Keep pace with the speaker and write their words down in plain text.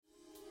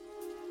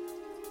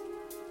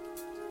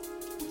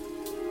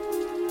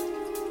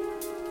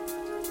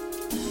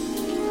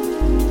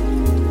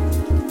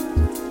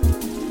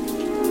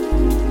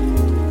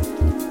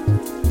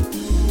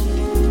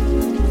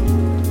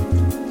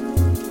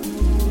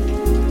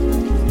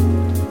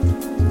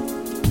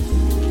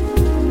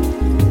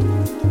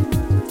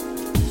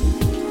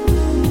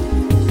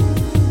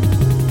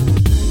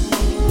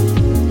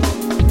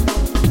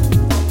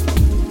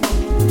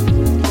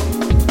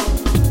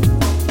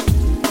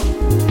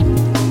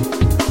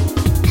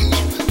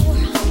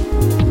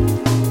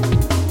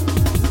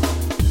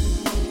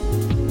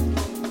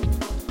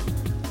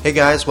Hey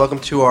guys, welcome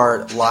to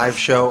our live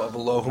show of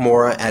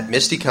Alohomora at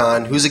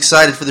MISTI-Con. Who's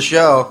excited for the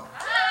show?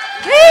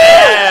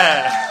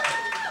 Yeah!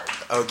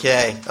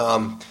 Okay,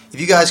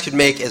 if you guys could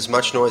make as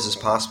much noise as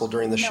possible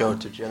during the show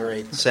to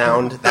generate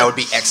sound, that would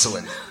be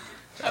excellent.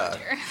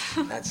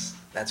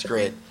 That's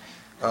great.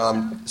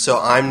 So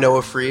I'm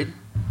Noah Freed.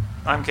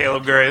 I'm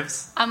Caleb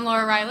Graves. I'm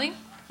Laura Riley.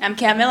 I'm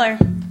Cam Miller.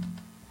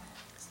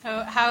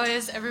 So how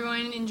is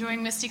everyone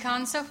enjoying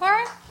MISTI-Con so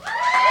far?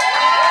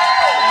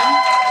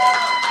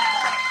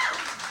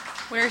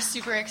 We're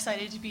super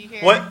excited to be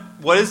here.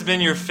 What has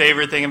been your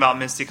favorite thing about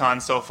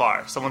MISTI-Con so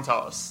far? Someone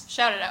tell us.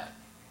 Shout it out.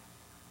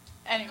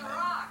 Anyway.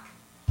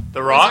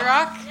 The Rock? Wizard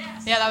Rock?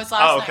 Yes. Yeah, that was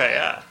last night. Oh, okay,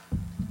 right?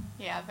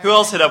 yeah. Yeah. Who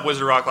else hit up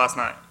Wizard Rock last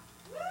night?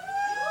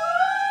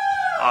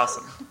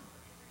 Awesome.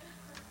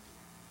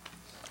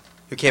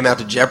 Who came out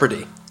to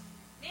Jeopardy?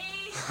 Me.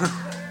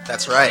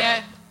 That's right.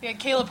 Yeah, we had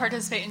Caleb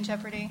participate in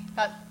Jeopardy.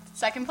 Got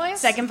second place?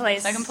 Second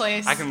place. Second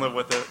place. I can live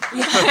with it.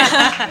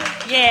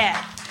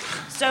 Yeah.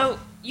 So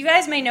you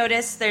guys may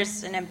notice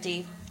there's an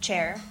empty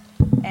chair,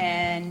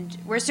 and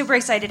we're super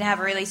excited to have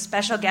a really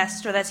special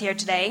guest with us here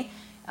today.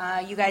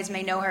 You guys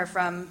may know her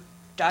from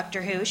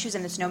Doctor Who. She was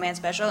in the Snowman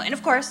special, and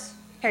of course,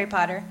 Harry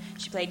Potter.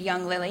 She played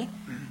young Lily.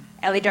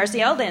 Ellie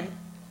Darcy Eldon.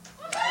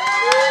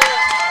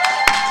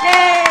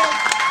 Yay!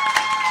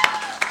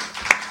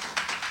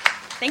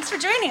 Thanks for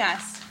joining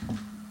us.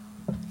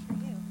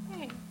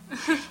 Hey.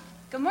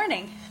 Good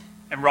morning.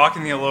 And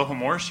rocking the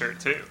Alohomora shirt,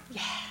 too.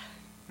 Yeah.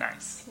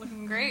 Nice.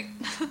 Looking great.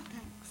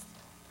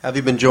 How have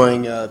you been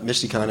enjoying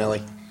MISTI-Con,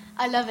 Ellie?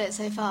 I love it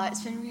so far.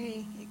 It's been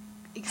really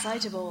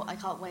excitable. I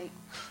can't wait.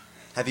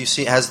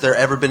 Has there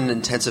ever been an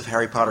intensive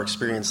Harry Potter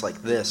experience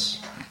like this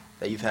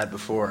that you've had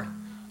before?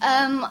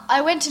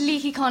 I went to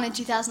LeakyCon in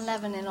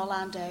 2011 in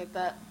Orlando,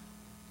 but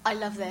I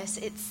love this.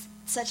 It's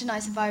such a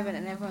nice environment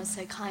and everyone's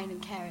so kind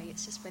and caring.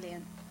 It's just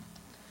brilliant.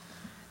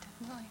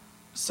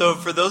 So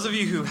for those of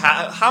you who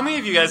how many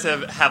of you guys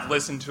have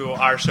listened to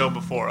our show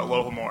before,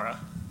 Alohomora?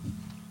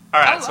 All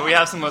right, so we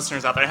have some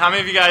listeners out there. How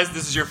many of you guys,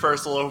 this is your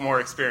first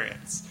Alohomora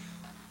experience?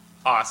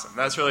 Awesome.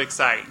 That's really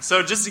exciting.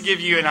 So just to give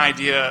you an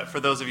idea, for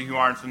those of you who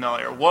aren't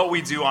familiar, what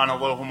we do on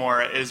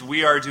Alohomora is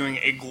we are doing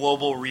a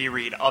global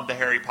reread of the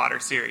Harry Potter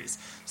series.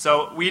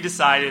 So we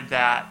decided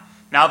that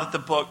now that the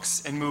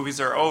books and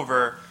movies are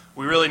over,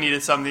 we really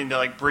needed something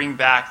to bring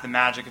back the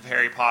magic of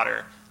Harry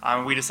Potter.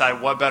 We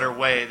decided what better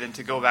way than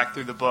to go back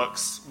through the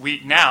books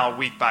week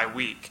by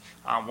week,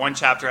 one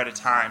chapter at a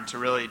time, to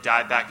really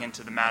dive back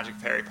into the magic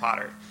of Harry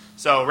Potter.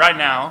 So right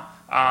now,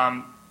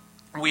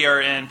 we are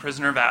in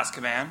Prisoner of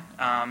Azkaban,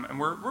 and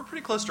we're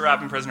pretty close to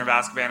wrapping Prisoner of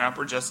Azkaban up.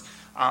 We're just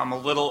a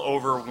little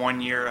over 1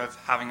 year of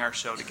having our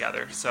show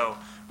together. So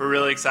we're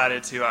really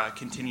excited to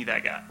continue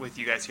that with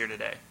you guys here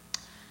today.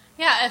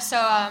 Yeah,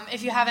 so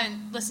if you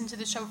haven't listened to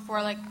the show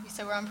before, like we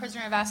said, we're on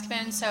Prisoner of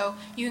Azkaban, so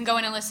you can go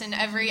in and listen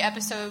to every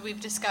episode we've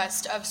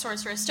discussed of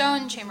Sorcerer's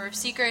Stone, Chamber of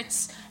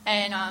Secrets,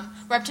 and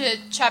we're up to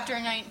Chapter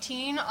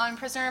 19 on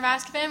Prisoner of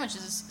Azkaban, which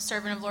is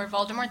Servant of Lord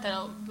Voldemort,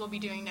 that we'll be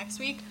doing next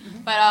week.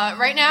 Mm-hmm. But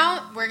right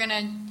now, we're going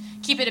to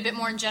keep it a bit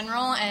more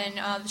general,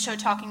 and the show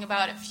talking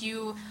about a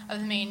few of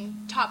the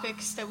main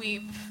topics that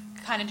we've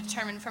kind of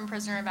determined from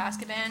Prisoner of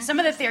Azkaban. Some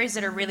of the theories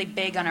that are really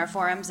big on our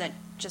forums that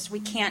just we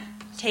can't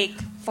take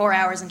 4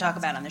 hours and talk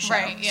about on the show.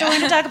 Right, yeah. So we're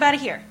going to talk about it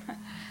here.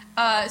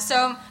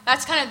 So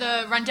that's kind of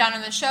the rundown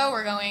of the show.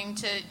 We're going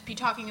to be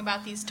talking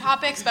about these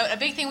topics, but a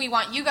big thing we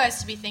want you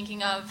guys to be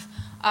thinking of,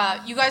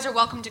 you guys are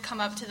welcome to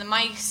come up to the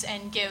mics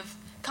and give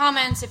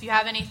comments if you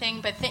have anything,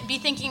 but be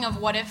thinking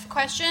of what-if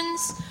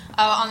questions.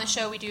 On the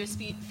show we do a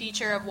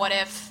feature of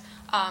what-if,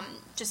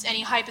 just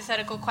any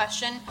hypothetical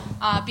question.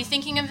 Be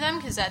thinking of them,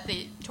 because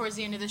towards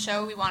the end of the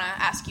show we want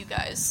to ask you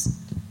guys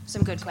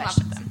some good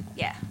questions. Come up with them.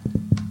 Yeah.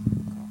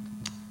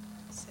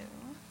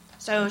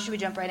 So should we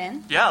jump right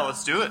in? Yeah,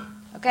 let's do it.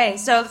 Okay,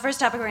 so the first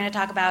topic we're going to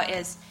talk about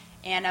is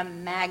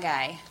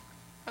animagi.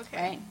 Okay.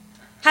 Right?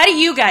 How do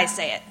you guys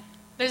say it?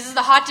 This is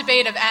the hot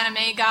debate of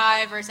anime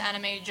guy versus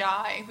anime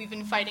jai. We've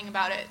been fighting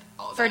about it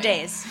all day. For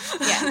days.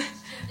 Yeah.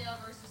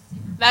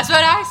 That's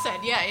what I said.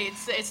 Yeah,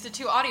 it's the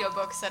two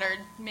audiobooks that are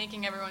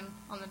making everyone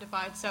on the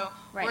divide. So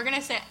we're going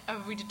to say,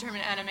 we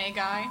determine anime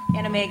guy.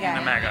 Anime guy.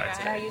 Anime guy.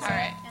 How you say all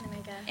right.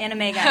 it?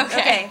 Anime guy.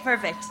 Okay,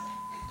 perfect.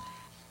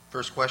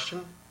 First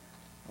question.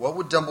 What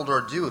would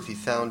Dumbledore do if he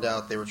found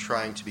out they were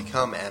trying to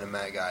become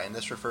animagi? And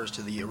this refers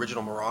to the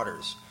original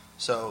Marauders.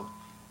 So,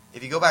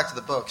 if you go back to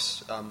the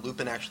books,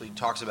 Lupin actually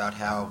talks about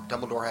how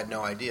Dumbledore had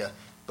no idea.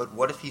 But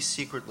what if he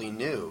secretly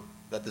knew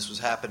that this was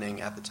happening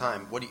at the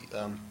time? What do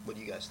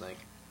you guys think?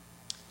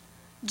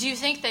 Do you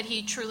think that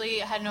he truly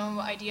had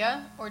no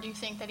idea, or do you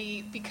think that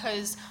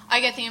because I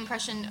get the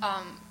impression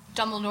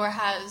Dumbledore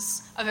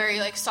has a very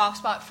soft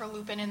spot for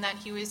Lupin, in that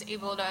he was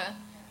able to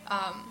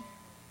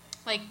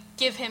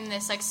give him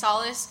this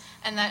solace,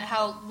 and that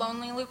how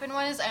lonely Lupin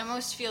was. I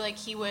almost feel like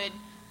he would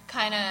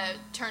kind of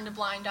turn a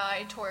blind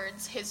eye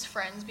towards his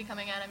friends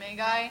becoming anime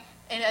guy,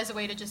 and as a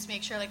way to just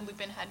make sure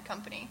Lupin had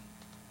company.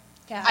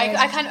 Yeah,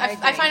 I find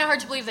it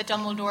hard to believe that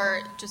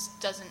Dumbledore just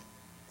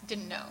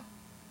didn't know.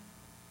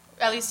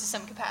 at least to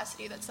some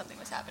capacity, that something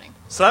was happening.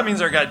 So that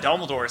means our guy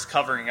Dumbledore is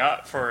covering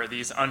up for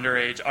these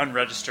underage,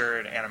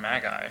 unregistered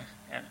animagi.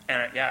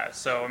 And yeah,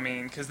 so, I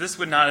mean, because this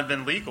would not have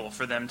been legal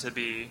for them to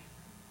be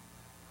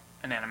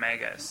an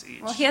animagus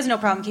each. Well, he has no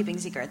problem keeping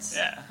secrets.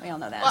 Yeah. We all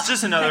know that. It's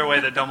just another way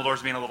that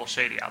Dumbledore's being a little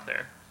shady out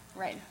there.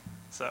 Right.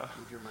 So.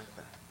 Move your mic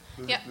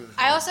back.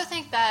 I also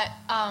think that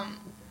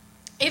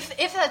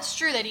if that's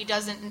true that he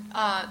doesn't,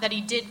 that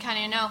he did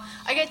kind of know,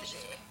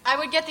 I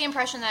would get the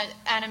impression that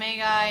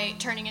animagi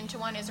turning into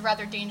one is a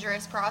rather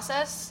dangerous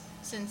process,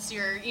 since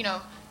you're,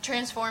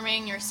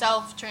 transforming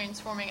yourself,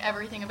 transforming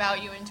everything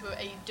about you into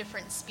a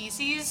different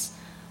species.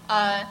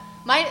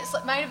 Might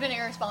have been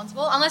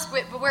irresponsible,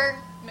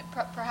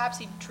 perhaps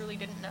he truly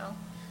didn't know.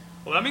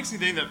 Well, that makes me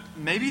think that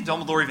maybe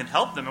Dumbledore even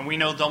helped them, and we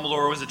know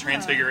Dumbledore was a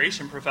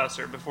transfiguration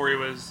professor before he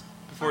was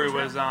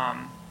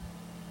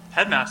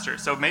headmaster.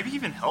 So maybe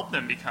even helped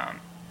them become.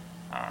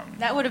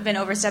 That would have been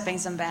overstepping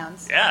some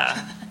bounds.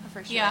 Yeah.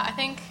 For sure. Yeah, I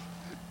think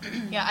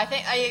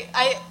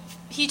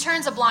he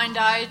turns a blind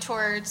eye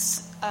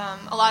towards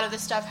a lot of the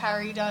stuff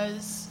Harry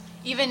does,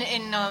 even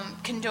in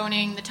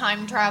condoning the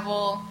time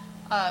travel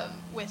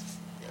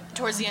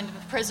towards the end of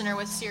The Prisoner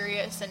with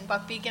Sirius and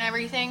Buckbeak and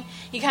everything.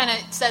 He kind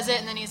of says it,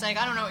 and then he's like,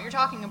 I don't know what you're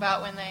talking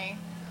about when they,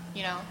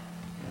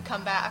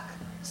 come back.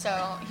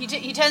 So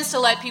he tends to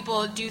let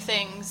people do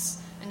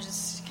things and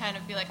just kind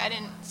of be like, I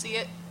didn't see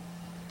it.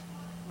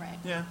 Right.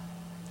 Yeah.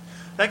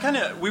 That kind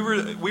of we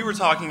were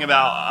talking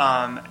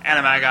about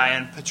animagi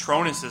and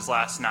Patronuses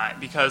last night,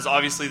 because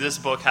obviously this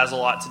book has a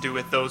lot to do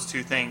with those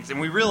two things, and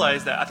we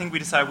realized that I think we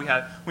decided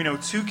we know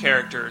two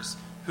characters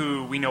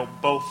who we know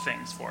both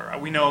things for.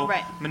 We know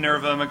right.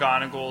 Minerva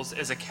McGonagall's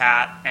is a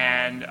cat,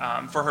 and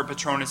for her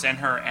Patronus and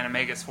her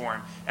animagus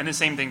form, and the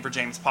same thing for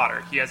James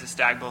Potter. He has a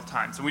stag both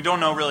times, and we don't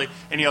know really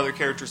any other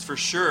characters for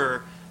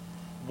sure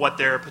what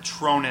their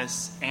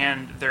Patronus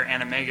and their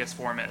animagus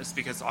form is,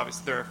 because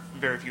obviously there are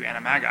very few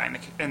animagi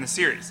in the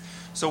series.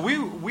 So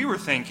we were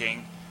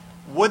thinking,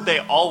 would they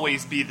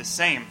always be the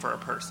same for a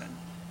person?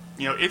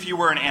 If you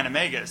were an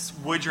animagus,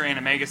 would your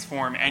animagus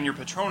form and your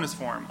Patronus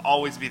form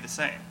always be the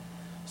same?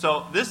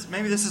 So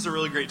maybe this is a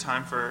really great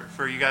time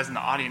for you guys in the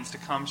audience to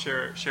come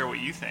share what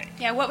you think.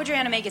 Yeah, what would your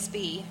animagus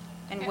be,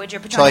 and would your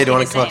Patronus Charlie, be do you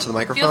want the to come same? up to the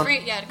microphone? Feel free,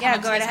 to come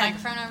up go to this ahead.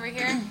 microphone over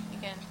here. You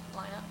can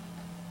line up.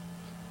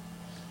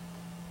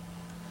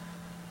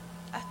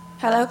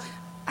 Hello.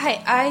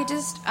 Hi. I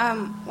just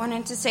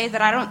wanted to say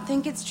that I don't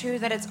think it's true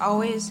that it's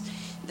always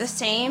the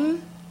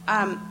same,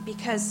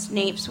 because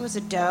Snape's was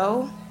a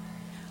doe,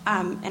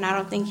 and I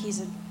don't think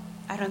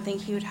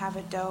he would have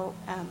a doe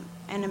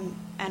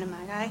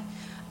animagi,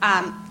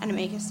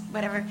 animagus,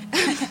 whatever.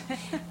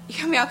 You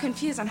got me all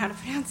confused on how to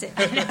pronounce it.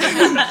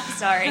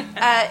 Sorry.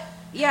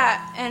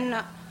 Yeah,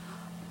 and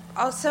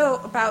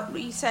also about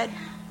what you said,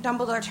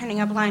 Dumbledore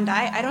turning a blind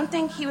eye. I don't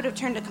think he would have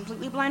turned a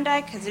completely blind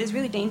eye, because it is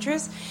really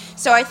dangerous.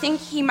 So I think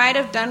he might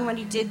have done what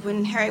he did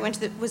when Harry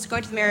was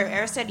going to the Mirror of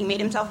Erised. He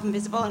made himself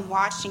invisible and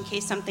watched in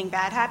case something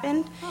bad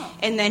happened,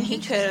 and then he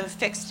could have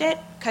fixed it,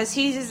 because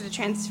he is the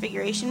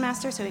Transfiguration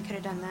Master, so he could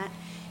have done that.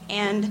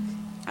 And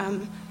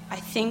I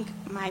think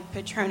my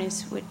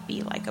Patronus would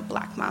be like a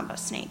black mamba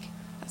snake.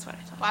 That's what I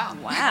thought.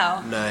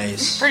 Wow.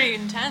 Nice. Pretty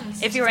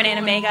intense. If you were an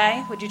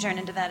animagi, would you turn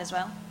into that as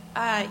well?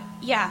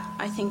 Yeah,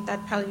 I think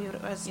that'd probably be what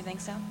it was. You think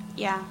so?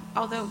 Yeah,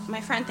 although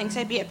my friend thinks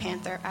I'd be a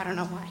panther. I don't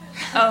know why.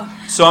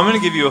 Oh. So I'm going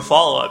to give you a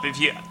follow-up. If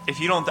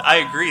you don't, I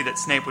agree that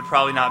Snape would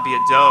probably not be a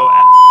doe.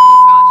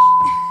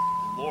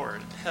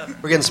 Lord.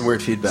 We're getting some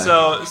weird feedback.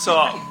 So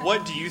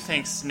what do you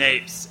think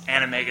Snape's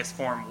animagus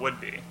form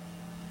would be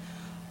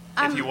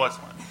if he was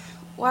one?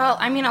 Well,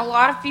 I mean, a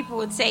lot of people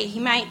would say he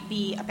might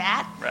be a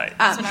bat. Right.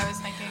 That's what I was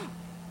thinking.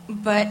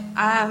 But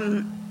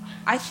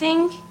I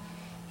think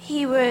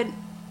he would.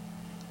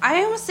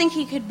 I almost think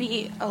he could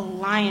be a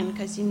lion,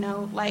 because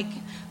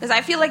because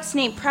I feel like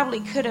Snape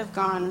probably could have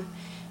gone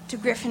to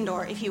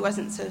Gryffindor if he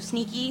wasn't so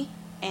sneaky,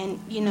 and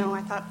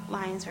I thought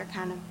lions were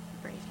kind of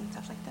brave and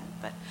stuff like that.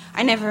 But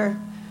I never.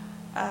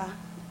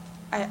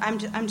 I'm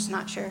just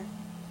not sure.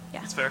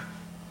 Yeah. That's fair.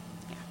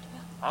 Yeah.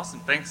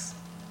 Awesome. Thanks.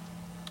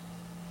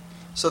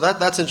 So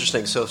that's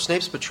interesting. So if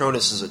Snape's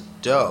Patronus is a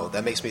doe,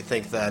 that makes me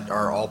think that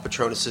are all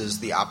Patronuses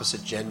the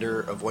opposite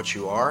gender of what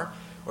you are?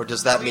 Or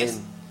does that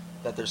mean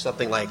that there's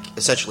something like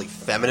essentially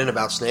feminine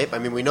about Snape? I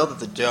mean, we know that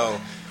the doe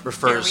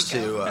refers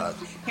to...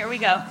 Here we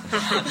go.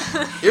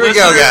 Here we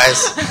go,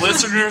 guys.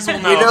 Listeners will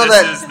know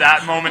this is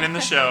that moment in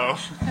the show.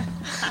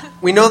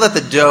 We know that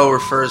the doe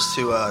refers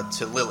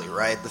to Lily,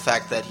 right? The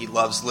fact that he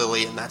loves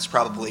Lily, and that's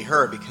probably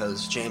her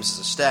because James is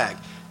a stag.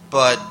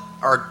 But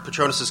our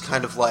Patronus is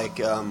kind of like...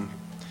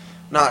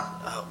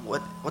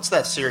 what's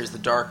that series? The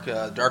Dark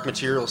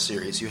Material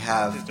series. You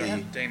have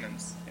the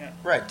Daemons. Yeah.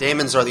 Right.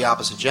 Daemons are the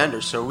opposite gender.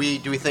 So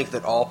do we think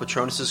that all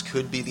Patronuses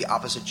could be the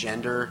opposite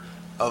gender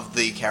of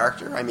the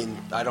character? I mean,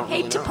 I don't really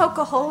know. Hate to poke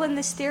a hole in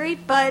this theory,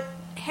 but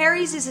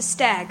Harry's is a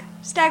stag.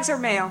 Stags are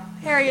male.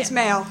 Harry is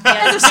male.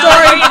 End of story.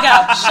 There you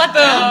go. Shut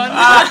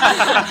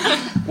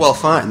down. Well,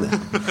 fine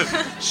then.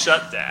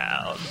 Shut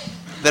down.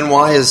 Then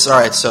why is... All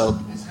right, so...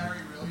 Is Harry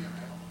really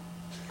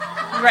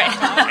a male? Right.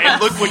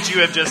 And look what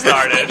you have just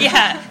started.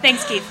 Yeah.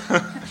 Thanks, Keith.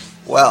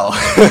 Well,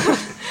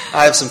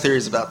 I have some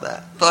theories about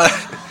that, but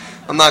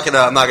I'm not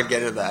gonna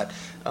get into that.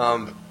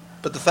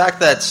 But the fact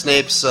that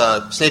Snape's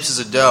is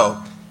a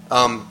doe,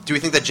 do we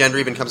think that gender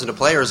even comes into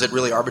play, or is it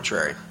really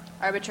arbitrary?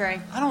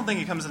 Arbitrary. I don't think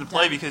it comes into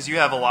play because you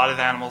have a lot of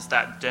animals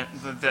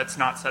that's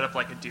not set up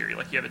like a deer.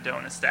 Like you have a doe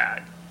and a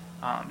stag.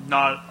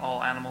 Not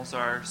all animals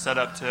are set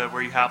up to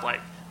where you have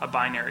like a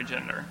binary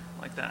gender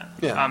like that.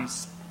 Yeah.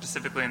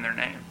 Specifically in their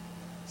name.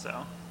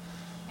 So.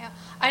 Yeah,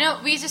 I know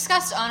we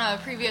discussed on a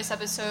previous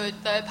episode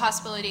the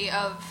possibility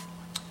of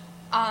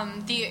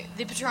the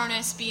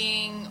Patronus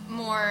being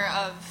more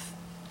of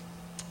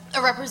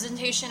a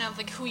representation of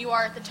like who you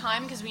are at the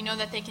time, because we know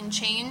that they can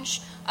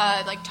change.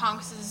 Like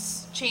Tonks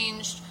has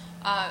changed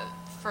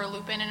for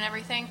Lupin and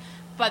everything,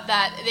 but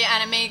that the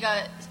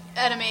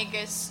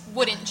Animagus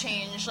wouldn't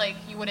change. Like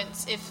you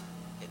wouldn't if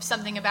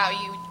something about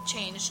you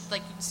changed.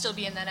 Like you'd still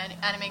be in that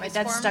Animagus Right,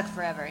 that's form. stuck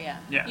forever. Yeah.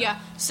 Yeah.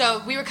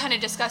 So we were kind of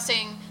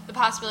discussing the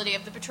possibility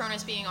of the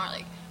Patronus being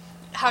like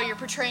how you're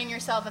portraying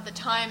yourself at the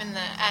time, and the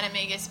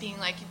Animagus being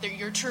like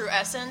your true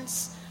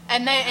essence.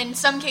 And then in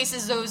some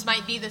cases, those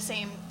might be the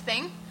same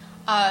thing.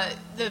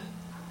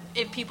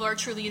 If people are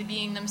truly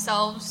being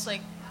themselves,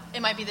 like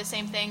it might be the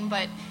same thing.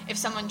 But if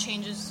someone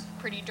changes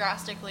pretty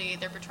drastically,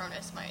 their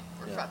Patronus might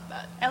reflect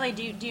that. Ellie,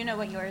 do you know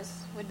what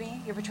yours would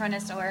be? Your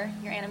Patronus or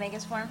your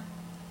Animagus form?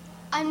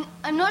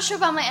 I'm not sure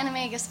about my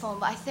Animagus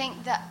form, but I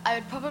think that I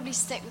would probably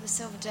stick with the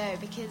Silver Doe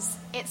because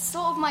it's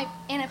sort of my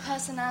inner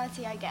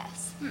personality, I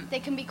guess.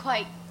 They can be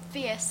quite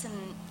fierce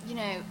and,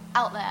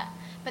 out there,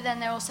 but then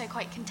they're also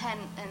quite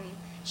content and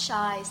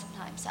shy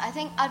sometimes. So I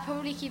think I'd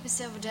probably keep a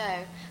Silver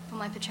Doe for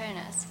my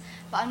Patronus,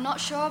 but I'm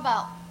not sure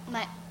about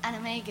my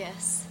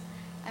Animagus.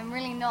 I'm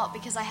really not,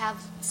 because I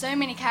have so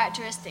many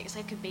characteristics.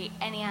 I could be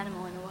any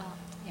animal in the world.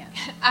 Yeah.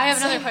 I have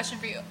another question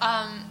for you.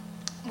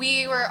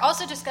 We were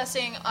also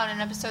discussing on an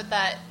episode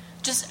that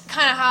just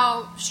kind of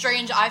how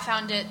strange I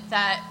found it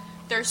that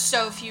there's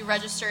so few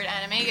registered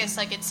Animagus.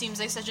 Like, it seems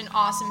like such an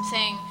awesome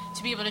thing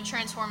to be able to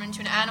transform into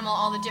an animal,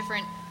 all the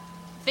different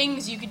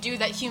things you could do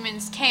that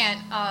humans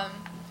can't.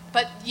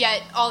 But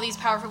yet, all these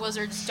powerful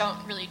wizards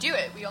don't really do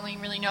it. We only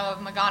really know of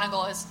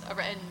McGonagall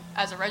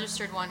as a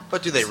registered one.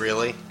 But do they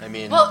really? I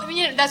mean... Well,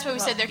 that's what we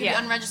said. There could yeah.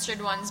 be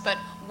unregistered ones, but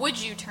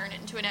would you turn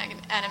into an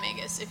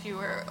Animagus if you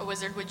were a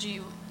wizard? Do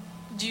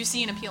you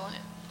see an appeal in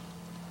it?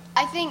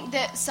 I think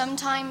that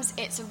sometimes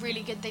it's a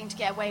really good thing to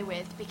get away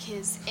with,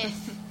 because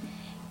if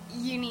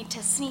you need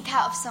to sneak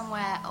out of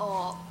somewhere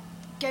or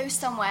go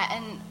somewhere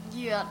and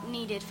you're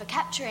needed for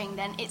capturing,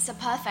 then it's a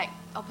perfect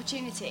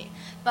opportunity.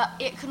 But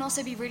it can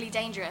also be really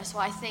dangerous.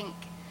 Well, I think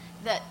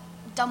that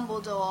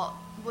Dumbledore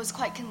was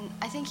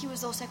I think he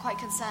was also quite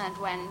concerned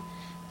when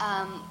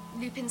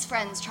Lupin's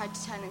friends tried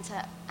to turn into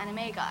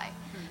Animagi.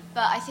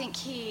 But I think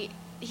he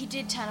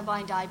did turn a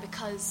blind eye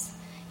because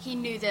he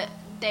knew that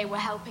they were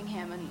helping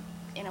him and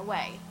in a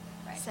way.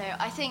 Right. So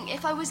I think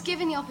if I was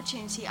given the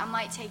opportunity, I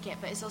might take it,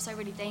 but it's also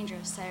really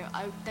dangerous, so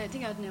I don't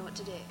think I would know what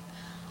to do.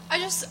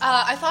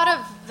 I thought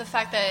of the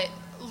fact that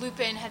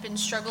Lupin had been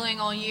struggling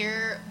all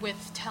year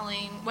with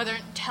telling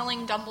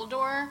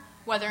Dumbledore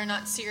whether or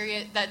not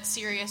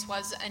Sirius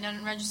was an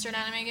unregistered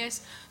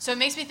Animagus. So it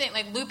makes me think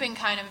like Lupin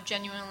kind of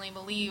genuinely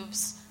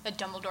believes that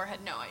Dumbledore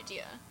had no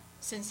idea,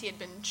 since he had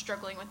been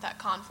struggling with that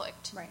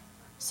conflict. Right.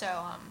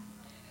 So,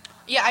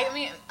 yeah, I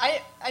mean,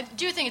 I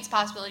do think it's a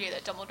possibility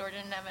that Dumbledore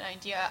didn't have an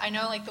idea. I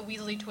know, like, the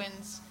Weasley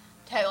twins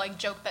had, like,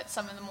 joked that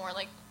some of the more,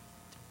 like,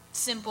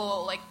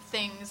 simple, like,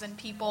 things and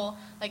people,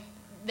 like,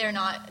 they're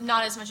not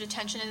as much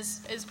attention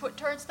is put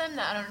towards them.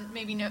 That I don't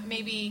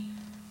maybe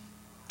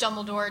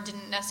Dumbledore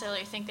didn't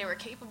necessarily think they were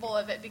capable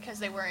of it because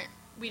they weren't.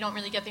 We don't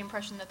really get the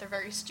impression that they're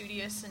very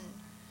studious and,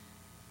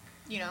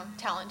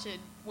 talented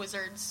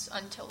wizards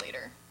until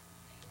later.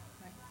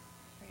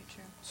 Very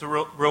true. So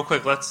real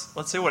quick, let's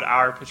say what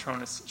our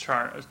Patronus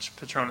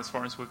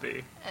forms would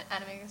be.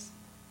 Animagus.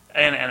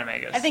 And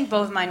Animagus. I think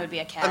both mine would be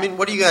a cat. I mean,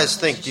 what do you guys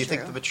think? Do you True.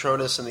 think the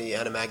Patronus and the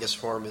Animagus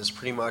form is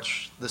pretty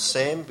much the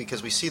same?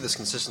 Because we see this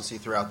consistency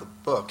throughout the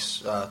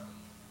books.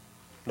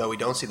 No, we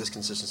don't see this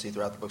consistency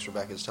throughout the books,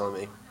 Rebecca is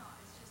telling me.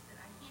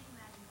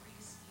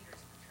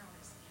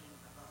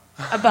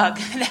 a bug.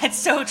 That's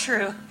so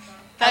true.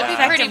 That'd be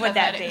How pretty effective would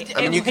that pathetic. be?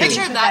 I mean, you can-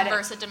 Picture that Pathetic.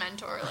 versus a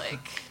Dementor,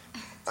 like...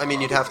 I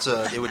mean, you'd have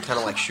to. It would kind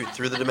of like shoot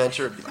through the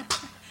Dementor. It'd be like,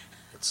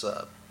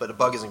 but a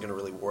bug isn't going to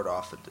really ward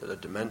off a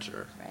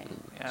Dementor. Right.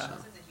 Yeah.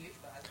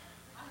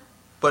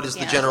 But is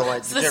the Yeah. general idea?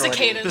 It's the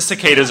cicadas. The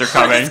cicadas are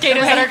coming.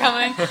 Cicadas that are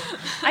coming.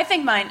 I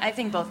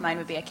think both mine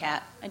would be a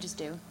cat. I just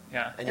do.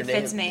 Yeah. And It your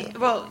fits name- me. yeah.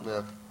 Well,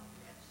 Yeah.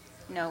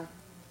 no,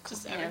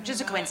 Just,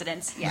 just a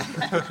coincidence. Yeah.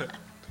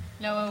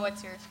 Noah,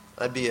 what's yours?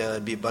 I'd be a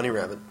bunny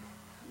rabbit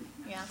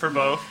Yeah. For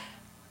both.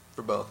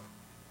 for both.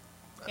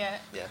 Yeah.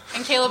 Yeah.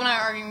 And Caleb and I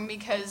are arguing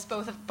because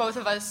both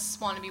of us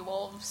want to be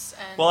wolves.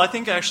 And Well, I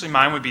think actually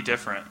mine would be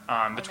different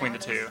between know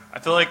the it two. is. I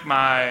feel like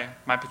my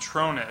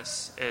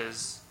Patronus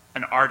is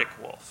an Arctic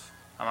wolf.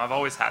 I've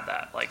always had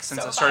that, like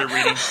since So I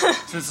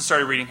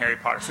started reading Harry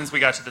Potter. Since we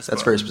got to this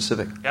That's book. very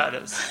specific. Yeah,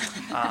 it is.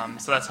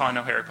 So that's how I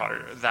know Harry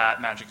Potter,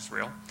 that magic is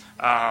real.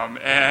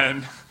 But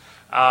I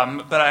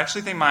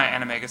actually think my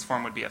animagus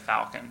form would be a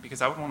falcon,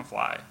 because I would want to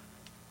fly.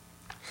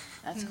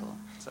 That's cool.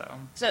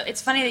 So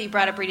it's funny that you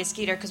brought up Rita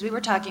Skeeter, because we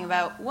were talking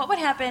about what would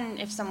happen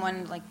if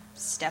someone like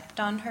stepped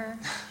on her.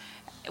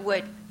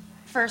 Would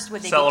they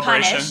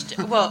Celebration. be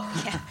punished? Well,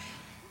 yeah.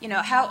 You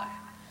know,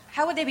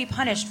 how would they be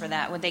punished for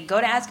that? Would they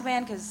go to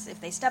Azkaban? Because if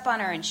they step on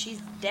her and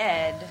she's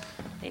dead,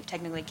 they've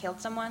technically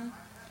killed someone.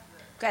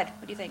 Good.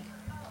 What do you think?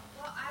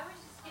 Well, I was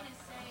just going to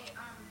say,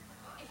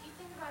 if you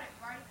think about it,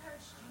 Barty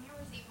Crouch Jr.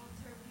 was able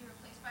to be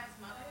replaced by his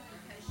mother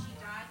because she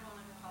died while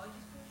in the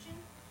apologies potion.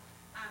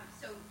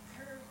 So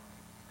her,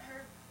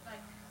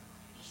 like,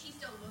 she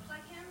still looked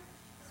like him.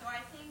 So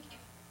I think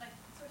if, like,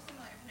 sort of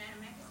similar, if an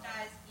animagus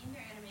dies in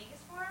their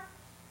animagus form,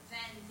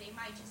 then they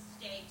might just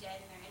stay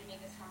dead in their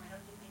animagus form. I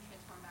don't think they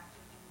transform back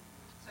to human.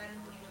 So I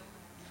don't think anyone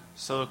would ever know.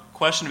 So the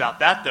question about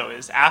that, though,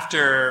 is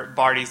after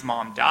Barty's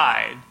mom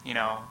died, you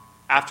know,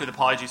 after the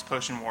Polyjuice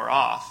potion wore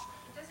off.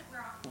 It doesn't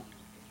wear off if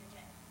you're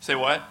dead. Say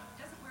what?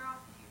 It doesn't wear off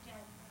if you're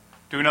dead.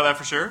 Do we know that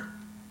for sure?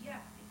 Yeah,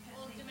 because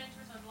well, if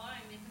Dementors are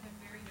lying, they could have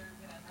buried her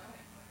without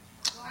knowing.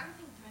 Well, I don't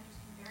think Dementors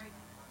can bury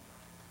them.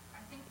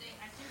 I think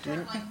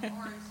they're like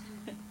Ours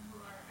who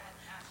are at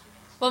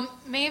Azkaban. Well,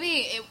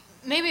 maybe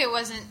it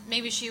wasn't.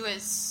 Maybe she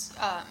was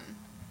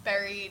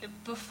buried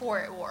before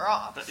it wore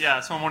off. But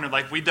yeah, so I'm wondering,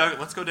 like,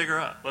 let's go dig her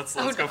up. Let's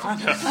go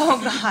find her.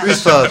 Oh God!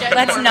 Let's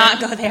Let's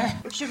not go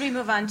there. Should we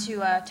move on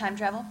to time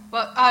travel?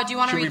 Well, do you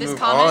want to Should we read this move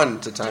comment?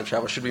 on to time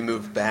travel? Should we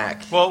move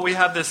back? Well, we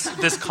have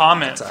this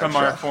comment Time from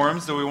our travel.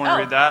 forums. Do we want to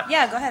read that?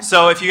 Yeah, go ahead.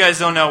 So if you guys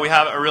don't know, we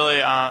have a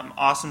really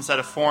awesome set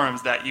of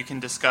forums that you can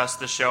discuss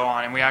the show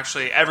on. And we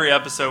actually, every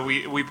episode,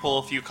 we pull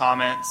a few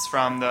comments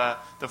from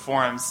the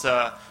forums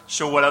to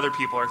show what other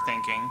people are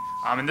thinking.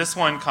 And this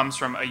one comes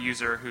from a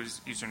user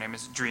whose username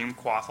is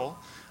DreamQuaffle.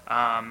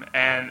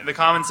 And the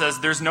comment says,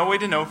 "There's no way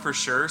to know for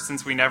sure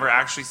since we never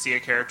actually see a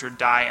character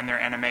die in their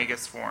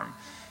animagus form.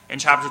 In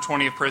Chapter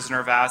 20 of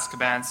Prisoner of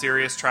Azkaban,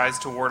 Sirius tries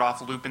to ward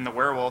off Lupin the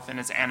werewolf in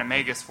his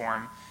animagus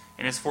form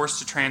and is forced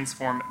to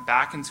transform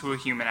back into a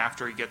human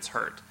after he gets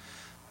hurt.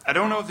 I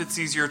don't know if it's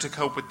easier to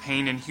cope with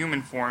pain in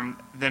human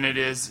form than it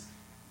is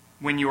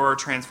when you are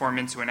transformed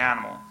into an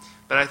animal,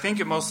 but I think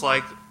it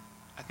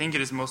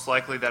is most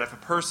likely that if a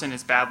person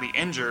is badly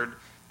injured,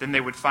 then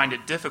they would find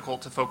it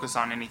difficult to focus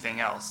on anything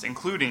else,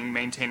 including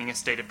maintaining a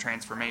state of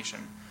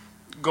transformation.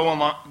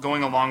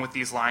 Going along with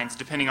these lines,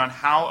 depending on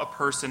how a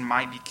person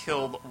might be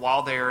killed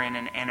while they are in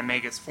an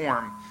animagus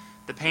form,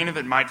 the pain of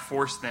it might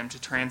force them to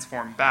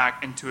transform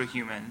back into a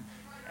human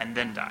and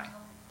then die."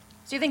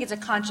 So you think it's a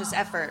conscious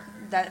effort?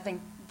 I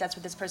think that's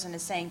what this person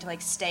is saying, to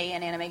like stay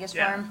in animagus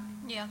Yeah.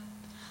 form. Yeah.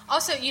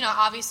 Also,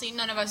 obviously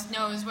none of us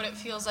knows what it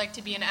feels like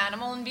to be an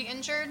animal and be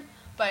injured,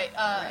 but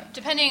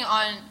depending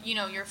on,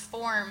 your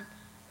form,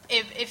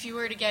 if you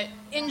were to get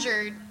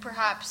injured,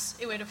 perhaps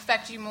it would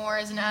affect you more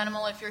as an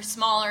animal if you're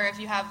smaller, if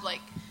you have,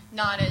 like,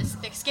 not as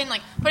thick skin.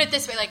 Like, put it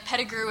this way, like,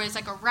 Pettigrew is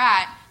like a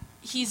rat.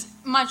 He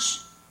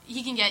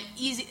can get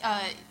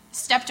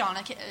stepped on,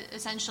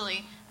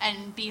 essentially,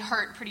 and be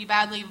hurt pretty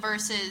badly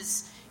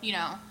versus,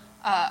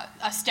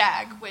 a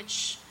stag,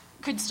 which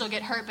could still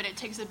get hurt, but it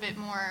takes a bit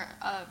more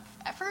of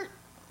effort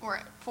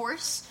or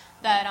force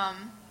that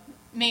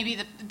maybe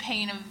the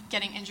pain of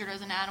getting injured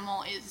as an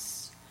animal is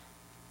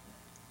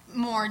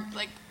more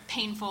like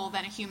painful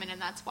than a human,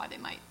 and that's why they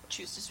might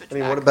choose to switch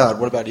back.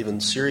 what about even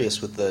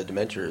Sirius with the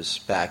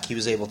Dementors back? He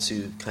was able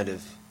to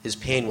his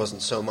pain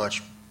wasn't so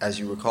much, as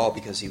you recall,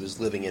 because he was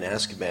living in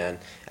Azkaban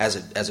as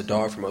a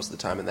dog for most of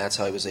the time, and that's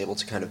how he was able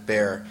to kind of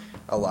bear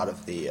a lot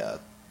of the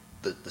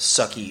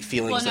sucky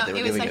feelings that they were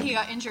giving him. It was like he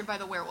got injured by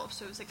the werewolf,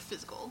 so it was like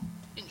physical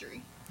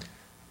injury.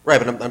 Right,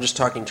 but I'm just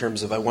talking in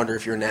terms of, I wonder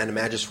if you're in an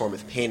animagus form,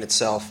 if pain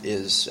itself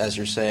is, as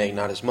you're saying,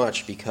 not as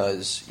much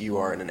because you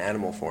are in an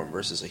animal form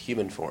versus a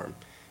human form.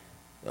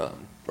 Or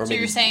So maybe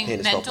you're saying pain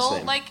is felt the mental,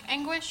 same. like,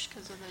 anguish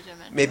because of the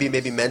dimension?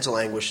 Maybe mental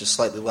anguish is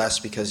slightly less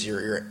because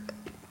you're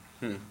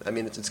I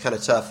mean, it's kind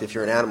of tough. If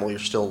you're an animal, you're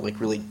still like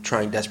really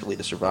trying desperately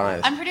to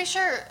survive. I'm pretty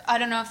sure, I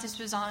don't know if this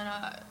was on,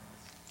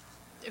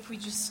 if we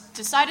just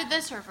decided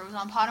this or if it was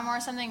on Pottermore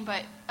or something,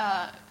 but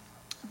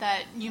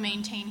that you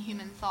maintain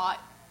human thought,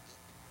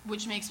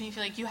 which makes me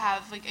feel like you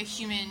have like a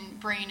human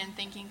brain and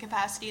thinking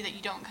capacity that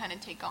you don't kind of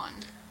take on.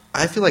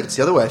 I feel like it's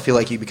the other way. I feel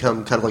like you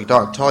become kind of like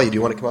Dog. Talia, do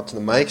you want to come up to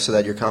the mic so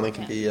that your comment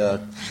can be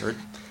heard?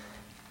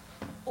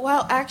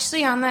 Well,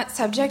 actually, on that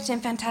subject, in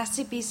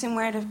Fantastic Beasts and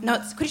Where to... No,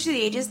 it's Quidditch Through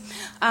the Ages.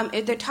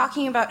 They're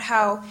talking about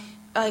how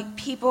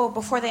people,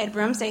 before they had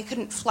brooms, they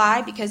couldn't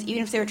fly because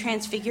even if they were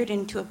transfigured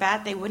into a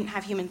bat, they wouldn't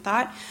have human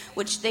thought,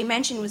 which they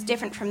mentioned was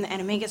different from the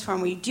animagus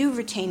form, where you do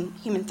retain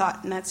human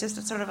thought, and that's just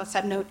a sort of a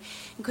sub note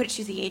in Quidditch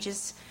Through the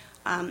Ages,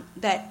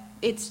 that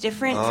it's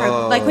different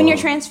from... Like, when you're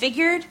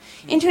transfigured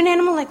into an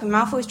animal, like when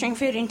Malfoy was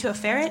transfigured into a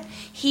ferret,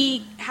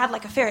 he had,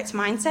 like, a ferret's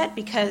mindset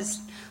because...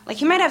 Like,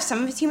 he might have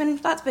some of his human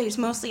thoughts, but he's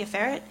mostly a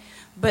ferret.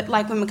 But,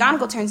 like, when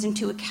McGonagall turns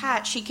into a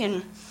cat, she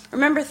can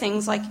remember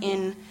things like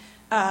in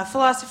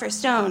Philosopher's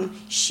Stone,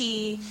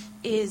 she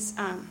is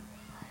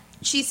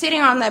she's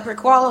sitting on that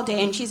brick wall all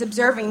day, and she's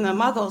observing the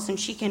Muggles, and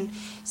she can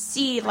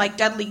see like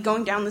Dudley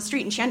going down the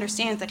street, and she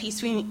understands that he's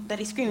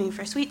screaming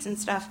for sweets and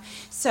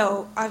stuff.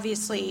 So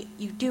obviously,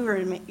 you do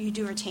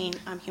retain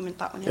human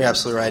thought when you're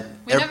absolutely right.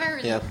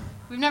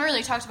 We've never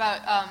really talked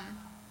about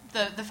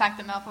the fact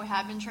that Malfoy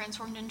had been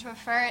transformed into a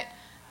ferret.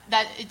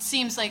 That it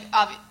seems like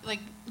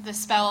the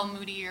spell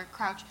Moody or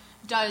Crouch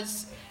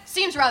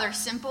seems rather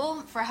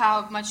simple for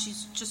how much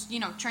she's just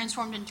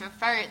transformed into a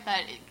ferret.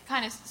 That it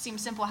kind of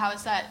seems simple. How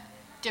is that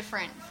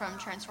different from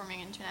transforming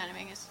into an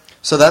animagus?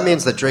 So that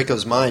means that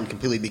Draco's mind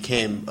completely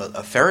became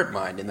a ferret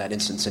mind in that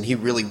instance, and he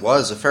really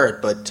was a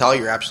ferret. But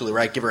Talia, you're absolutely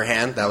right. Give her a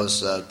hand. That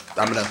was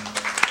I'm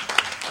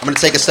gonna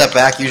take a step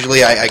back.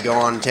 Usually I go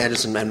on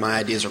tangents and my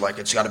ideas are like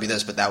it's got to be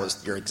this, but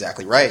you're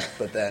exactly right.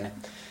 But then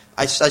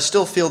I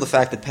still feel the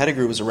fact that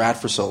Pettigrew was a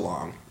rat for so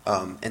long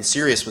and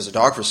Sirius was a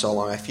dog for so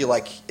long. I feel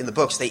like in the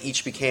books they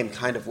each became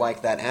kind of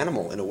like that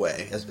animal in a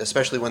way,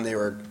 especially when they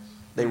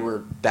were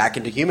back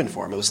into human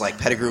form. It was like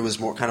Pettigrew was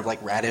more kind of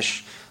like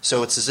ratish.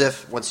 So it's as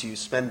if once you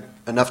spend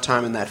enough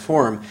time in that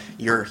form,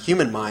 your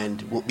human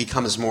mind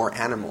becomes more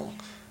animal.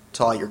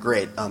 Talia, you're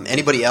great.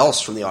 Anybody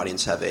else from the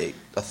audience have a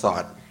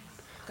thought?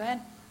 Go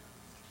ahead.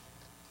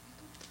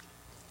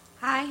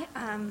 Hi,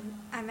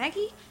 I'm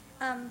Maggie.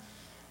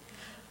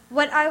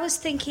 What I was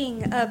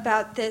thinking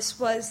about this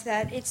was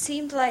that it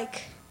seemed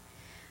like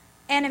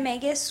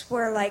animagus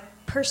were like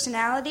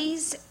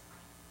personalities.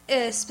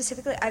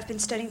 Specifically, I've been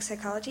studying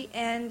psychology,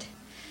 and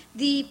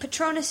the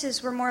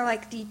Patronuses were more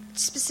like the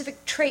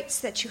specific traits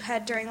that you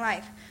had during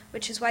life,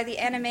 which is why the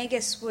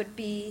animagus would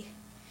be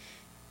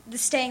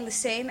staying the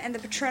same and the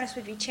Patronus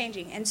would be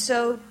changing. And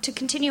so, to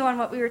continue on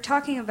what we were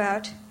talking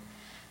about,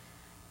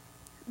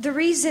 the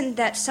reason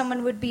that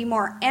someone would be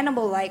more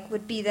animal-like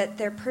would be that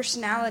their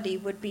personality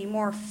would be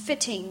more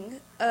fitting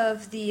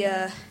of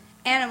the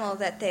animal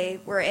that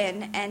they were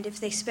in, and if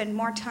they spend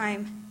more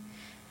time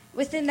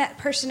within that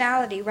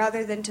personality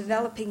rather than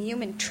developing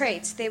human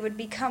traits, they would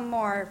become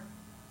more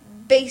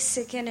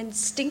basic and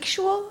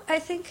instinctual, I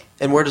think.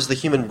 And where does the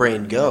human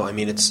brain go? I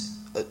mean, it's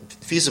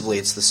feasibly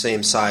it's the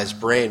same size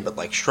brain, but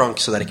like shrunk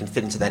so that it can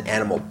fit into that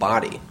animal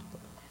body.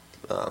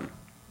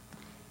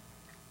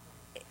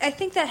 I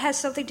think that has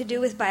something to do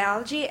with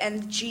biology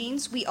and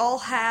genes. We all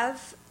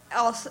have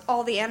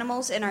all the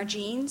animals in our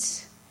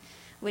genes,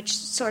 which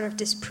sort of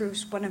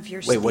disproves one of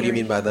your Wait, what do you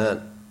mean by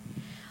that?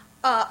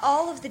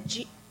 All of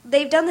the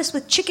they've done this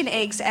with chicken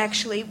eggs,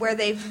 actually, where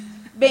they've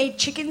made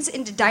chickens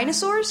into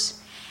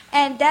dinosaurs.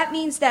 And that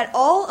means that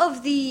all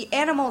of the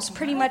animals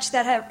pretty much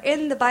that are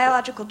in the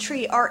biological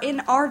tree are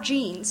in our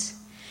genes.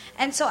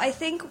 And so I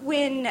think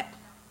when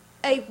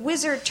a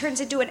wizard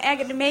turns into an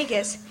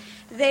animagus,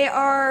 they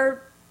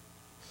are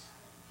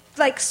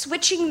like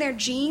switching their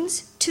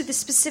genes to the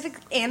specific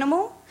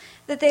animal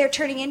that they are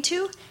turning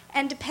into,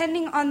 and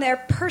depending on their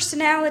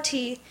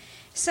personality,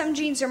 some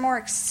genes are more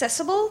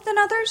accessible than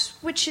others,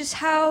 which is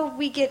how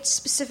we get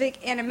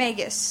specific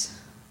animagus.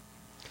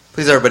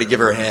 Please, everybody, give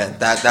her a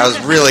hand. That was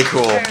really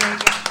cool.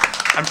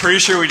 I'm pretty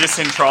sure we just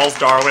seen Charles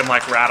Darwin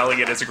like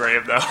rattling at his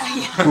grave, though.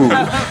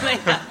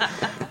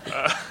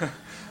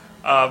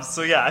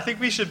 So yeah, I think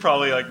we should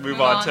probably like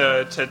move on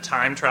to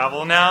time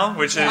travel now,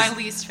 which is my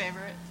least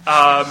favorite.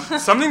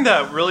 Something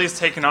that really has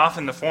taken off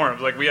in the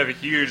forums. Like we have a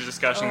huge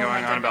discussion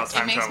going on about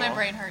time travel. It makes my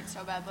brain hurt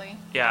so badly.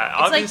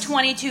 Yeah, it's like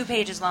 22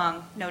 pages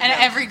long. No joke. And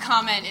every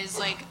comment is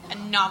like a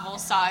novel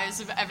size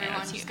of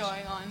everyone's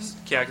going on.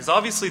 Yeah, because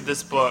obviously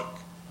this book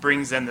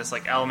brings in this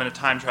like element of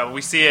time travel.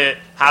 We see it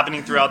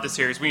happening throughout the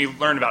series. We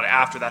learned about it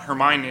after that.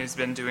 Hermione's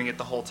been doing it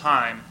the whole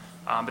time,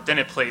 but then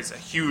it plays a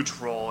huge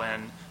role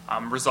in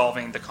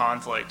resolving the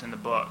conflict in the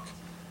book.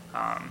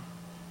 You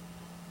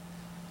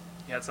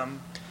had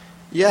some?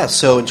 Yeah,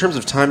 so in terms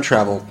of time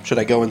travel, should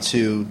I go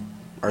into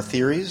our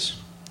theories?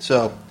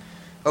 So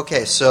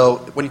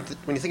when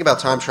you think about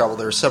time travel,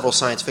 there are several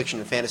science fiction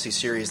and fantasy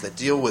series that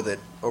deal with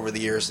it over the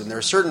years, and there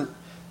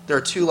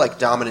are two like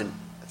dominant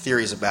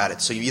theories about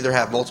it. So you either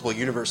have multiple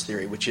universe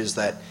theory, which is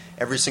that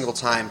every single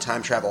time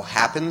time travel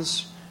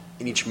happens,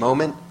 in each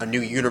moment, a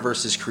new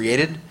universe is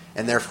created,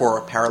 and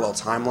therefore parallel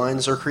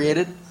timelines are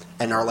created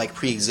and are like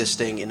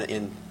pre-existing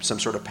in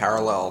some sort of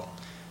parallel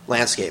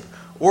landscape.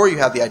 Or you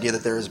have the idea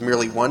that there is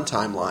merely one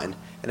timeline,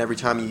 and every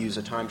time you use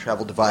a time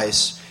travel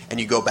device and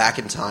you go back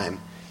in time,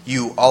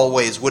 you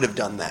always would have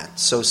done that.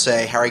 So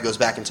say Harry goes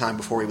back in time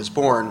before he was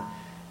born,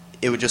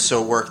 it would just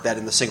so work that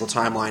in the single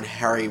timeline,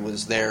 Harry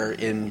was there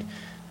in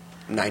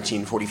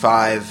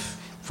 1945,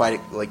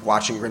 fighting, like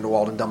watching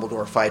Grindelwald and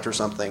Dumbledore fight or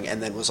something,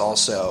 and then was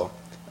also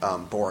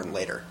born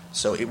later.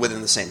 So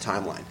within the same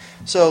timeline.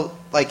 So,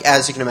 like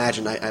as you can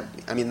imagine,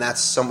 I mean that's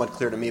somewhat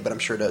clear to me, but I'm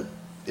sure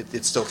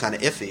it's still kind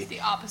of iffy. It's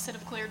the opposite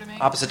of clear to me.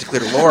 Opposite to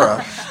clear to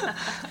Laura.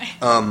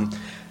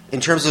 In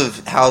terms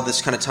of how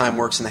this kind of time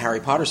works in the Harry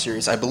Potter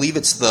series, I believe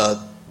it's the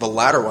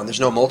latter one. There's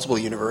no multiple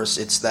universe.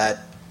 It's that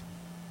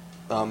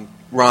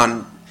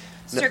Ron.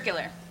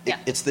 Circular. Yeah.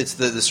 It's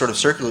the sort of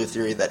circular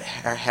theory that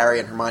Harry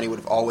and Hermione would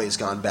have always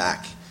gone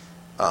back,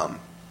 and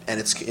and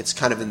it's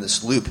kind of in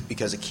this loop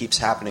because it keeps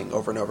happening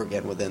over and over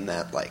again within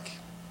that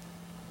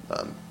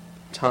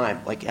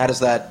time. Like, how does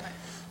that?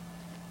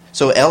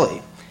 So,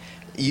 Ellie,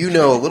 you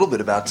know a little bit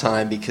about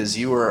time because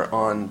you were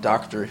on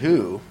Doctor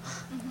Who.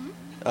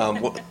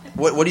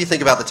 What do you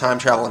think about the time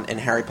travel in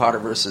Harry Potter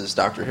versus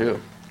Doctor Who?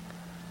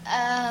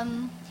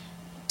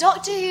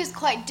 Doctor Who's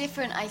quite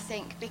different, I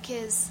think,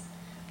 because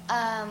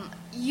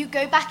you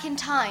go back in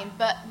time,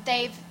 but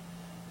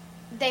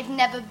they've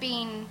never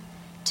been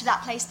to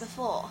that place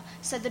before.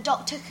 So the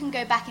Doctor can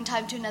go back in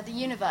time to another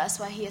universe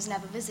where he has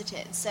never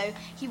visited. So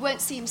he won't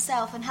see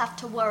himself and have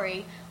to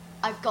worry,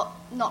 I've got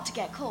not to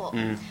get caught.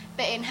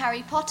 But in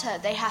Harry Potter,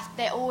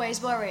 they're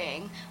always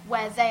worrying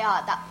where they are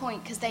at that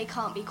point because they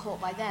can't be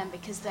caught by them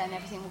because then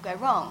everything will go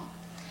wrong.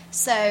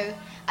 So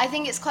I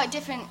think it's quite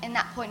different in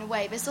that point of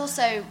way, but it's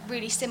also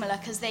really similar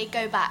because they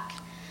go back.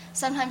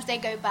 Sometimes they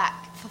go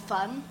back for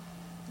fun,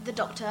 the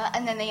Doctor,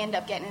 and then they end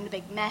up getting in a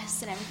big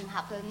mess and everything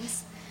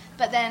happens.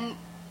 But then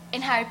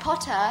in Harry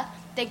Potter,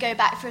 they go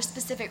back for a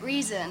specific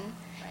reason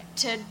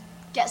to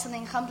get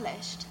something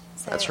accomplished.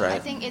 So That's right. I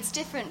think it's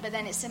different, but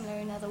then it's similar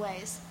in other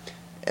ways.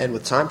 And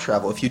with time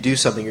travel, if you do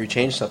something or you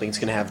change something, it's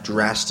going to have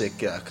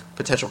drastic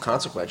potential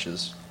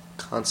consequences.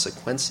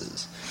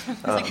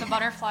 It's like the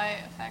butterfly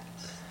effect.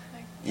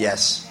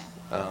 Yes.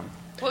 Yeah.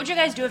 What would you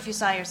guys do if you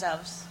saw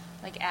yourselves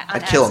on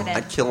I'd kill him.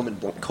 accident? I'd kill him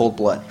in cold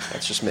blood.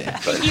 That's just me.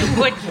 But. You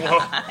would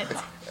not.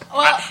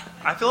 Well,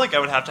 I feel like I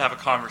would have to have a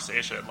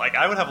conversation. Like,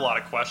 I would have a lot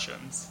of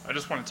questions. I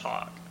just want to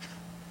talk.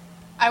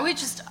 I would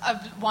just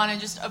want to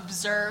just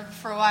observe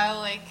for a while,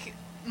 like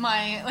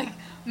my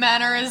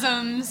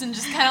mannerisms, and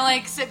just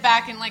kind of sit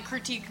back and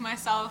critique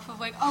myself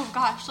of oh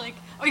gosh,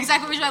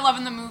 exactly what I love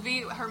in the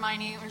movie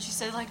Hermione, where she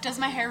says does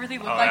my hair really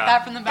look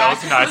that from the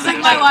back? That was It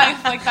was my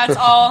life. That's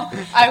all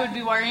I would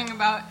be worrying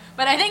about.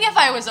 But I think if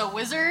I was a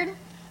wizard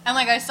and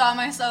I saw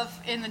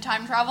myself in the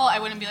time travel, I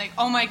wouldn't be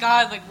oh my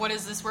god, what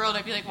is this world?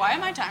 I'd be why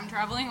am I time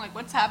traveling?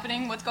 What's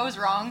happening? What goes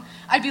wrong?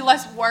 I'd be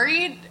less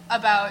worried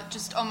about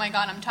just, oh my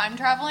god, I'm time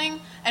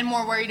traveling, and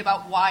more worried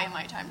about why am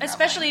I time traveling.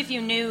 Especially if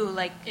you knew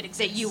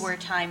that you were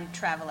time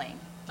traveling.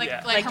 Like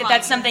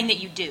that's something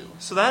that you do.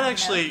 So that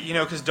actually,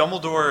 because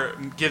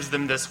Dumbledore gives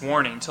them this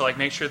warning to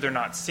make sure they're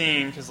not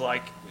seeing, because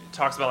it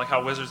talks about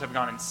how wizards have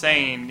gone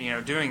insane,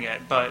 doing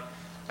it. But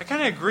I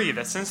kind of agree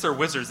that since they're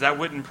wizards, that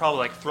wouldn't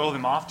probably throw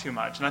them off too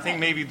much. And I think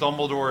maybe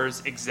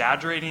Dumbledore's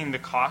exaggerating the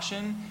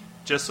caution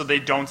just so they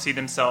don't see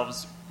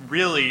themselves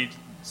really,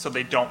 so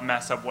they don't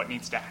mess up what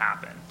needs to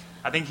happen.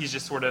 I think he's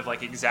just sort of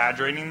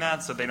exaggerating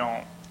that so they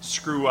don't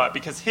screw up,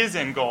 because his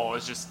end goal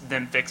is just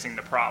them fixing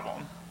the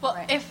problem. Well,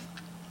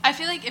 I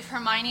feel if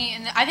Hermione,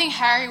 and I think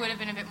Harry would have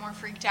been a bit more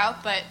freaked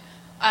out, but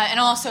and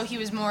also he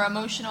was more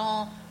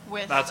emotional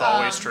with. That's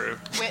always true.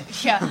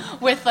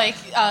 With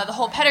the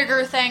whole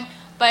Pettigrew thing.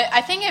 But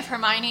I think if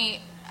Hermione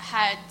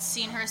had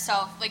seen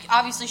herself,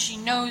 obviously she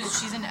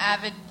knows she's an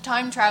avid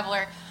time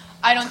traveler,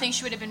 I don't think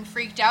she would have been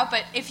freaked out.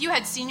 But if you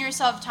had seen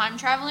yourself time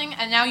traveling,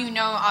 and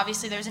now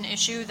obviously there's an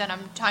issue that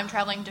I'm time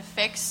traveling to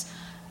fix,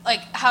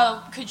 how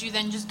could you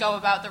then just go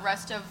about the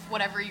rest of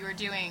whatever you were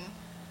doing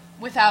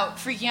without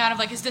freaking out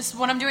of, is this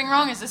what I'm doing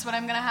wrong? Is this what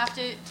I'm going to have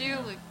to do?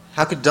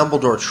 How could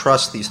Dumbledore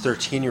trust these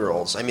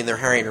 13-year-olds? I mean, they're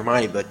Harry and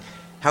Hermione, but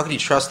how could he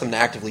trust them to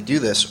actively do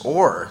this?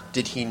 Or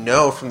did he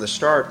know from the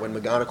start when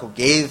McGonagall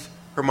gave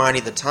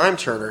Hermione the time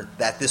turner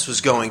that this was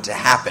going to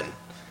happen?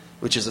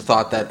 Which is a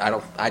thought that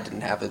I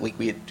didn't have.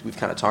 We've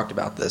kind of talked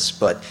about this,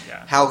 but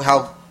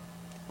how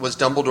was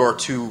Dumbledore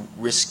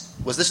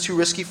was this too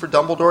risky for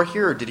Dumbledore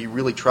here, or did he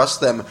really trust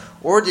them,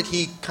 or did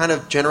he kind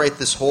of generate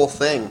this whole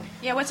thing?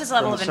 Yeah, what's his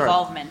level of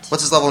involvement?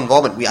 What's his level of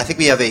involvement? I think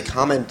we have a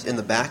comment in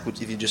the back.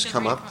 If you just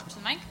come up to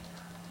the mic.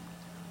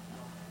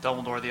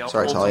 Dumbledore, the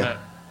Sorry, ultimate Talia.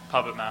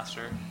 puppet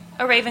master.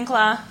 A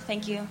Ravenclaw.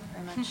 Thank you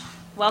very much.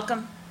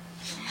 Welcome.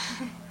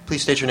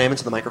 Please state your name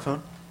into the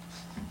microphone.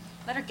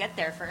 Let her get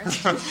there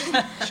first.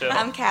 Chill.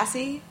 I'm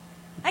Cassie,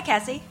 Hi,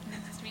 Cassie.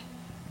 That's me.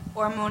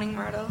 or Moaning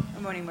Myrtle,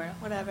 Good morning, Myrtle.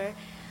 whatever.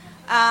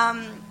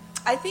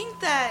 I think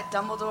that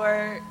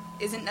Dumbledore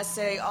isn't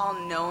necessarily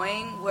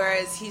all-knowing,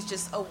 whereas he's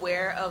just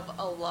aware of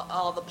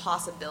all the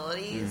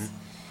possibilities. Mm-hmm.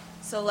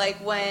 So,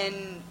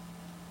 when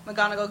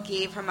McGonagall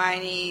gave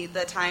Hermione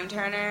the time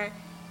turner,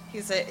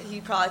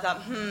 he probably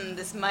thought,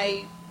 this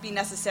might be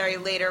necessary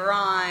later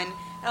on.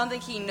 I don't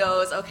think he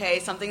knows, okay,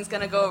 something's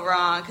going to go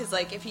wrong, because,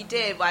 if he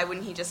did, why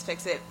wouldn't he just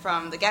fix it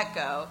from the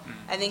get-go?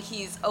 I think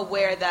he's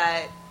aware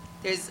that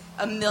there's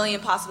a million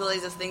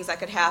possibilities of things that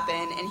could happen,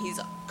 and he's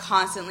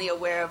constantly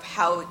aware of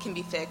how it can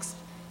be fixed.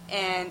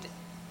 And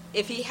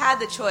if he had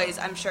the choice,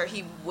 I'm sure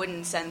he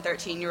wouldn't send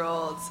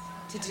 13-year-olds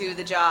to do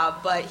the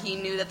job, but he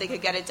knew that they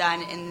could get it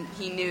done, and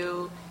he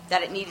knew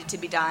that it needed to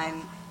be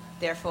done,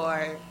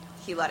 therefore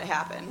he let it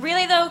happen.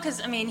 Really, though?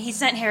 Because, he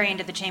sent Harry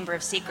into the Chamber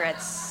of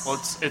Secrets. Well,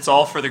 it's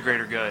all for the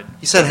greater good.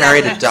 He sent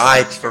Harry to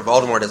die for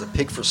Voldemort as a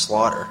pig for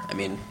slaughter. I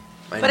think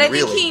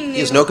he knew... He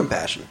has no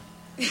compassion.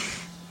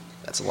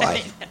 That's a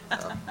lie.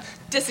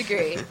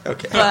 Disagree.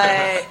 Okay.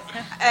 But,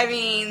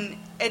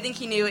 I think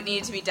he knew it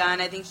needed to be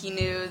done. I think he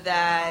knew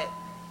that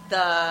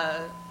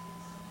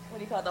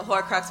the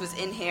Horcrux was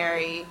in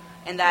Harry,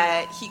 and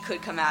that he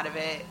could come out of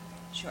it.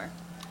 Sure.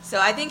 So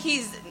I think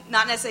he's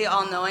not necessarily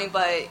all-knowing,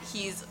 but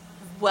he's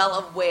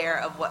well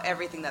aware of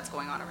everything that's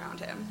going on around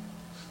him.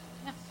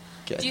 Yeah.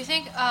 Okay. Do you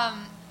think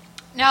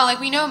now, like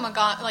we know,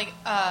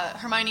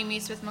 Hermione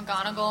meets with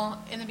McGonagall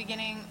in the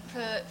beginning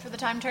for the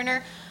Time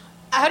Turner.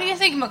 How do you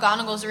think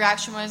McGonagall's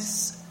reaction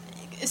was,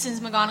 since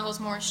McGonagall's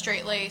more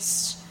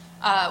straight-laced?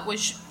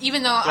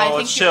 Even though I think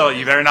let's chill.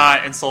 You better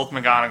not insult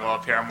McGonagall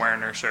up here. I'm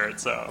wearing her shirt,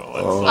 so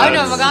I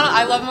know McGonagall.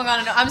 I love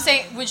McGonagall. I'm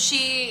saying, would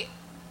she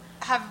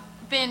have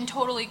been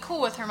totally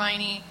cool with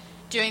Hermione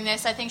doing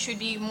this? I think she would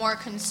be more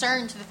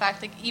concerned to the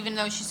fact that even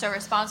though she's so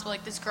responsible,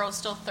 like this girl's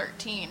still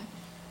 13,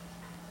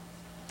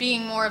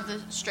 being more of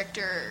the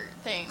stricter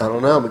thing. I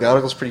don't know.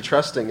 McGonagall's pretty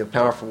trusting of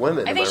powerful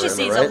women. I think she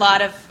sees a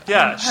lot of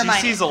Hermione.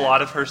 She sees a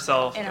lot of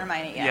herself in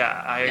Hermione. Yeah,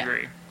 yeah, I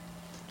agree.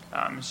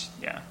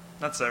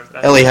 That's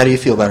Ellie, how do you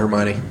feel about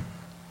Hermione?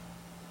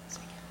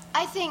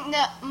 I think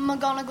that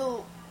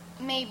McGonagall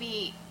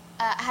maybe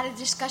had a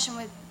discussion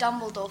with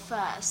Dumbledore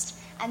first,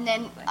 and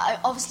then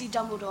obviously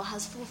Dumbledore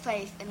has full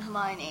faith in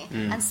Hermione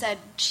and said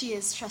she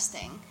is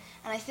trusting.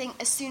 And I think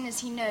as soon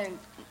as he knew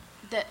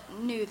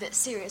that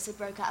Sirius had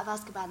broke out of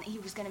Azkaban, that he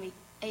was going to be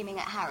aiming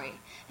at Harry,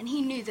 and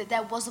he knew that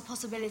there was a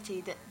possibility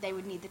that they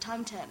would need the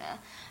Time Turner,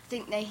 I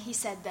think he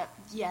said that,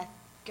 yeah,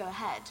 go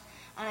ahead.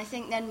 And I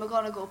think then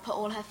McGonagall put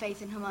all her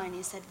faith in Hermione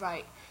and said,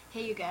 right,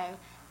 here you go.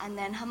 And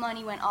then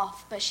Hermione went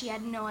off, but she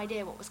had no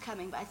idea what was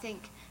coming. But I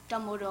think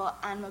Dumbledore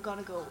and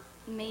McGonagall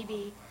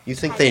maybe... You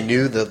think they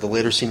knew that the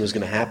later scene was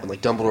going to happen?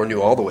 Like Dumbledore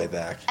knew all the way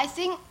back? I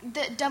think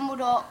that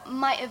Dumbledore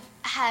might have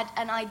had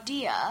an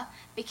idea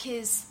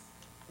because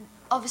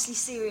obviously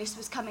Sirius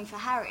was coming for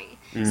Harry.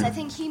 So I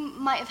think he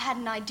might have had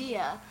an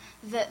idea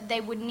that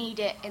they would need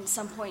it in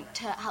some point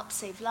to help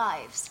save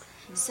lives.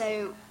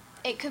 So...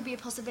 it could be a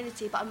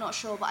possibility, but I'm not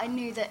sure. But I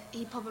knew that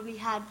he probably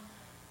had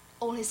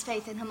all his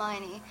faith in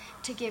Hermione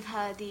to give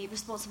her the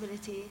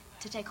responsibility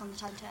to take on the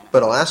Time Turner.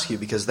 But I'll ask you,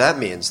 because that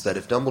means that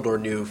if Dumbledore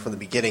knew from the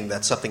beginning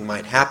that something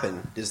might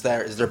happen, is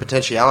there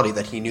potentiality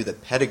that he knew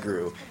that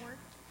Pettigrew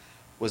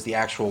was the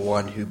actual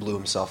one who blew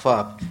himself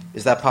up?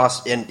 Is that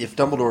and if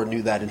Dumbledore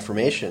knew that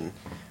information,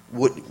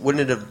 wouldn't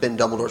it have been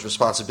Dumbledore's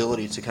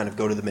responsibility to kind of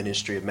go to the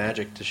Ministry of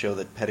Magic to show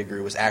that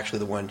Pettigrew was actually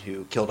the one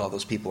who killed all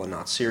those people and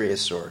not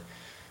Sirius, or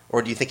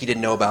do you think he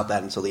didn't know about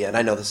that until the end?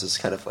 I know this is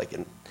kind of like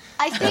an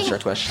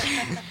abstract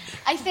question.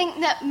 I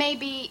think that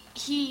maybe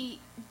he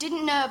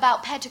didn't know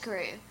about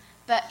Pettigrew,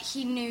 but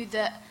he knew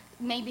that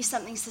maybe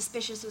something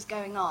suspicious was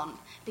going on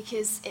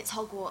because it's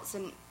Hogwarts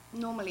and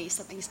normally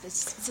something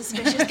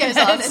suspicious goes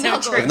on in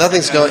Hogwarts.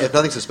 If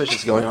nothing suspicious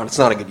is going on, it's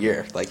not a good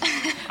year. Like,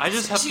 I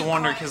just have to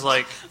wonder because,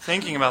 like,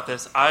 thinking about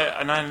this,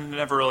 I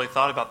never really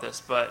thought about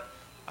this, but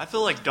I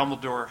feel like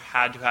Dumbledore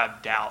had to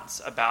have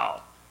doubts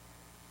about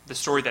the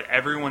story that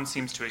everyone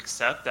seems to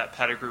accept, that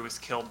Pettigrew was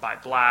killed by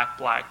Black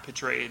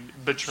betrayed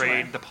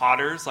the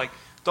Potters. Like,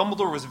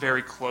 Dumbledore was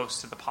very close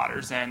to the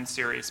Potters and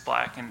Sirius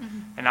Black,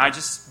 and I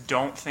just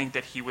don't think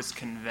that he was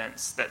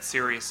convinced that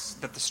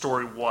the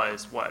story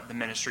was what the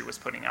Ministry was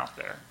putting out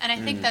there. And I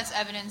think that's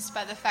evidenced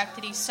by the fact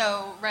that he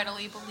so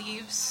readily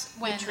believes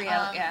when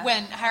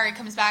when Harry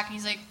comes back and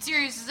he's like,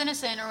 Sirius is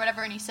innocent or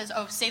whatever, and he says,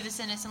 oh, say this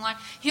innocent line.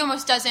 He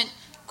almost doesn't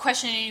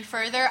question it any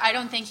further. I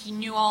don't think he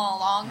knew all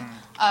along,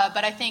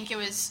 but I think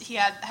he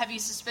had heavy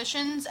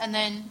suspicions and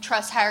then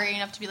trust Harry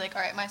enough to be like,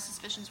 all right, my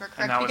suspicions were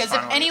correct. Because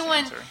if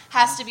anyone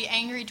has to be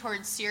angry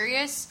towards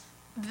Sirius,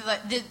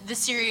 the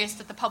Sirius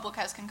that the public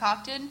has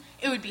concocted,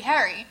 it would be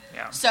Harry.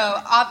 Yeah.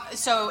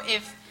 So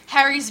if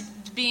Harry's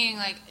being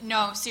like,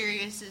 no,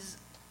 Sirius is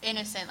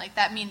innocent, like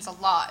that means a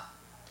lot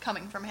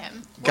coming from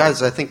him.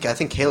 Guys, I think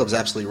Caleb's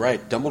absolutely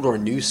right. Dumbledore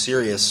knew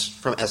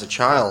Sirius as a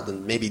child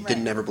and maybe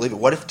didn't ever believe it.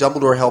 What if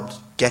Dumbledore helped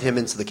get him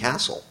into the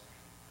castle?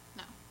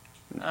 No.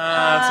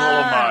 That's a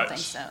little much. I don't think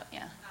so,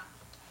 yeah.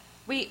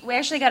 We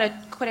actually got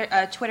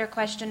a Twitter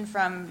question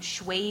from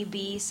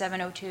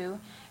Schwaby702.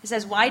 It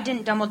says, why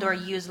didn't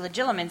Dumbledore use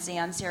legitimacy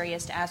on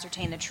Sirius to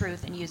ascertain the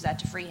truth and use that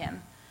to free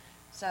him?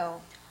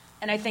 So,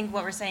 and I think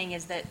what we're saying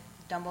is that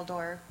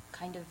Dumbledore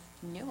kind of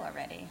knew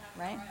already,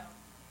 right?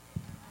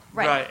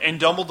 Right, and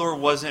Dumbledore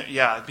wasn't,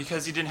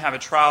 because he didn't have a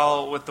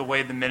trial with the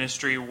way the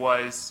Ministry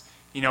was,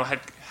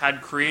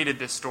 had created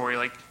this story.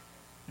 Like,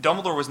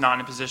 Dumbledore was not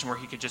in a position where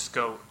he could just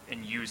go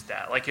and use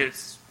that. Like,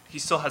 he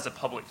still has a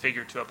public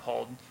figure to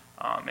uphold,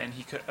 and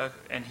he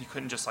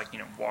couldn't just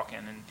walk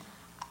in and.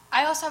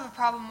 I also have a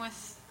problem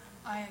with,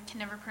 I can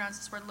never pronounce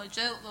this word,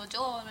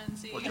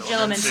 legitimacy.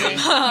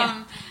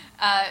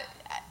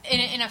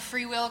 In a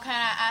free will kind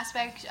of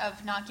aspect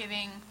of not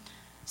giving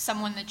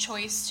someone the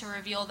choice to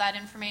reveal that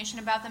information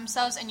about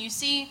themselves. And you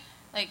see,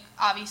 like,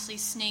 obviously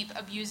Snape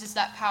abuses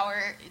that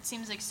power. It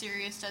seems like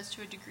Sirius does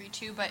to a degree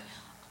too, but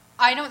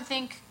I don't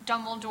think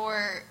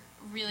Dumbledore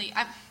really,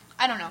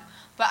 I don't know,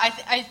 but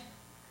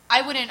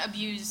I wouldn't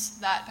abuse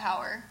that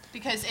power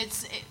because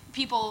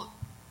people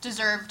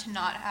deserve to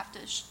not have to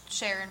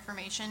share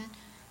information,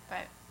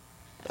 but...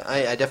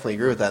 I definitely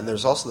agree with that, and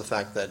there's also the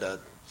fact that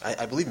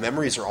I believe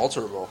memories are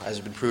alterable, as has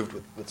been proved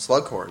with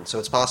Slughorn. So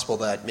it's possible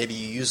that maybe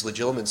you use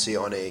legitimacy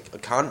on a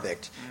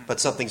convict, but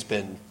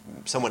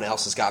someone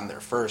else has gotten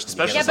there first.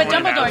 Especially Yeah, but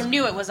someone Dumbledore has-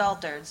 knew it was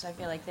altered, so I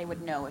feel like they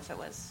would know if it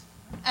was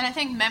And I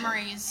think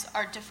memories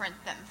are different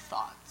than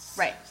thoughts.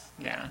 right.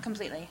 Yeah.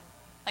 Completely.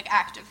 Like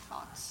active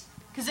thoughts.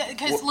 Because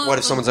What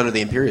if someone's under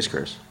the Imperious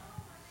Curse?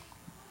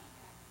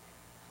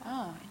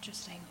 Oh,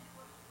 interesting.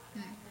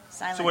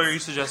 Silence. So what are you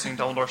suggesting?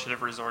 Dumbledore should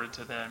have resorted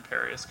to the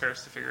Imperious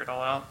Curse to figure it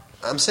all out?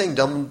 I'm saying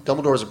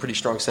Dumbledore has a pretty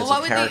strong sense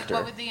of character.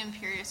 What would the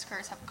Imperious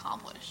Curse have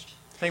accomplished?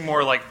 I think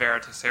more like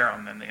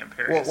Veritaserum than the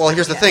Imperious Well,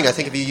 here's the Curse. thing. I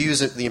think if you use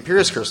the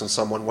Imperious Curse on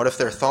someone, what if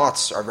their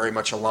thoughts are very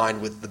much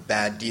aligned with the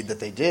bad deed that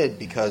they did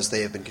because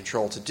they have been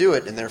controlled to do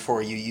it, and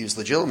therefore you use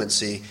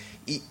legitimacy?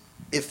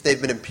 If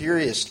they've been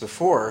Imperious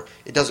before,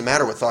 it doesn't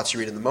matter what thoughts you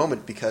read in the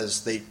moment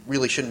because they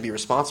really shouldn't be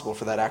responsible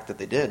for that act that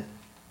they did.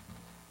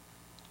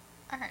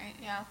 All right,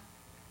 yeah.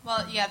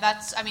 Well, yeah,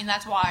 that's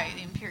why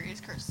the Imperious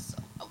Curse is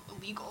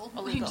illegal.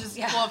 Illegal,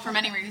 yeah. Well, for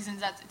many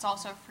reasons, it's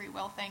also a free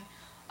will thing.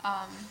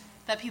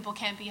 That people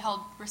can't be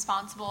held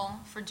responsible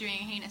for doing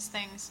heinous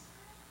things.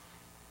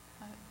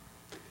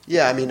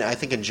 Yeah, I mean, I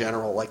think in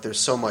general, like there's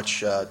so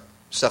much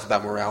stuff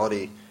about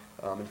morality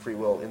and free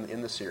will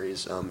in the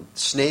series.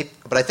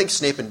 But I think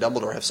Snape and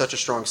Dumbledore have such a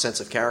strong sense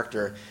of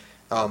character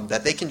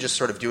that they can just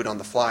sort of do it on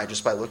the fly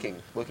just by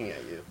looking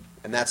at you.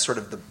 And that's sort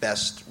of the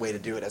best way to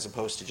do it as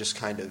opposed to just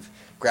kind of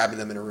grabbing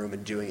them in a room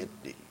and doing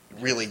it,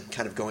 really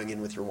kind of going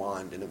in with your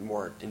wand in a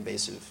more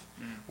invasive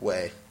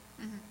way.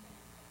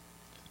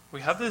 We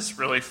have this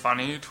really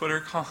funny Twitter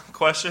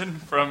question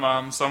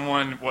from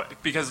someone,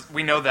 because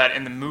we know that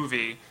in the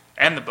movie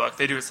and the book,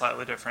 they do it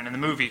slightly different. In the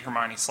movie,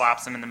 Hermione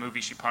slaps him. In the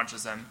movie, she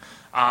punches him.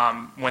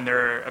 When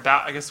they're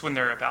about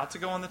to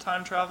go on the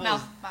time travel. Malfoy,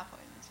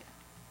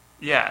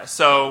 Yeah,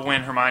 so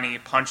when Hermione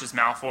punches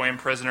Malfoy in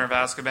Prisoner of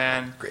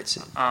Azkaban. Great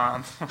scene.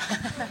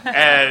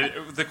 And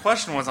the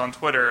question was on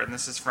Twitter, and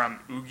this is from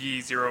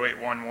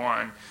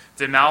Oogie0811.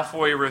 Did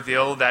Malfoy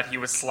reveal that he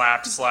was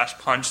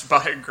slapped/punched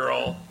by a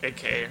girl,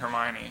 a.k.a.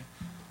 Hermione?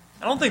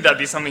 I don't think that'd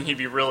be something he'd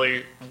be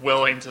really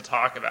willing to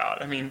talk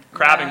about. I mean,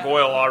 Crabbe and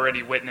Goyle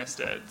already witnessed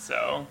it,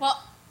 so...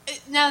 Well,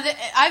 now that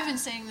I've been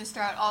saying this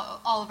throughout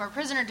all of our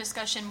prisoner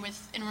discussion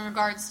in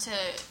regards to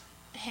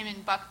him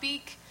and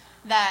Buckbeak,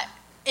 that...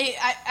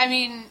 I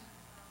mean,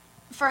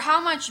 for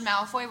how much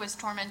Malfoy was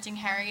tormenting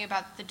Harry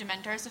about the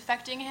Dementors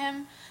affecting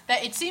him,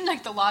 that it seemed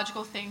like the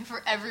logical thing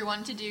for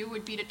everyone to do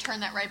would be to turn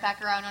that right back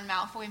around on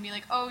Malfoy and be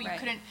like, oh,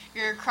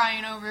 you're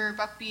crying over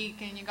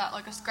Buckbeak and you got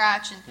like a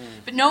scratch.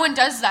 But no one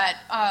does that.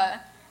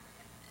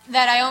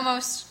 That I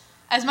almost,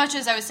 as much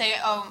as I would say,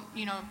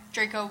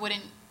 Draco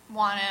wouldn't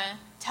want to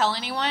tell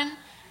anyone,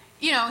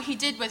 he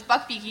did with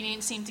Buckbeak. He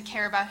didn't seem to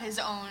care about his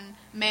own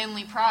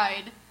manly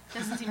pride.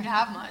 Doesn't seem to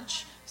have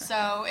much.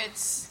 So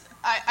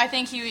I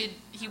think he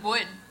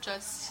would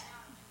just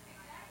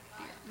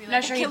be like,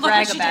 Not sure he'd look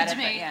brag what she about did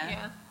to it, me.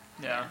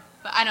 but Yeah.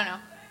 But I don't know.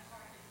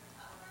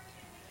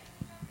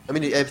 I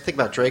mean, I think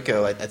about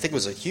Draco. I think it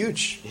was a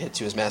huge hit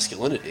to his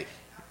masculinity.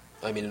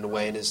 I mean, in a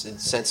way, in his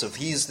sense of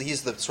he's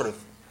the sort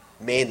of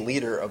main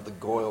leader of the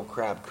Goyle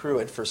Crabbe crew,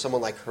 and for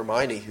someone like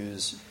Hermione,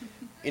 who's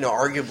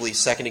arguably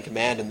second in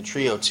command in the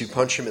trio, to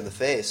punch him in the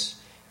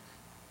face,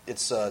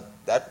 it's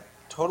that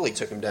totally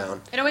took him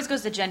down. It always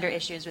goes to gender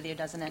issues with you,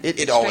 doesn't it?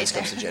 It always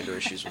comes to gender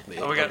issues with me.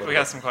 Oh, we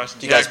got some questions.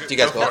 Do you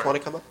guys both want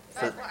to come up?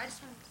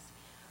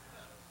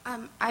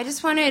 I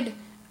just wanted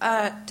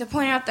to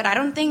point out that I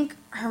don't think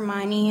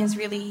Hermione is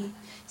really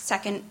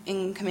second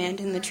in command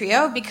in the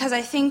trio, because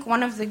I think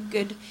one of the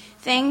good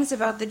things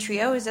about the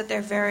trio is that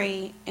they're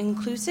very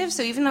inclusive.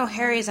 So even though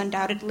Harry is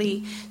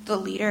undoubtedly the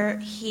leader,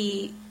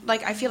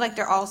 I feel like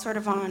they're all sort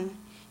of on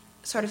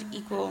sort of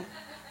equal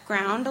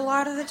ground a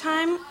lot of the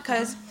time,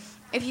 because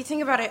if you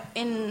think about it,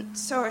 in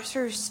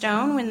Sorcerer's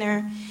Stone, when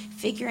they're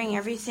figuring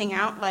everything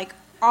out, like,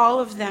 all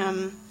of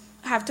them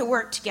have to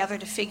work together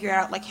to figure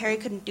out, like, Harry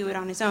couldn't do it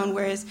on his own,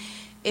 whereas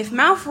if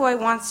Malfoy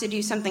wants to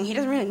do something, he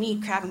doesn't really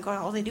need Crabbe and Goyle.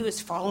 All they do is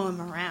follow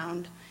him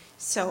around.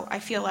 So I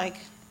feel like...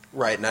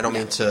 Right, and I don't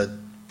mean to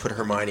put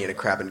Hermione in a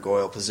Crabbe and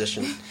Goyle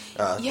position.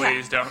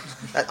 Please don't.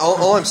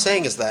 All I'm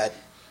saying is that,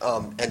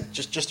 and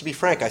just to be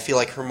frank, I feel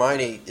like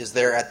Hermione is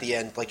there at the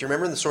end. Like, you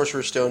remember in the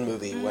Sorcerer's Stone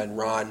movie when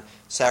Ron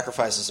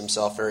sacrifices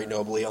himself very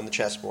nobly on the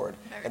chessboard?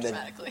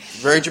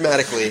 Very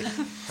dramatically.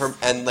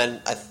 And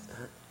then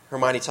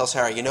Hermione tells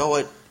Harry, you know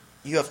what,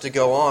 you have to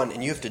go on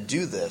and you have to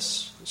do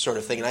this sort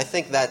of thing. And I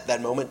think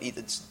that moment,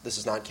 this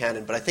is not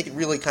canon, but I think it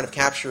really kind of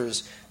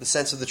captures the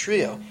sense of the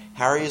trio.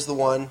 Harry is the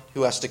one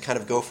who has to kind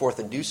of go forth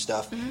and do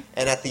stuff.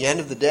 And at the end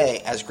of the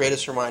day, as great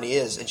as Hermione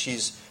is, and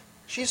she's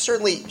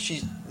certainly,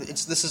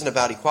 this isn't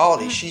about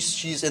equality,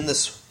 she's in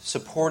this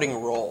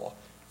supporting role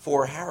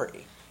for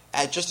Harry.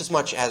 Just as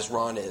much as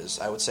Ron is,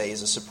 I would say,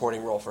 is a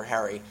supporting role for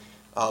Harry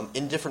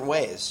in different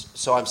ways.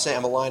 So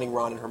I'm aligning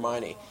Ron and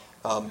Hermione.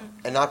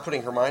 And not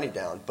putting Hermione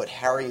down, but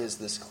Harry is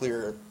this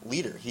clear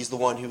leader. He's the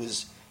one who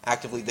is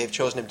actively, they've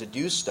chosen him to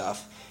do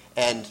stuff,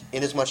 and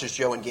in as much as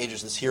Jo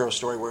engages this hero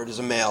story where it is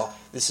a male,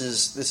 this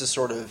is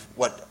sort of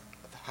what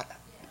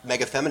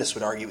mega feminists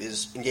would argue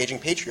is engaging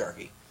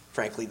patriarchy.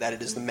 Frankly, that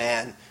it is the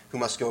man who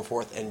must go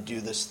forth and do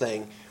this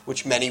thing,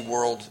 which many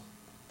world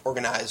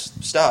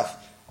organized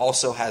stuff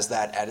also has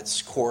that at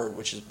its core,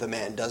 which is the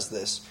man does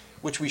this,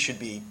 which we should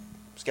be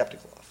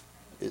skeptical of,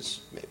 is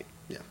maybe,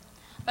 yeah.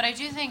 But I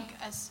do think,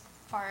 as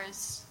far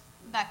as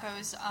that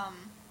goes,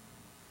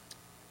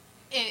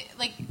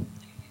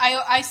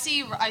 I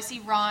see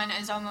Ron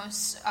as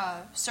almost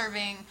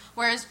serving,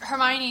 whereas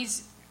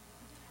Hermione's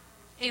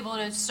able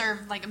to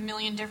serve like a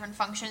million different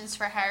functions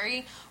for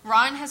Harry.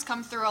 Ron has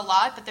come through a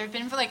lot, but they've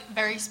been for like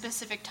very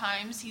specific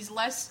times. He's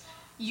less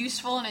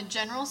useful in a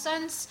general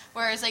sense,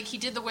 whereas like he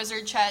did the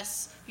wizard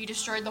chess, he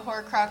destroyed the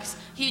Horcrux,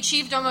 he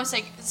achieved almost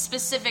like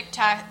specific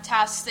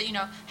tasks that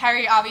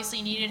Harry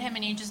obviously needed him,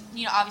 and he just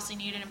obviously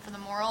needed him for the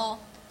moral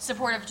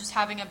support of just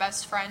having a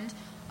best friend.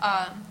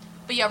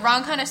 But yeah,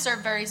 Ron kind of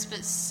served very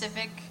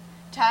specific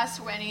tasks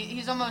when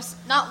he's almost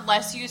not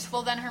less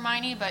useful than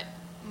Hermione, but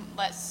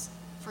less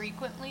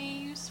frequently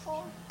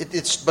useful.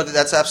 But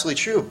that's absolutely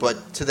true.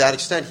 But to that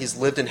extent, he's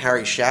lived in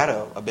Harry's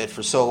shadow a bit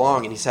for so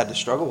long, and he's had to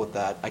struggle with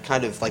that. I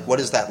kind of like,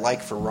 what is that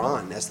like for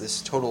Ron as this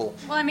total?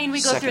 Well, I mean,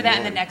 we go through that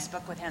in the next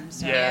book with him.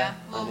 So Yeah.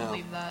 We'll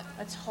leave that.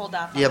 let's hold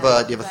off. Do you have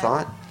a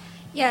thought?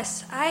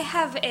 Yes, I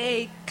have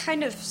a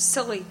kind of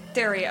silly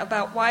theory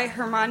about why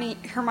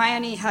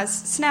Hermione has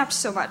snapped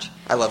so much.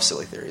 I love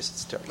silly theories.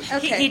 It's totally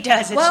Okay. He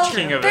does, it's well,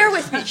 true. King of bear it.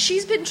 with me.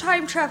 She's been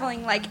time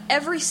traveling like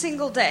every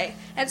single day,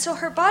 and so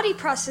her body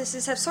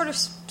processes have sort of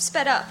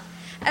sped up,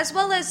 as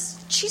well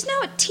as she's now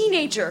a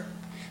teenager.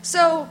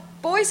 So,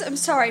 boys, I'm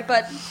sorry,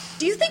 but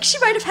do you think she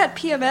might have had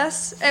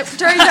PMS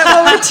during that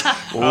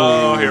moment?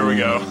 Oh, here we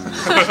go.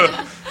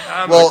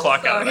 I'm Well- going to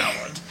clock out on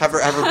that one. Have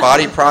her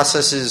body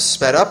processes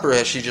sped up, or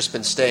has she just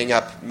been staying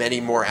up many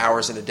more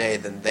hours in a day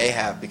than they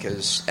have?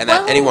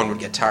 Anyone would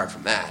get tired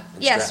from that.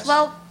 And Yes, stressed.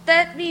 well,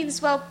 that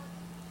means,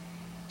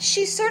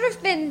 she's sort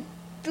of been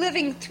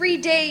living 3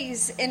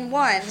 days in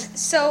one.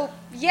 So,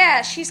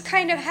 yeah, she's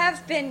kind of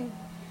have been,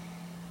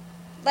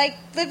 like,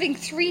 living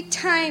 3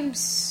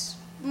 times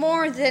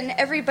more than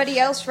everybody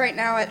else right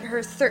now at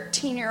her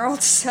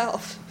 13-year-old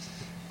self.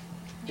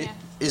 Yeah.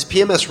 Is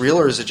PMS real,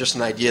 or is it just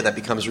an idea that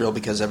becomes real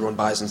because everyone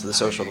buys into the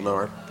social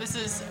norm? This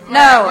is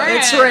No, we're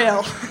it's in-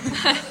 real.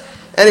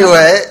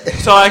 Anyway,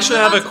 So I actually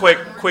have a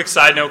quick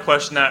side note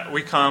question that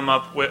we come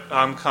up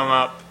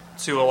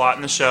to a lot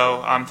in the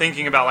show. I'm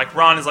thinking about like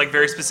Ron is like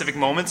very specific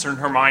moments, and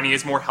Hermione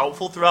is more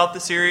helpful throughout the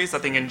series. I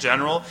think in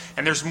general,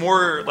 and there's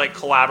more like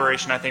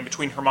collaboration I think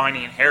between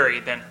Hermione and Harry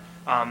than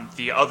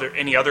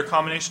any other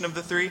combination of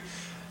the three.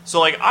 So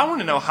like I want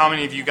to know how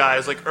many of you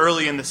guys like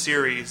early in the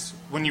series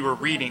when you were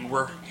reading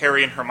were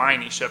Harry and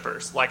Hermione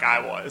shippers like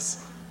I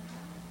was.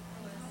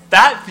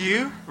 That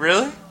few?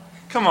 Really?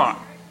 Come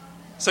on.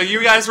 So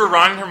you guys were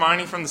Ron and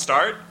Hermione from the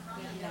start?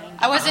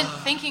 I wasn't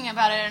thinking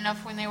about it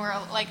enough when they were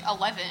like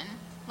 11.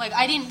 Like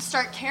I didn't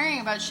start caring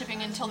about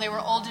shipping until they were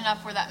old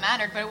enough where that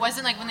mattered. But it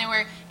wasn't like when they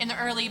were in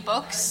the early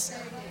books.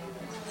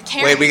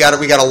 wait, we got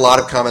a lot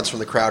of comments from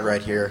the crowd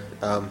right here.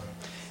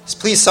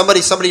 Please,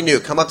 somebody new,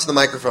 come up to the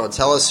microphone.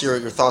 Tell us your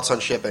thoughts on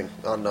shipping,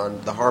 on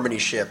the Harmony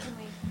ship.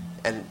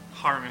 And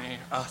Harmony.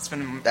 It's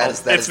been That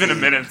is a the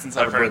minute since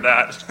I've heard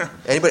that.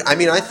 anybody? I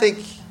mean, I think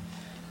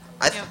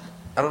Yep.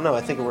 I don't know.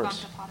 I think it Move on works.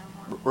 to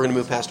Pottermore. We're going to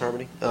move past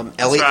Harmony.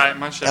 Ellie, right,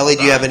 my ship Ellie, will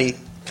do you have die. any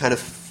kind of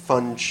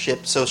fun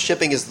ship? So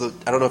shipping is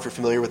I don't know if you're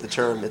familiar with the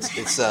term. It's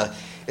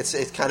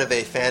kind of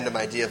a fandom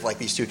idea of like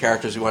these two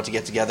characters we want to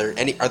get together.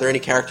 Are there any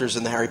characters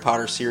in the Harry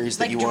Potter series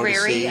that Like you want to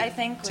Drury, see I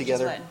think,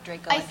 together? which is what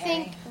Draco I and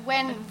think Harry.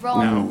 when No,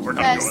 Ron we're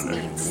not first going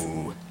there. meets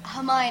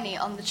Hermione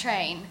on the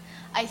train,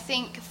 I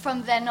think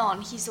from then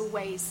on he's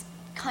always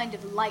kind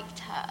of liked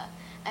her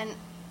and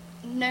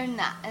known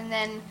that. And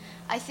then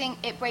I think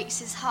it breaks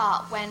his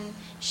heart when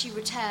she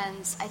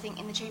returns, I think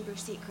in the Chamber of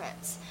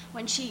Secrets,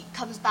 when she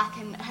comes back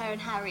and her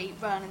and Harry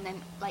run and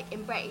then like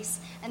embrace,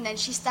 and then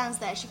she stands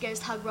there, she goes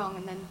to hug Ron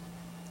and then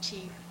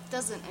she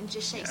doesn't and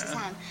just shakes his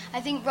hand.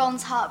 I think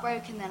Ron's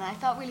heartbroken then. I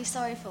felt really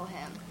sorry for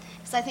him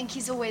because I think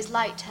he's always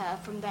liked her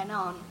from then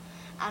on,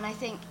 and I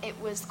think it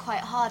was quite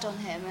hard on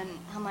him, and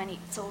Hermione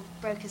sort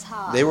of broke his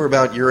heart. They were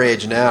about your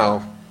age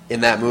now in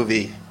that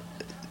movie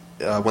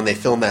when they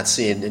filmed that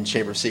scene in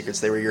Chamber of Secrets.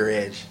 They were your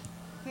age.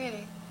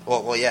 Really?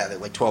 Well, yeah, they're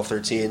like 12,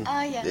 13.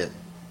 Oh, yeah. Yeah,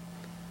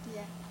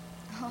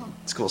 Yeah.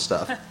 it's cool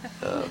stuff.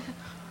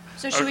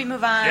 So should we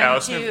move on Yeah,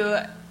 let's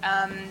to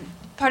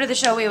part of the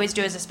show we always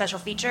do is a special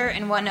feature,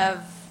 and one of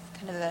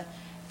kind of the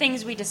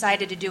things we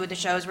decided to do with the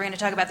show is we're going to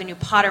talk about the new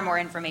Pottermore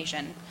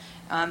information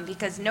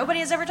because nobody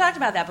has ever talked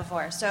about that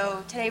before.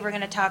 So today we're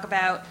going to talk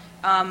about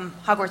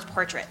Hogwarts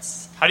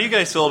portraits. How do you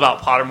guys feel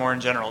about Pottermore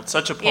in general? It's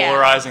such a Yeah.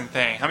 polarizing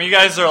thing. How many of you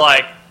guys are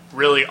like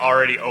really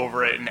already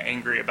over it and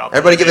angry about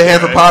Everybody give a the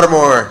hand for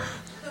Pottermore.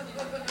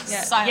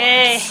 Yeah. Silence.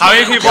 Yay! How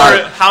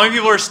many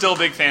people are still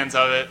big fans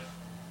of it?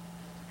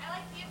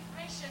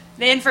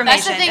 The information.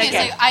 That's the thing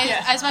okay. is,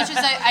 like, as much as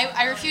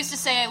I refuse to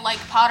say I like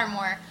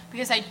Pottermore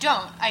because I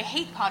don't. I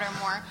hate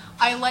Pottermore.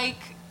 I like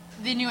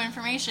the new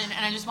information,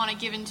 and I just want it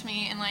given to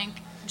me, and like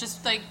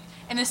just like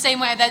in the same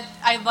way that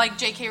I like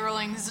J.K.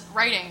 Rowling's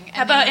writing.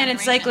 How about an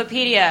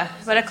encyclopedia?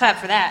 What a clap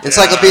for that.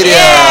 Encyclopedia!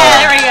 Yeah,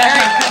 there we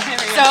go.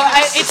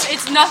 So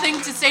it's nothing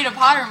to say to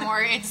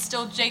Pottermore. It's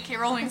still J.K.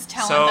 Rowling's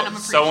talent that I'm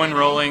appreciating. So when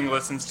Rowling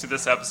listens to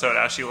this episode,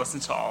 as she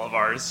listens to all of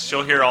ours,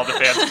 she'll hear all the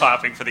fans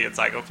clapping for the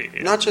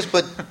encyclopedia. Not just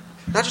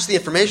the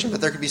information, but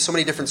there could be so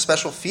many different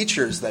special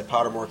features that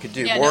Pottermore could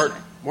do. Yeah,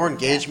 More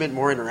engagement,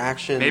 more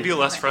interaction. Maybe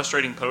less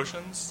frustrating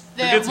potions.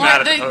 Who Yeah, gets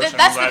mad at the potions?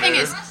 that's the thing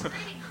is,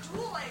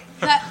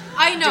 that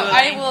I know.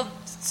 I will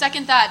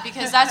second that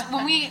because that's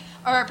when we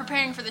are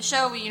preparing for the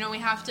show. We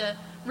have to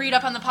read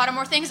up on the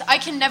Pottermore things. I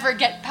can never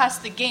get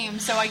past the game,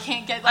 so I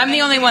can't get. I'm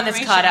the only one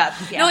that's caught up.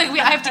 Yeah. No,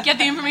 I have to get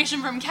the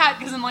information from Kat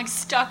because I'm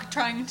stuck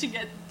trying to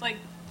get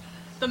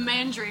the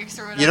mandrakes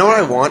or whatever. You know what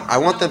I want? I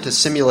want them to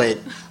simulate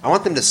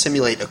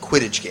a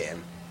Quidditch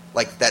game,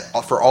 like that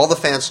for all the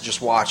fans to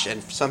just watch,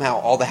 and somehow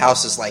all the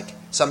houses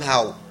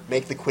somehow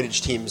make the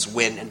Quidditch teams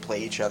win and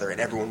play each other, and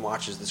everyone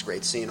watches this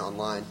great scene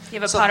online. You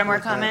have a Pottermore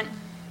comment?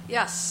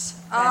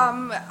 Yes.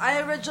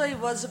 I originally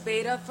was a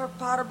beta for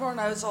Pottermore,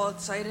 and I was all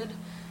excited.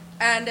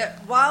 And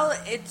while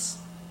it's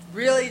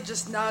really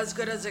just not as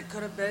good as it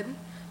could have been,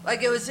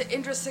 it was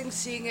interesting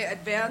seeing it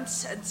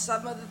advance, and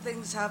some of the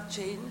things have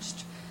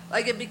changed.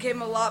 It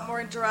became a lot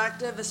more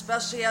interactive,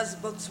 especially as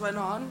the books went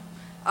on.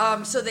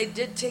 So they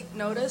did take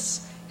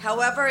notice.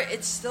 However,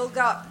 it still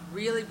got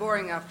really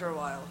boring after a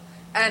while.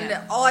 And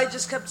all I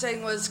just kept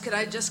saying was, can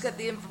I just get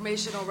the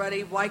information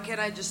already? Why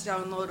can't I just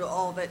download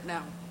all of it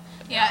now?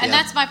 Yeah, and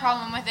that's my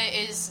problem with it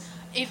is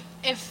if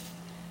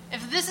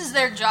this is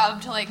their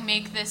job to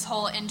make this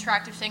whole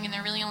interactive thing and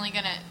they're really only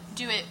going to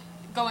do it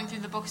going through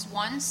the books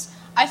once,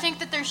 I think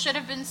that there should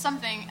have been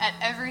something at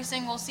every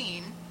single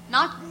scene.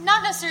 Not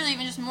necessarily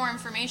even just more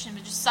information,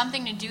 but just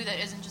something to do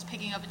that isn't just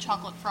picking up a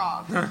chocolate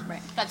frog.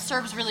 Right. That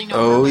serves really no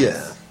Oh, purpose.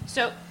 yeah.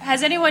 So,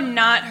 has anyone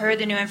not heard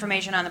the new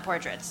information on the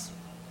portraits?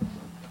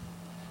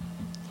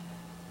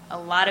 A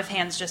lot of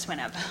hands just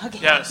went up. Okay.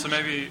 Yeah, so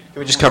maybe... Can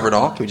we just cover it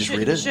all? Can we just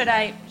read it?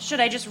 Should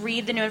I just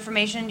read the new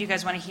information? Do you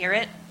guys want to hear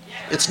it?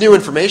 It's new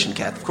information,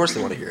 Kat. Of course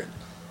they want to hear it.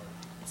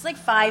 It's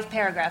 5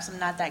 paragraphs. I'm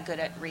not that good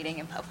at reading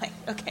in public.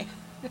 Okay.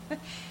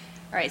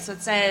 All right, so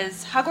it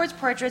says, Hogwarts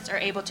portraits are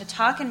able to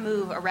talk and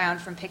move around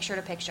from picture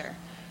to picture.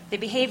 They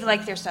behave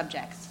like their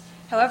subjects.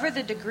 However,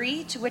 the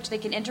degree to which they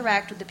can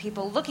interact with the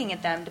people looking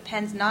at them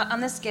depends not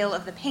on the skill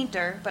of the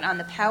painter, but on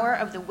the power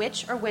of the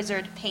witch or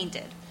wizard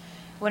painted.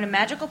 When a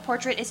magical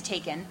portrait is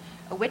taken,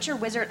 a witch or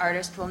wizard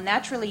artist will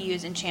naturally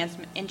use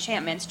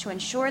enchantments to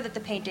ensure that the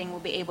painting will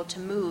be able to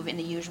move in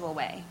the usual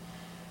way.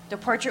 The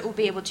portrait will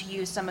be able to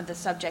use some of the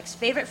subject's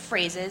favorite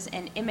phrases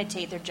and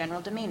imitate their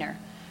general demeanor.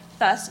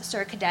 Thus,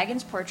 Sir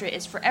Cadogan's portrait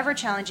is forever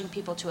challenging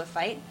people to a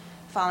fight,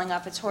 falling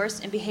off its horse,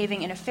 and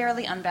behaving in a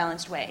fairly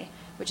unbalanced way,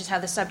 which is how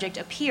the subject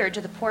appeared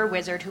to the poor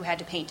wizard who had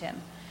to paint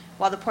him,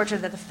 while the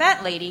portrait of the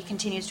fat lady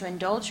continues to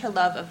indulge her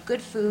love of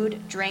good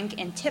food, drink,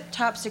 and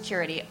tip-top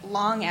security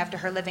long after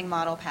her living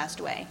model passed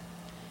away.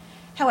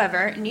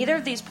 However, neither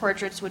of these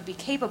portraits would be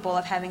capable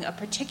of having a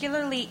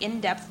particularly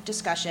in-depth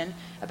discussion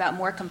about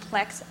more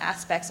complex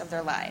aspects of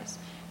their lives.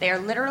 They are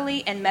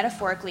literally and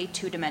metaphorically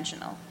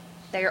two-dimensional.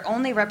 They are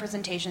only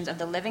representations of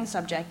the living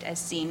subject as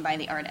seen by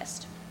the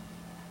artist.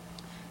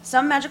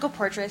 Some magical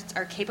portraits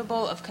are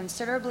capable of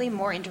considerably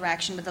more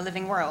interaction with the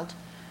living world.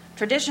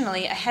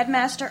 Traditionally, a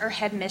headmaster or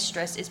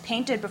headmistress is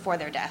painted before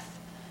their death.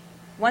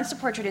 Once the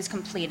portrait is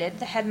completed,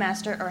 the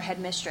headmaster or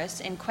headmistress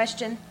in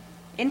question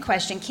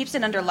keeps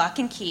it under lock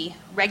and key,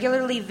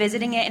 regularly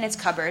visiting it in its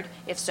cupboard,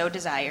 if so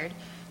desired,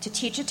 to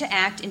teach it to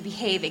act and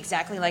behave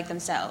exactly like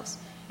themselves,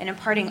 and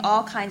imparting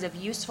all kinds of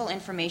useful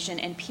information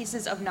and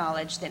pieces of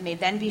knowledge that may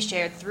then be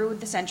shared through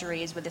the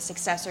centuries with the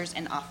successors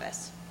in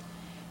office.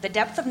 The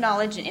depth of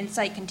knowledge and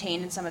insight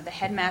contained in some of the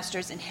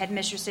headmasters' and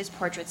headmistresses'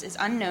 portraits is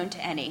unknown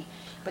to any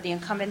but the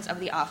incumbents of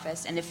the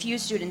office and the few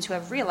students who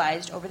have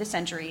realized over the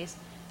centuries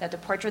that the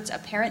portrait's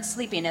apparent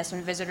sleepiness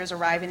when visitors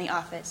arrive in the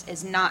office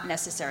is not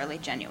necessarily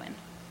genuine.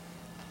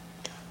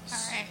 All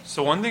right.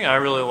 So one thing I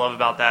really love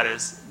about that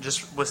is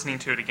just listening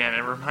to it again,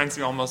 it reminds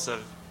me almost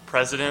of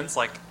presidents,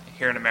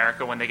 here in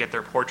America when they get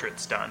their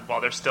portraits done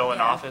while they're still in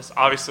office.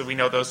 Obviously, we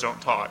know those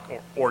don't talk,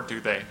 or do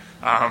they?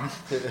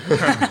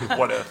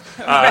 What if?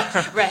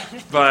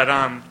 Right. But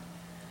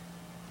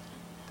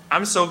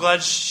I'm so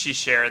glad she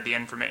shared the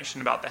information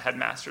about the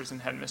headmasters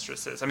and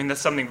headmistresses. I mean,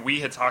 that's something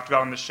we had talked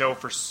about on the show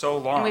for so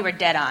long. And we were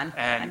dead on.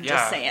 And I'm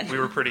just saying. we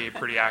were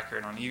pretty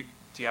accurate on it.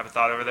 Do you have a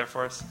thought over there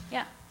for us?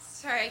 Yeah.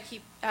 Sorry, I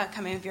keep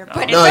coming with your No.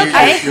 point. No, It's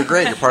okay. you're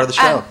great. You're part of the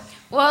show.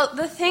 Well,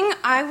 the thing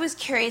I was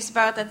curious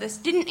about that this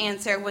didn't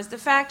answer was the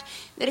fact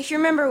that if you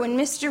remember when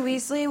Mr.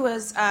 Weasley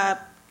was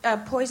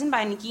poisoned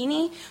by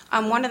Nagini,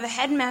 one of the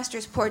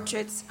headmaster's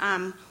portraits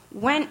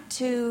went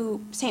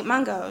to St.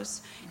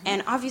 Mungo's,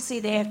 and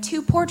obviously they have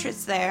 2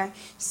 portraits there,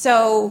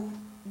 so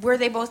were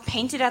they both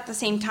painted at the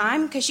same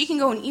time? Because she can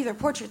go in either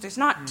portrait. There's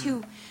not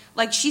 2,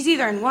 she's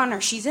either in one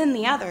or she's in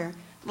the other.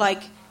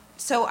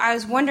 So I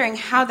was wondering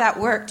how that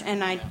worked,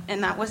 and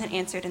that wasn't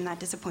answered, and that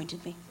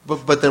disappointed me.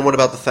 But then what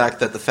about the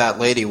fact that the fat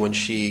lady, when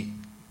she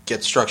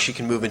gets struck, she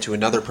can move into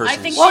another person's.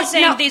 I think Well, she's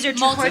saying no, these are two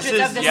multiple-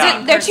 portraits of the yeah.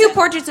 same They're two person.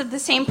 portraits of the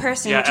same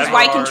person, Yeah, which is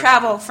why he can Edward.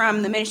 travel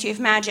from the Ministry of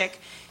Magic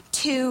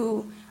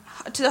to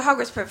the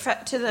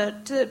Hogwarts to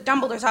the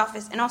Dumbledore's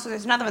office, and also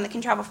there's another one that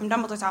can travel from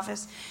Dumbledore's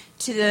office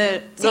to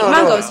the St.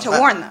 Mungo's to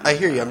warn them. I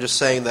hear you. I'm just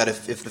saying that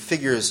if the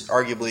figures,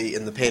 arguably,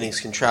 in the paintings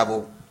can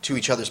travel to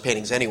each other's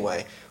paintings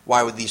anyway,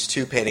 why would these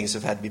two paintings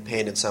have had to be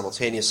painted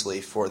simultaneously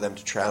for them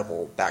to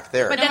travel back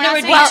there? But No, then we're there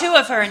not would be saying- two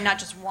of her and not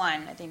just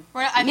one, I think.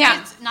 I think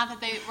Yeah. it's not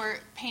that they were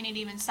painted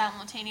even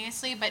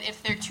simultaneously, but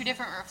if they're two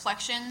different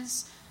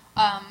reflections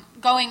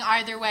going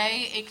either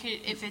way, it could.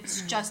 If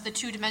it's just the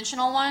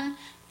two-dimensional one,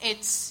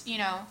 it's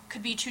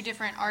could be two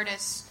different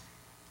artists'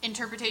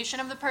 interpretation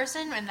of the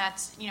person, and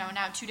that's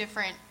now two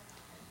different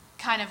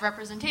kind of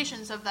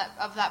representations of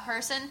that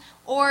person.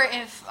 Or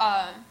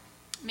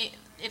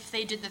if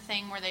they did the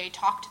thing where they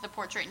talk to the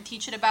portrait and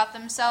teach it about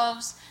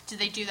themselves, did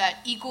they do that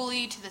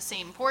equally to the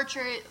same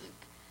portrait?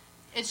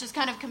 It's just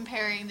kind of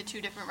comparing the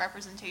two different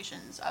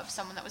representations of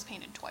someone that was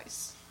painted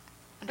twice.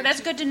 But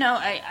that's good to know.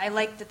 I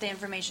like that the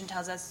information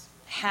tells us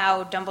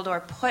how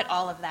Dumbledore put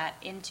all of that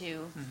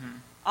into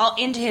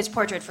his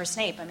portrait for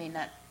Snape. I mean,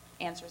 that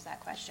answers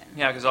that question.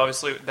 Yeah, because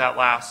obviously that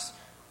last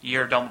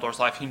year of Dumbledore's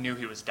life, he knew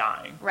he was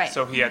dying. Right.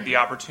 So he had the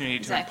opportunity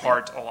to Exactly.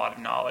 impart a lot of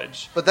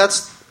knowledge. But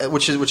that's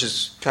which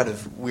is kind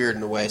of weird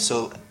in a way.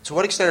 So to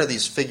what extent are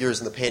these figures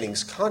in the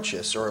paintings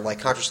conscious or like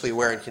consciously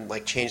aware and can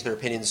like change their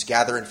opinions,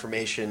 gather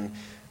information?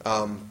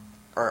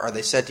 Are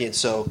they sentient?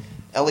 So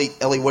Ellie,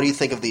 what do you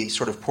think of the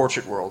sort of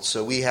portrait world?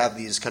 So we have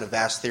these kind of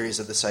vast theories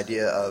of this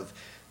idea of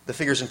the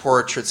figures in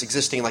portraits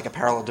existing like a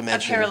parallel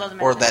dimension,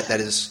 or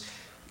that is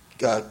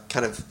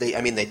kind of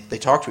they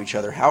talk to each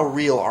other. How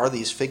real are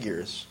these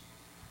figures?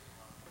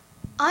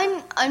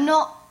 I'm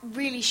not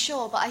really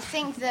sure, but I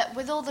think that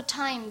with all the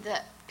time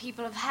that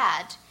people have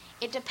had,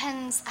 it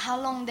depends how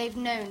long they've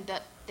known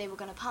that they were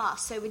going to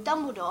pass. So with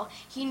Dumbledore,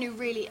 he knew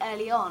really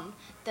early on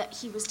that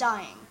he was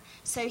dying.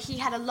 So he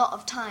had a lot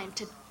of time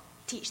to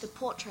teach the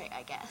portrait,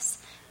 I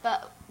guess.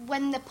 But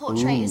when the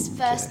portrait is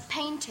first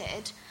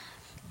painted,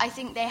 I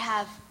think they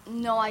have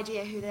no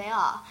idea who they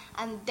are,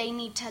 and they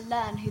need to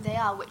learn who they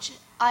are, which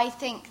I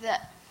think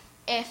that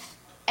if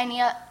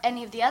any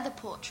of the other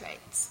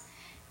portraits,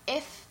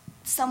 if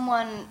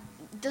someone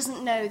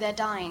doesn't know they're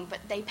dying, but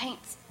they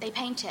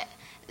paint it,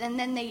 and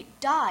then they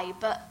die,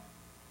 but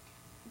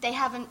they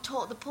haven't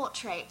taught the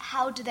portrait,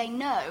 how do they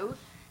know?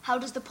 How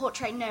does the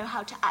portrait know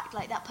how to act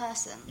like that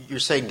person? You're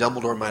saying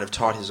Dumbledore might have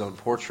taught his own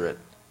portrait.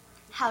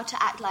 How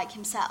to act like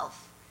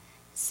himself,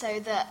 so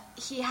that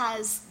he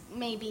has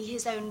maybe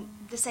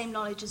the same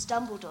knowledge as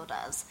Dumbledore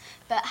does.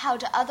 But how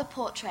do other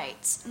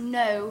portraits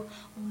know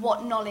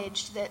what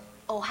knowledge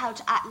or how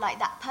to act like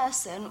that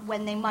person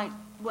when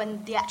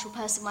the actual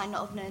person might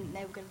not have known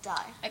they were going to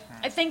die?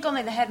 I think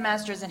only the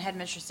headmasters and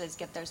headmistresses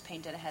get theirs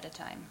painted ahead of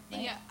time.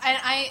 Right? Yeah, and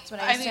That's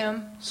what I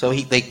assume. So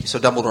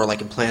Dumbledore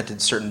like implanted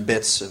certain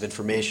bits of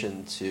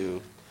information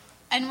to.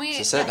 And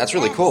That's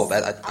really cool.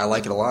 I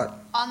like it a lot.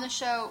 On the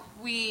show,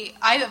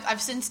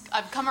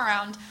 I've come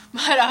around,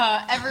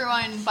 but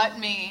everyone but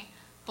me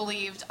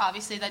believed,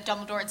 obviously, that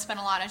Dumbledore had spent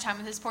a lot of time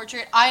with his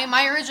portrait.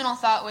 My original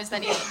thought was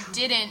that he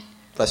didn't,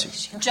 Bless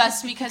you.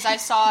 just because I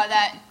saw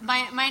that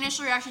my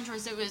initial reaction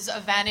towards it was a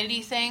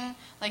vanity thing,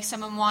 like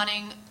someone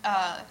wanting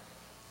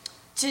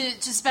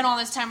to spend all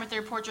this time with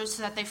their portraits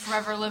so that they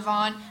forever live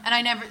on.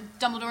 And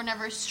Dumbledore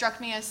never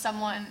struck me as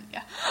someone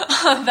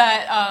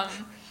that.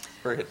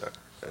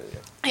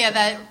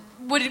 That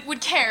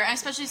would care,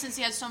 especially since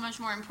he had so much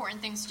more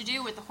important things to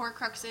do with the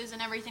Horcruxes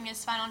and everything in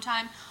his final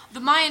time.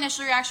 My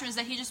initial reaction was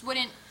that he just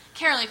wouldn't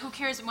care. Like, who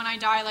cares when I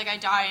die? Like, I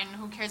die, and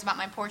who cares about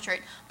my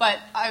portrait? But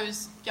I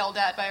was yelled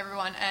at by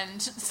everyone,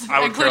 and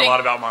I would care a lot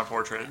about my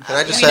portrait. Can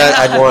I just say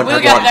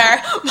we'll get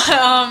there.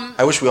 But,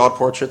 I wish we all had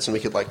portraits and we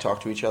could like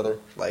talk to each other,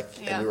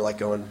 and we were like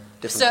going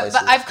different places.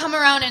 But I've come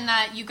around in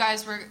that you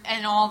guys were,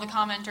 and all the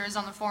commenters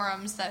on the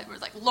forums that were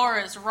like,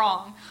 Laura's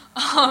wrong.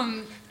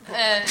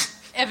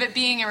 Of it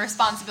being a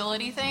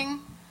responsibility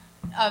thing,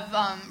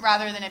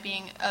 rather than it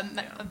being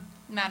a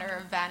matter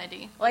of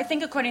vanity. Well, I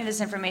think according to this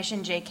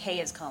information,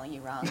 J.K. is calling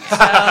you wrong. So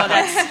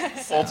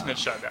that's Ultimate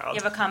shutdown.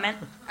 You have a comment?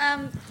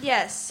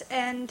 Yes,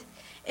 and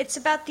it's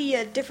about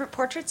the different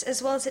portraits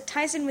as well as it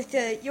ties in with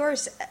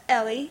yours,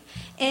 Ellie.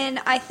 And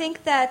I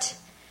think that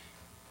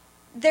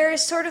there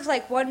is sort of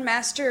like one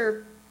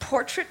master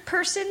portrait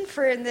person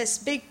for in this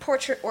big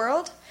portrait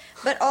world,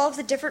 but all of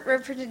the different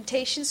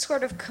representations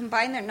sort of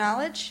combine their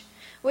knowledge,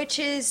 which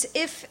is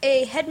if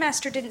a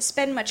headmaster didn't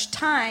spend much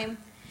time,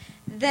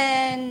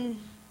 then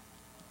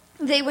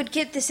they would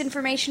get this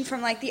information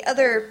from like the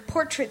other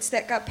portraits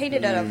that got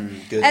painted of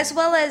him. Good. As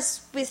well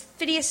as with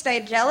Phidias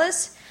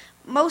Nigelus,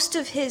 most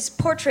of his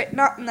portrait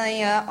not in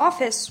the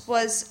office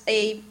was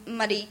a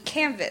muddy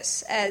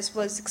canvas, as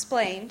was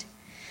explained,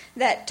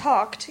 that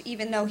talked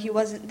even though he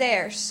wasn't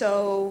there.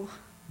 So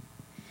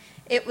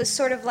it was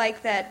sort of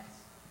like that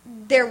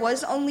there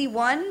was only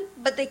one,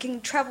 but they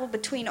can travel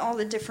between all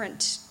the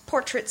different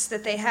portraits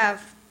that they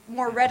have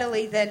more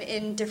readily than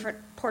in different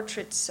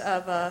portraits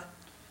of other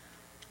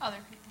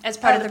people. As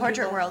part of the Other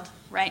portrait people. world,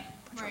 right?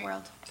 Portrait Right.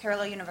 world,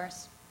 parallel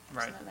universe.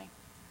 Right. Absolutely.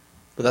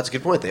 But that's a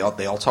good point. They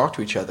all talk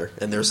to each other,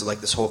 and there's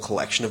like this whole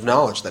collection of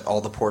knowledge that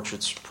all the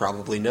portraits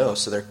probably know.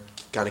 So they're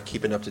kind of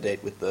keeping up to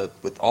date with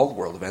all the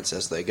world events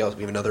as they go.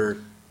 We have another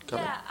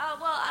comment.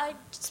 Yeah,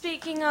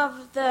 speaking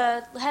of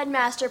the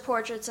headmaster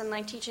portraits and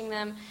like teaching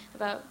them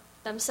about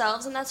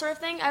themselves and that sort of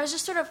thing, I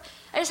just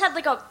had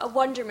like a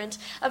wonderment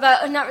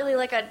about, not really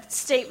like a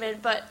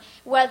statement, but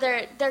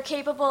whether they're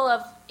capable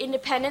of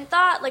independent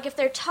thought, like if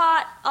they're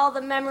taught all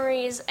the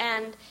memories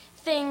and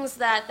things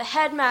that the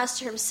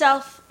headmaster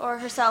himself or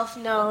herself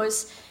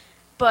knows,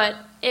 but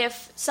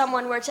if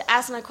someone were to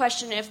ask them a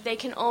question, if they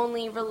can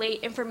only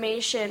relate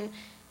information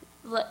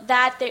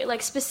that they,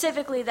 like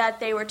specifically that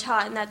they were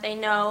taught and that they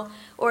know,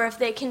 or if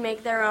they can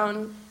make their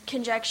own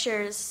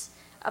conjectures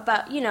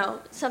about,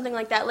 something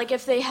like that. Like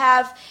if they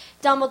have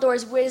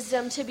Dumbledore's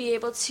wisdom to be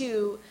able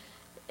to,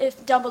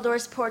 if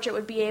Dumbledore's portrait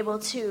would be able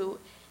to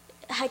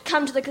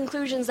come to the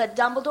conclusions that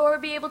Dumbledore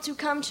would be able to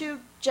come to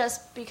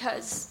just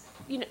because,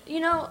 you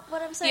know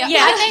what I'm saying?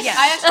 Yeah, I think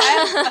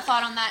I have a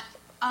thought on that.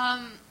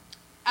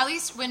 At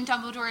least when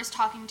Dumbledore is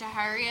talking to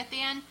Harry at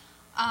the end,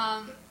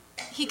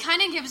 he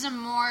kind of gives him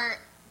more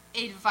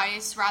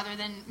advice rather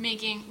than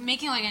making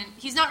like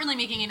he's not really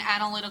making an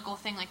analytical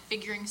thing like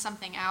figuring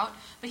something out,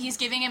 but he's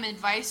giving him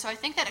advice. So I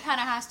think that it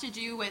kind of has to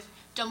do with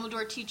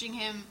Dumbledore teaching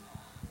him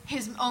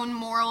his own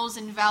morals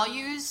and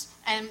values,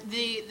 and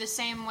the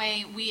same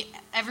way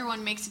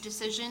everyone makes a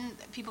decision.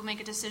 People make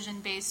a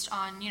decision based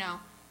on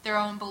their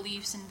own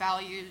beliefs and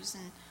values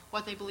and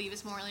what they believe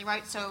is morally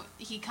right. So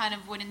he kind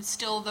of would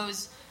instill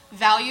those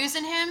values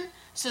in him,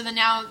 so that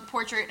now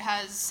portrait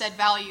has said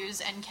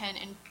values and can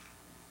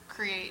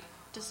create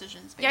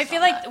decisions based Yeah, I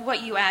feel on like that.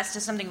 what you asked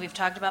is something we've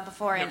talked about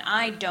before, and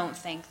I don't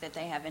think that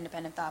they have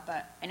independent thought,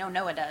 but I know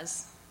Noah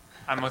does.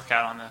 I'm with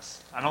Kat on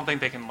this. I don't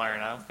think they can learn.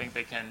 I don't think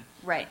they can.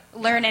 Right.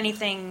 Learn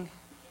anything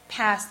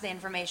past the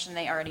information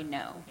they already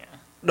know. Yeah.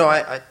 No,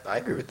 I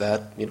agree with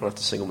that. You don't have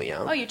to single me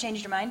out. Oh, you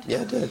changed your mind?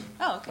 Yeah, I did.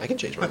 Oh, okay. I can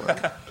change my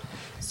mind.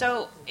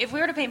 So, if we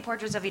were to paint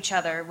portraits of each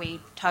other, we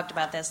talked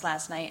about this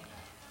last night,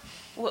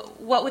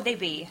 what would they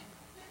be?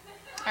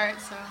 All right,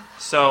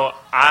 So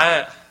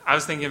I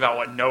was thinking about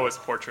what Noah's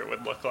portrait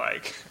would look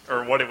like,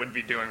 or what it would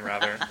be doing,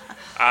 rather.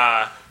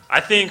 I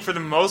think for the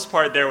most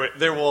part,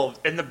 there will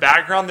in the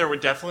background there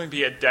would definitely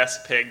be a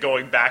desk pig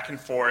going back and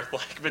forth,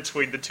 like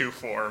between the two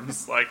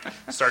forms. Like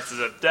starts as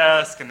a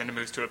desk and then it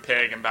moves to a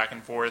pig and back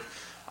and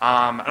forth.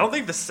 I don't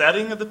think the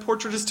setting of the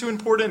portrait is too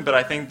important, but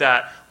I think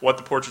that what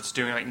the portrait's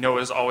doing, like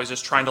Noah's always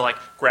just trying to like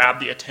grab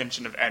the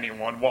attention of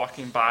anyone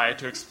walking by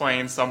to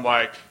explain some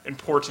like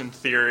important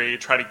theory,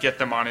 try to get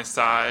them on his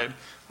side.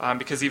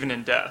 Because even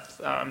in death,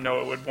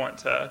 Noah would want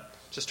to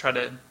just try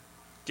to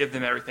give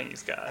them everything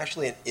he's got.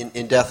 Actually,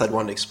 in death, I'd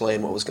want to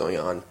explain what was going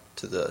on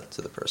to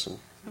the person,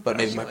 but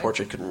maybe my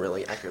portrait couldn't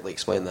really accurately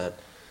explain that.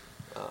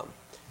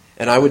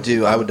 And I would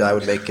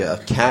make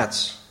a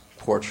cat's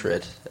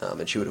portrait,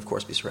 and she would of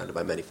course be surrounded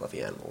by many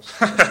fluffy animals.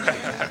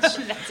 That's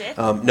it?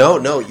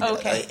 No.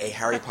 Okay. A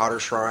Harry Potter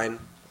shrine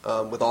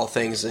with all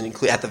things, and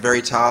at the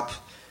very top,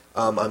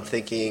 I'm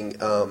thinking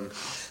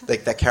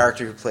like that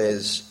character who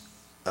plays.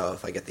 Oh,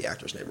 if I get the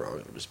actor's name wrong,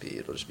 it'll just be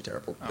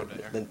terrible. Oh,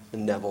 the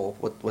Neville,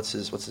 what's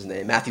his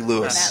name? Matthew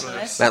Lewis.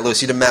 Matt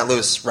Lewis. You did Matt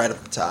Lewis right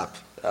at the top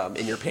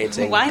in your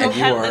painting. Why and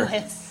Matt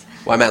Lewis?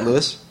 Why Matt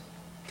Lewis?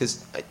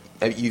 Because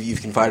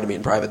you've confided to me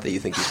in private that you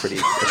think he's pretty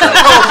attractive.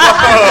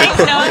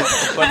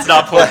 Let's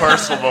not put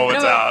personal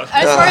moments out.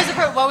 As far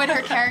as what would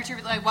her character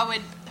like? What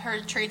would her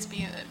traits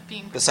be?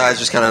 Being Besides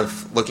just kind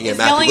of looking at Is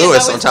Matthew yelling at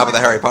Lewis Noah's on top of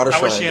the Harry Potter How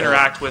shrine. would she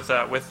interact with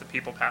the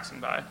people passing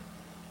by?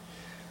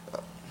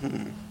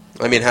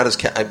 I mean, how does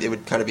Cat? It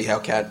would kind of be how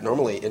Cat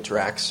normally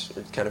interacts,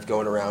 kind of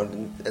going around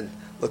and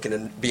looking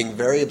and being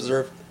very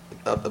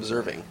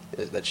observing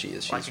that she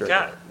is. She's Like a very,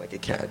 cat. Like a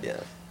cat,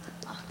 yeah.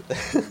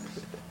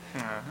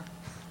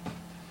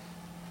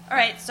 All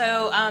right,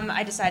 so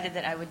I decided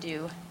that I would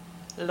do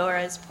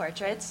Laura's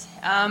portraits.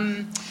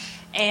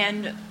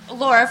 And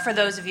Laura, for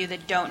those of you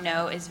that don't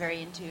know, is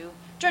very into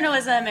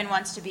journalism and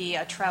wants to be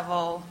a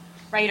travel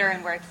writer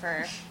and work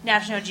for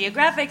National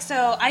Geographic.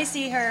 So I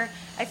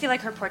feel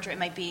like her portrait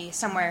might be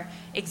somewhere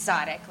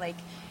exotic, like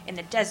in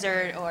the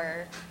desert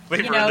or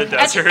Leave her in the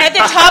desert. At the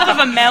top of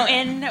a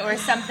mountain or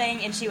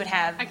something, and she would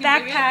have I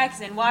can dig backpacks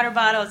and water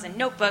bottles and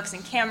notebooks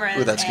and cameras.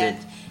 Ooh, that's good.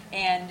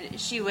 And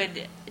she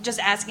would just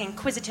ask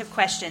inquisitive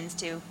questions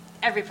to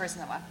every person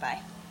that walked by.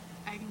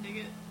 I can dig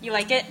it. You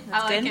like it?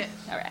 That's I like good? it.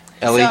 All right.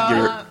 Ellie,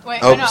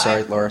 So, you're.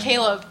 Sorry, Laura.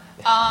 Caleb.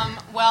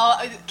 Well,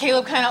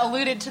 Caleb kind of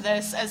alluded to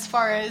this as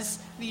far as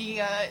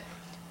the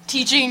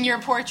teaching your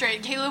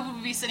portrait. Caleb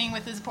would be sitting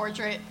with his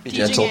portrait, Be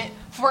teaching gentle. it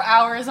for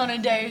hours on a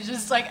day,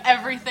 just like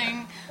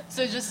everything.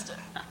 So just,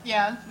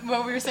 yeah,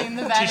 what we were saying,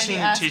 the vanity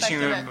aspect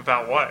teaching of them it.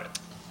 about what?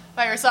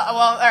 By yourself. Well,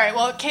 all right.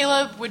 Well,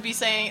 Caleb would be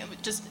saying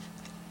just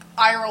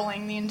eye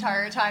rolling the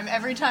entire time.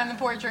 Every time the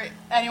portrait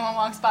anyone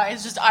walks by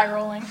is just eye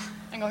rolling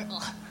and going.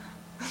 Ugh.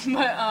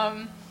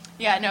 But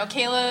yeah, no.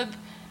 Caleb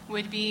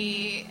would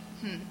be.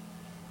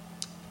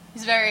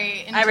 He's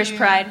very into, Irish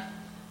pride.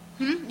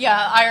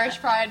 Yeah, Irish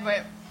Pride,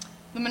 but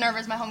the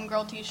Minerva's my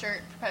homegirl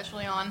T-shirt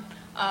perpetually on.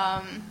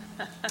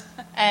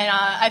 And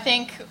I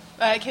think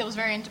Caleb's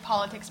very into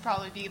politics,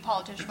 probably be a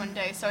politician one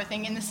day. So I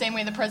think in the same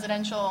way the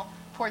presidential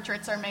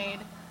portraits are made,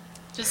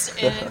 just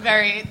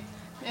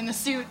in the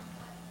suit,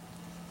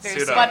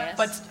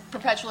 but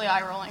perpetually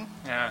eye rolling.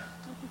 Yeah,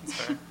 that's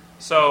fair.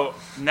 So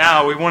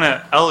now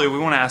Ellie, we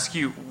want to ask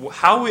you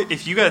how,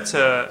 if you got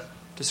to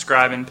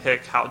describe and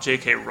pick how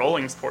J.K.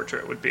 Rowling's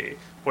portrait would be,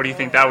 what do you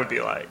think that would be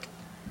like?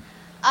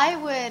 I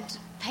would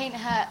paint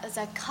her as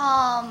a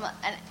calm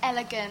and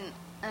elegant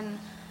and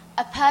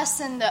a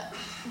person that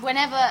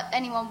whenever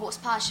anyone walks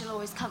past, she'll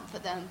always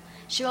comfort them.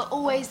 She will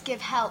always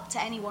give help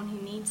to anyone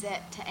who needs it,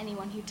 to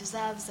anyone who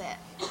deserves it.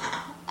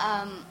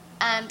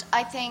 And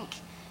I think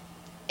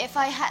if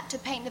I had to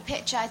paint the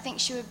picture, I think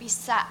she would be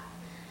sat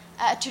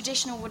at a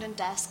traditional wooden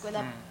desk with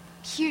a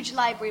huge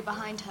library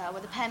behind her,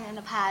 with a pen and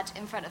a pad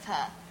in front of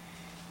her,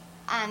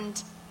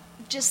 and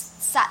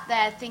just sat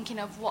there thinking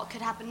of what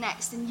could happen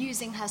next and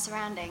using her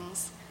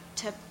surroundings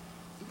to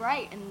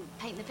write and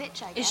paint the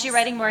picture, I guess. Is she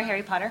writing more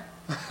Harry Potter?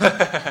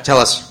 Tell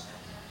us.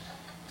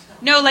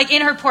 No, like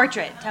in her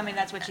portrait. Tell me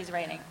that's what she's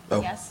writing.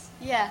 Oh. Yes?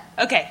 Yeah.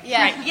 Okay.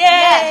 Yeah. Right.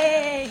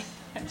 Yay!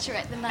 Yeah. She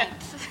wrote the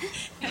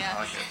ninth.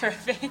 Yeah.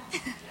 Perfect.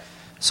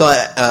 So,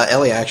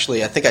 Ellie,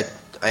 actually, I think I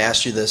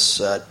asked you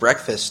this at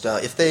breakfast.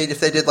 If they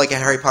did like a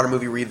Harry Potter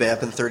movie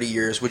revamp in 30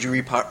 years, would you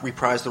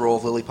reprise the role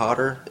of Lily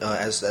Potter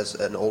as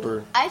an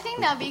older? I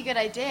think that would be a good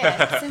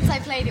idea. Since I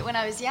played it when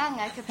I was young,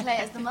 I could play it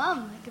as the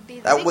mum. I could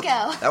be the big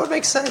girl. That would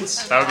make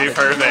sense. That would be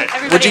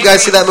perfect. Would you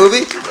guys see that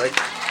movie?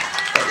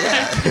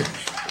 Yeah.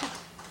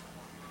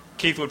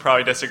 Keith would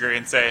probably disagree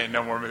and say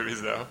no more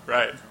movies, though,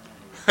 right?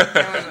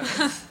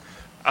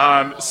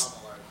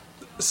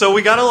 So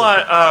we got a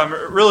lot,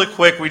 really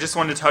quick, we just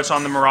wanted to touch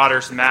on the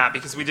Marauders map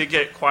because we did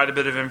get quite a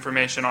bit of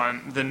information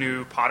on the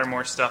new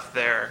Pottermore stuff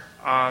there.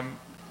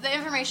 The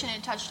information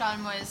it touched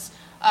on was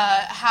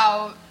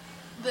how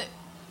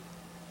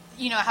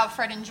how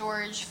Fred and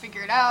George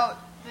figured out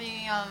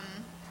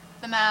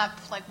the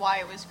map, like why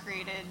it was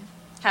created.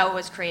 How it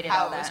was created.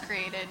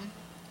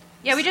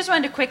 Yeah, we just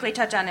wanted to quickly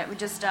touch on it. We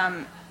just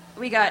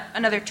we got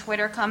another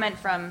Twitter comment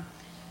from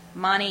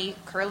Monty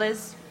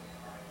Curliz.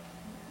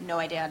 No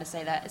idea how to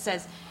say that. It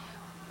says,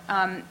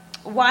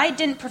 why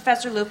didn't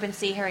Professor Lupin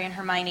see Harry and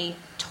Hermione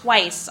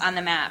twice on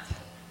the map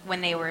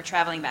when they were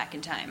traveling back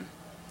in time?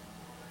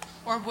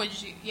 Or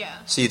would you, yeah.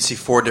 So you'd see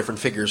 4 different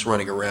figures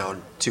running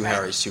around, 2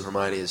 Harrys, 2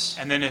 Hermiones.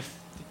 And then if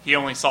he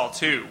only saw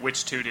 2,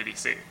 which 2 did he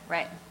see?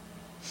 Right.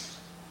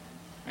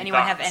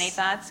 Anyone have any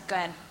thoughts? Go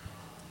ahead.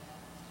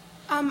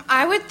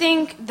 I would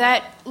think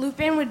that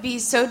Lupin would be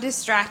so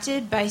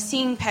distracted by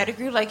seeing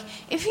Pettigrew. Like,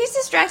 if he's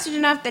distracted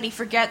enough that he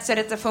forgets that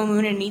it's a full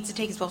moon and needs to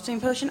take his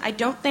Wolfsbane potion, I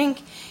don't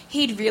think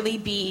he'd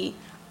really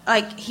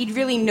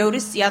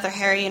notice the other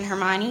Harry and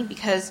Hermione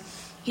because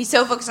he's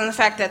so focused on the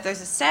fact that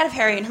there's a set of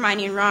Harry and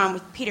Hermione and Ron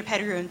with Peter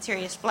Pettigrew and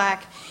Sirius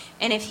Black.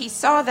 And if he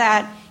saw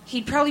that,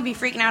 he'd probably be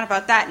freaking out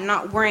about that and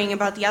not worrying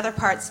about the other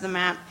parts of the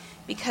map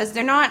because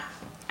they're not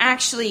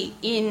actually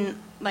in,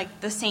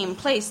 like, the same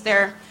place.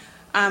 They're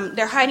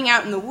hiding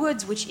out in the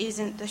woods, which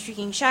isn't the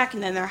Shrieking Shack,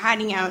 and then they're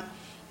hiding out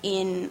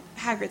in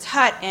Hagrid's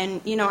hut.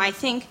 And, I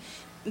think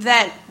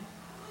that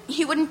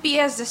he wouldn't be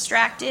as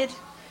distracted.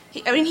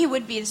 He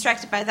would be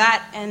distracted by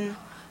that. And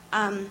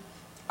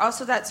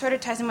also that sort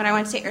of ties in what I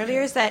wanted to say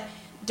earlier, is that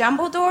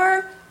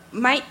Dumbledore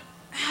might,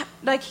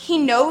 he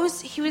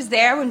knows he was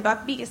there when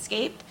Buckbeak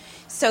escaped,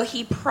 so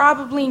he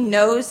probably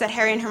knows that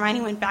Harry and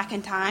Hermione went back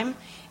in time,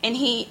 and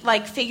he,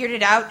 figured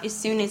it out as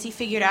soon as he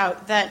figured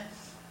out that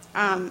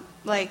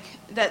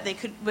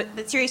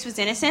that Sirius was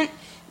innocent,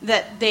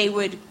 that they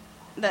would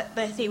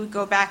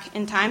go back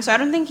in time. So I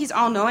don't think he's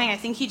all knowing. I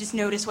think he just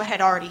noticed what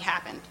had already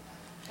happened.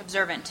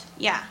 Observant.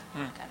 Yeah.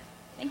 Okay.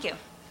 Thank you.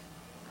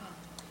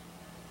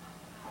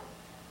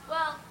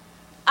 Well,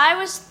 I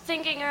was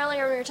thinking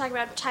earlier when we were talking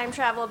about time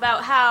travel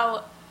about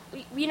how,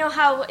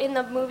 how in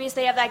the movies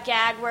they have that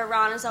gag where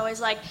Ron is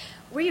always like,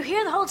 were you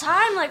here the whole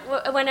time?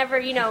 Like,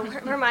 whenever,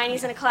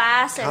 Hermione's in a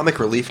class. And, comic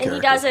relief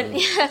and character. He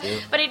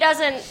doesn't, but he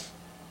doesn't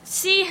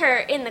see her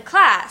in the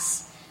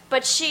class.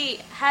 But she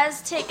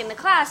has taken the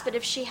class, but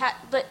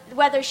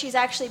whether she's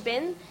actually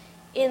been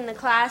in the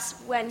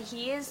class when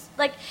he is,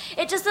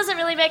 it just doesn't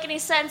really make any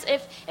sense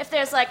if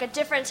there's, a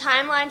different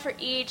timeline for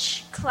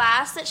each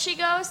class that she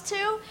goes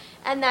to,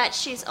 and that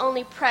she's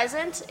only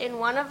present in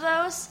one of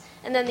those,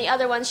 and then the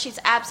other ones she's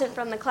absent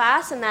from the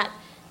class, and that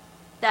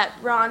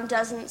Ron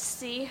doesn't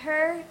see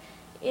her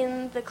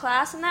in the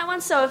class in that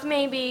one. So if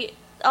maybe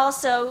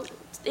also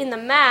in the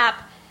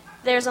map,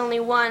 there's only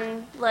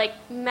one,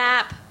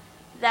 map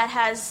that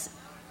has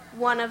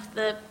one of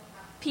the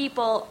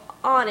people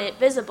on it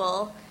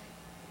visible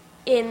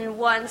in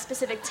one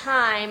specific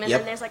time, and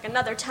then there's,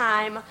 another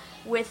time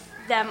with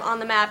them on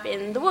the map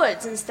in the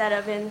woods instead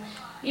of in,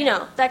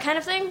 that kind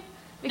of thing.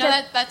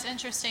 Because that's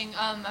interesting,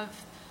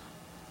 of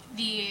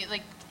the,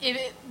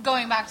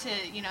 going back to,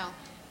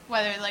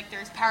 whether,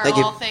 there's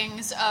parallel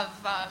things of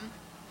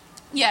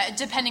Yeah,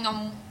 depending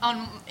on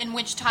in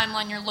which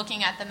timeline you're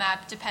looking at the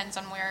map depends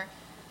on where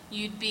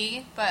you'd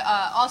be. But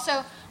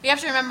also, we have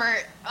to remember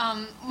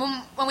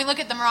when we look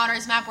at the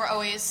Marauders map, we're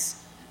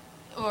always,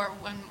 or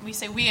when we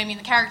say we, I mean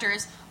the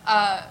characters.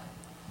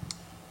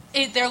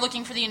 They're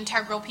looking for the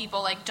integral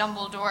people like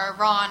Dumbledore,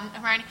 Ron,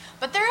 Hermione,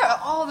 but there are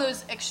all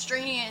those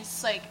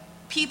extraneous like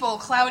people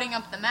clouding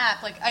up the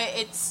map. Like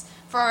it's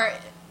for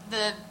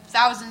the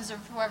thousands of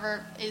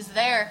whoever is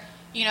there.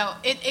 You know,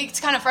 it's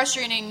kind of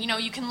frustrating. You know,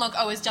 you can look,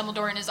 is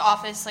Dumbledore in his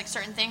office, like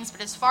certain things,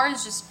 but as far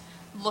as just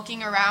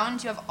looking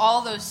around, you have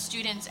all those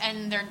students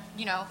and their,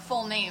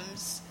 full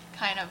names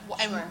kind of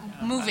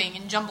moving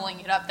and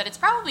jumbling it up, that it's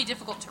probably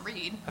difficult to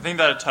read. I think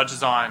that it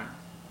touches on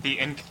the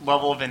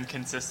level of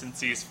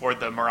inconsistencies for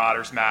the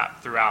Marauders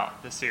map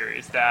throughout the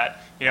series.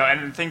 That, and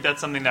I think that's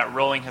something that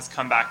Rowling has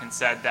come back and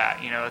said that,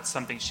 it's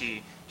something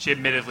she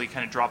admittedly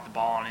kind of dropped the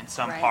ball on in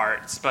some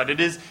parts, but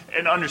it is,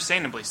 and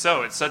understandably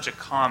so, it's such a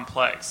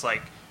complex,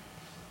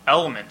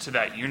 element to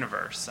that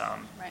universe.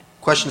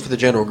 Question for the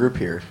general group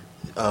here.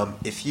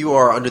 If you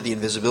are under the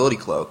invisibility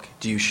cloak,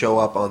 do you show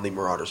up on the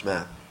Marauders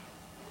map?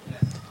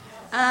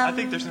 I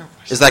think there's no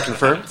question. Is that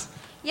confirmed?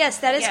 Yes,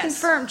 that is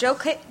confirmed.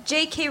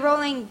 J.K.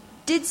 Rowling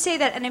did say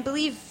that, and I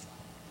believe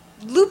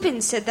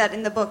Lupin said that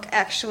in the book,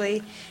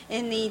 actually,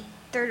 in the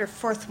third or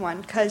fourth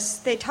one, because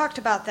they talked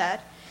about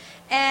that.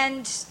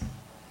 And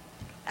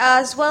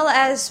as well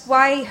as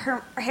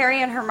why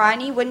Harry and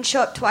Hermione wouldn't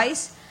show up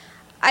twice,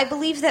 I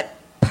believe that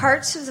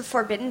parts of the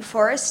Forbidden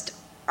Forest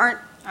aren't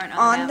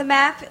on the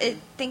map. I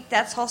think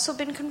that's also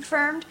been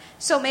confirmed.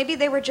 So maybe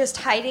they were just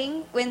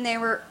hiding when they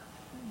were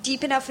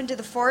deep enough into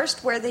the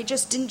forest where they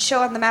just didn't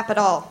show on the map at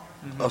all.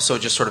 Oh, so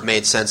it just sort of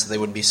made sense that they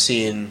wouldn't be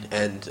seen.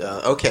 And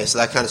okay, so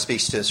that kind of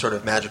speaks to sort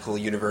of magical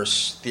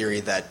universe theory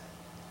that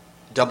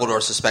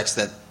Dumbledore suspects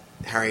that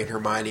Harry and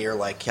Hermione are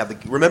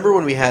remember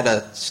when we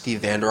had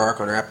Steve Vander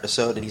Ark on our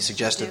episode, and he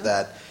suggested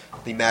that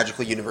the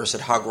magical universe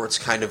at Hogwarts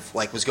kind of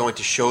was going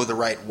to show the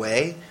right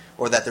way,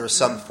 or that there was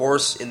some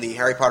force in the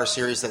Harry Potter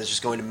series that is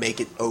just going to make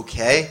it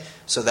okay,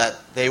 so that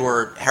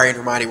Harry and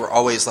Hermione were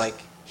always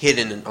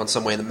hidden on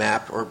some way in the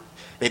map, or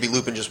maybe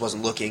Lupin just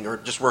wasn't looking, or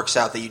it just works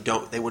out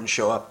that they wouldn't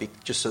show up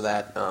just so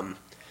that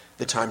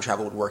the time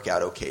travel would work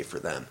out okay for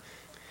them.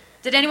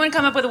 Did anyone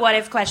come up with a what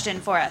if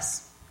question for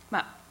us? Come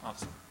on.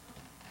 Awesome.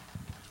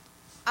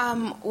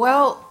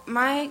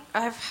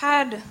 I've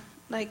had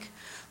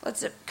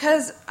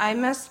because I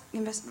must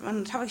on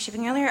the topic of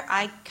shipping earlier.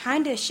 I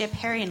kind of ship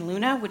Harry and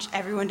Luna, which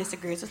everyone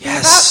disagrees with me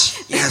about.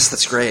 Yes,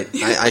 that's great.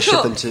 I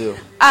ship them too.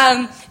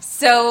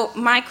 So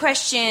my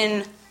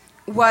question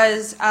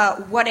was,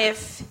 what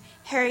if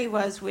Harry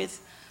was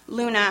with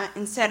Luna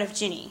instead of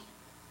Ginny?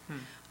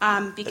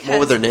 Because what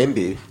would their name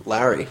be?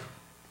 Larry.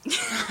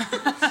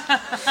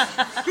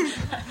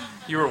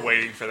 You were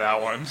waiting for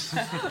that one.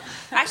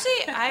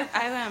 Actually,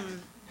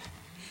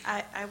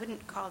 I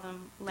wouldn't call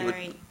them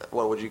Larry.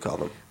 What would you call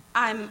them?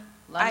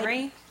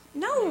 Larry?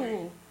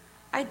 No.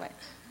 I'd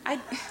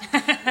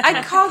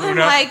call them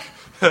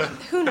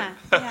Huna.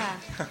 Yeah.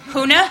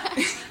 Huna?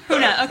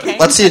 Huna, okay.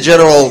 Let's see a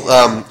general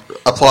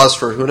applause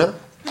for Huna.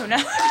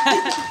 Huna.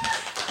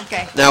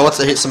 Okay. Now, let's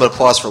hit some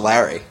applause for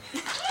Larry.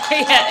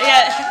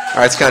 Yeah. All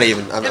right, it's kind of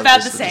even.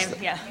 About the same,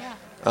 yeah.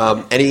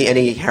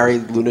 Any Harry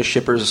Luna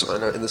shippers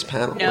in this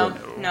panel? No,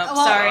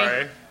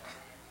 sorry.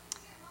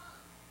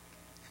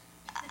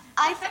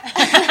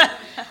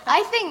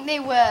 I think they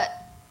were,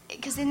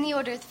 because in the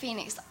Order of the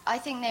Phoenix, I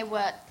think they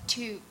were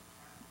too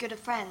good of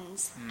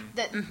friends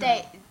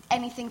that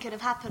anything could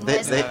have happened.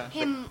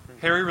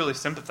 Harry really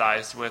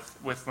sympathized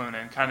with Luna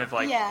and kind of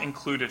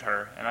included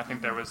her, and I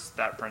think there was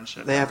that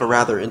friendship. They have a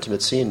rather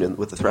intimate scene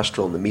with the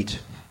Threstrel and the meat.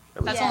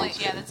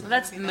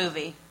 That's the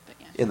movie.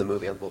 In the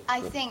movie, I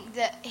think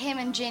that him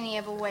and Ginny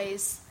have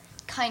always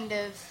kind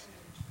of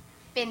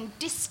been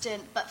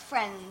distant but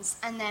friends,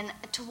 and then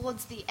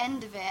towards the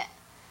end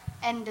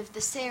of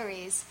the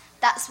series,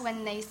 that's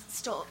when they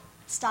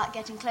start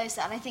getting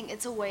closer, and I think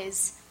it's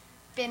always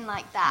been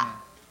like that.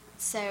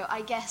 So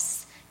I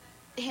guess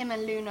him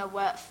and Luna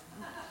were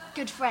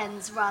good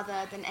friends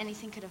rather than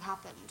anything could have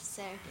happened.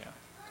 So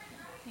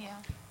yeah.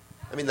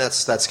 I mean,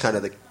 that's kind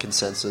of the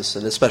consensus,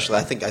 and especially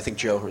I think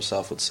Jo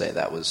herself would say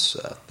that was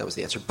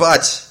the answer.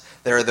 But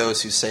there are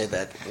those who say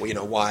that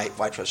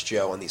why trust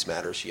Jo on these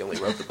matters? She only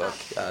wrote the book.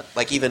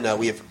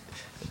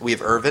 We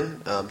have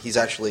Irvin. He's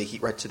actually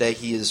today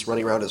he is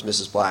running around as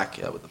Mrs. Black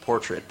with the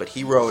portrait. But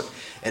he wrote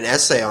an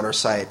essay on our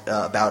site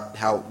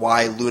about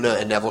why Luna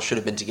and Neville should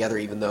have been together,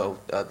 even though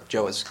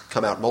Jo has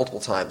come out multiple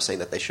times saying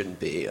that they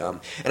shouldn't be. And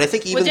I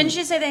think even didn't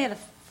she say they had a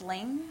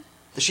fling?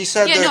 She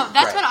said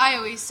that's what I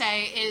always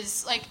say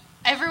is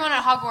everyone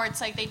at Hogwarts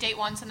they date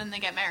once and then they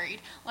get married.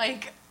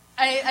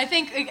 I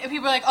think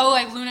people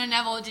are Luna and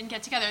Neville didn't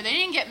get together. They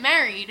didn't get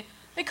married.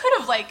 They could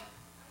have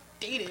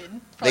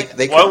dated.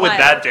 What would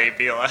that date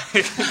be like?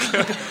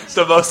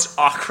 The most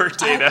awkward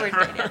date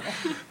ever.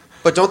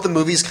 But don't the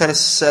movies kind of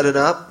set it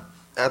up?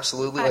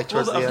 Absolutely,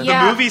 towards the end.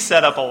 The movie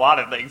set up a lot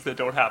of things that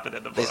don't happen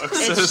in the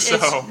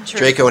books.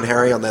 Draco and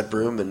Harry on that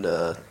broom and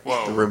the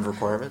room of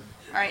requirement.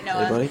 All right,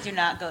 Noah, Anybody? do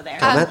not go there.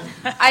 Comment?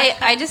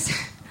 I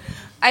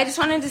just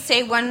wanted to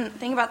say one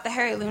thing about the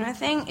Harry Luna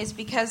thing is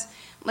because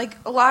like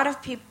I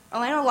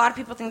know a lot of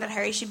people think that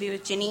Harry should be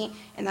with Ginny,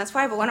 and that's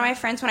why. But one of my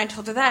friends, when I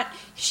told her that,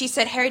 she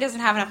said Harry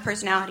doesn't have enough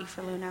personality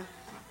for Luna.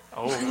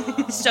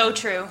 Oh. So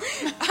true.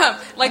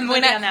 Like I'm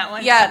when with you on that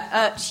one.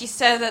 Yeah, she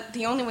said that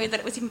the only way that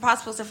it was even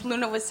possible is if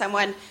Luna was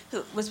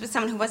with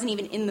someone who wasn't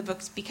even in the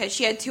books because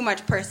she had too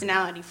much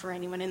personality for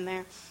anyone in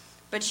there.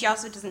 But she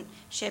also doesn't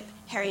ship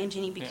Harry and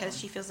Ginny because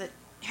she feels that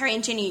Harry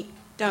and Ginny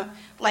don't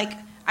like.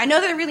 I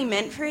know they're really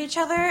meant for each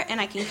other, and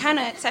I can kind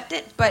of accept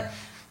it. But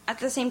at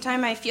the same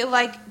time, I feel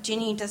like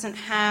Ginny doesn't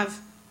have.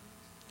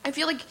 I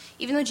feel like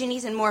even though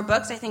Ginny's in more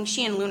books, I think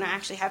she and Luna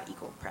actually have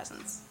equal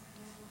presence.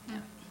 Yeah.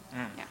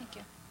 Yeah. Thank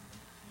you.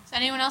 Does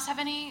anyone else have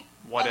any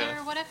What other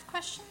if? what if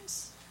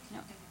questions? No,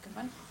 good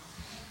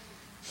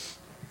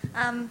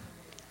one.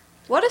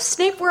 What if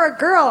Snape were a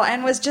girl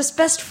and was just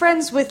best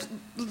friends with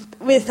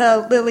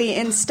Lily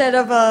instead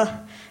of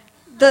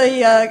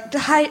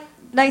the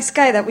nice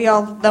guy that we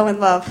all know and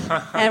love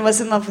and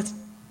was in love with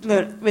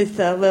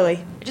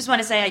Lily? I just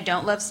want to say I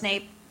don't love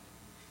Snape.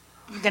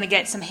 I'm going to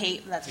get some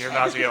hate. That's You're okay.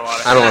 about to get a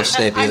lot of I don't love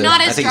Snape either. I'm not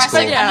I as think he's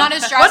drastic. cool. I'm not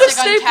as drastic What if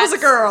on Snape was Kat's- a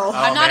girl?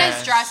 I'm not man.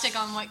 as drastic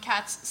on what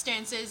Kat's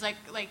stance is. Like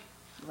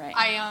Right.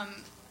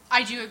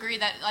 I do agree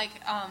that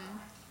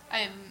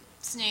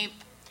Snape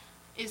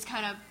is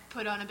kind of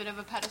put on a bit of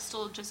a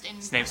pedestal just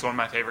in. Snape's one of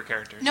my favorite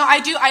characters. No, I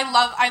do.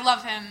 I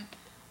love him,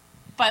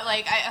 but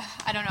like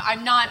I don't know.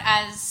 I'm not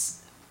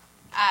as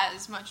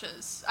much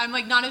as I'm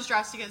like not as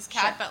drastic as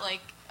Kat, Sure. but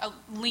like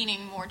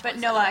leaning more. But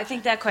towards Noah, that. I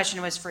think that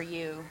question was for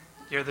you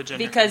You're the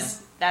gender.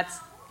 because that's.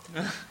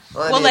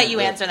 Well, We'll let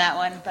you answer that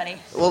one, buddy.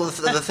 Well,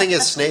 the thing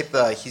is, Snape,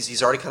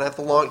 he's already kind of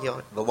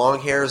the long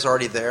hair is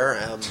already there.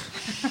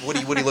 Would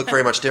he look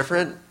very much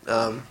different?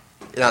 God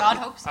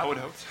hopes. I would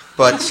hope so.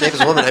 But Snape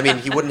as a woman, I mean,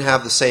 he wouldn't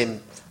have the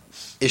same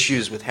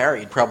issues with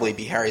Harry. He'd probably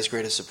be Harry's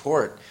greatest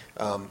support.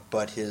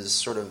 But his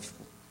sort of,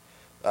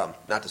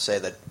 not to say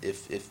that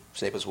if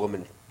Snape was a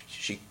woman,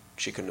 she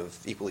couldn't have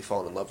equally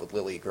fallen in love with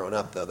Lily growing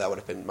up, though that would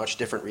have been a much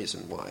different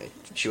reason why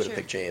she would have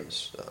picked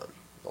James,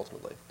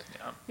 ultimately.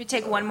 We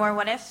take one more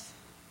what if?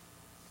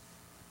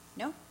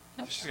 No?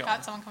 Nope. She's going.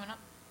 Got someone coming up.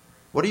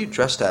 What are you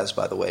dressed as,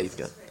 by the way? You've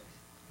got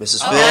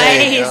Mrs. Oh,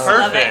 Fig. nice.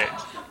 Love it.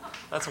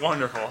 Perfect. That's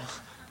wonderful.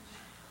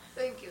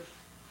 Thank you.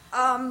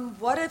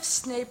 What if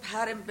Snape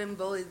hadn't been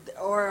bullied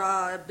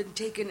or been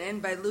taken in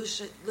by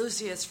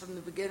Lucius from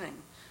the beginning?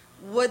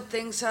 Would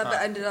things have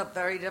ended up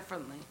very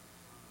differently?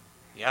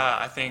 Yeah,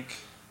 I think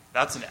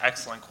that's an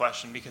excellent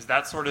question because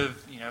that sort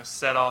of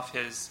set off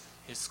his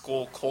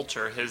school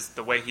culture.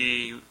 The way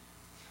he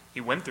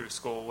went through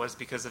school was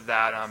because of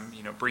that.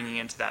 Bringing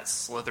into that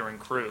Slytherin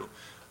crew.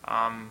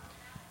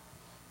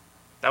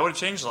 That would have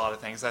changed a lot of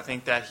things. I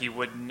think that he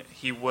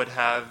would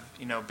have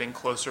been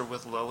closer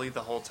with Lily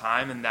the whole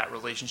time, and that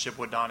relationship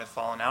would not have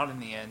fallen out in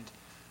the end.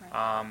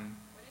 Right.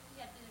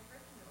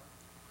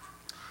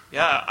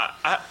 Yeah,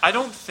 I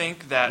don't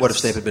think that. What if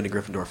Snape had been in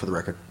Gryffindor, for the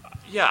record?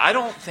 Yeah, I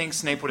don't think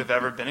Snape would have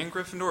ever been in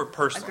Gryffindor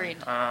personally.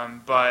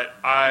 Agreed. But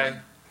I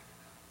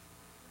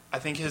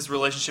think his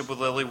relationship with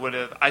Lily would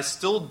have. I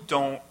still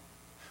don't.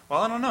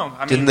 Well, I don't know.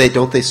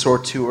 Don't they soar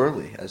too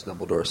early, as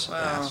Dumbledore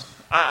asked?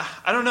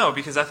 I don't know,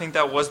 because I think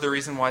that was the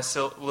reason why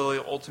Lily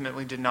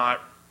ultimately did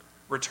not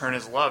return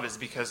his love, is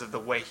because of the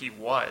way he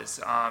was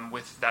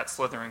with that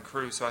Slytherin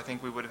crew. So I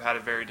think we would have had a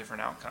very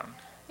different outcome.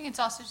 I think it's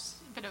also just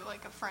a bit of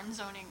like a friend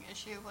zoning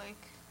issue, like.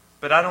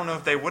 But I don't know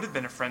if they would have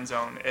been a friend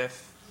zone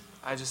if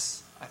I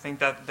think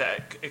that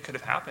it could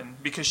have happened,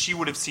 because she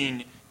would have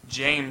seen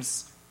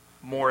James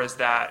more as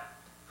that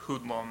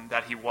hoodlum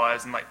that he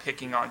was and like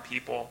picking on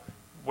people.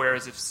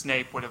 Whereas if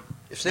Snape would have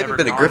had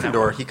been a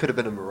Gryffindor, he could have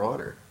been a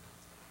Marauder.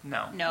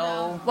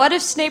 No. What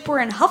if Snape were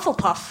in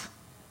Hufflepuff?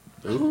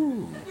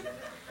 Ooh.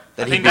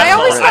 I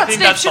always thought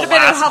Snape should have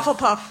been in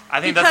Hufflepuff. I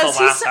think that's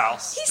the last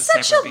house. He's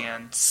that such Snape would be a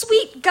in.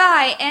 sweet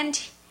guy, and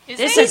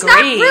Disagree. he's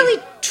not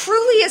really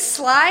truly as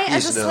sly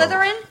as a No,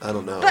 Slytherin. I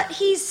don't know. But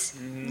he's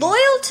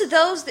loyal to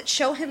those that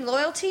show him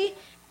loyalty,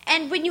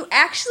 and when you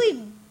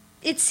actually,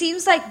 it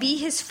seems like, be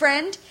his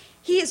friend,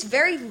 he is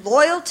very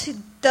loyal to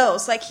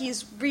those. Like, he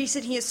is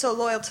so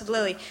loyal to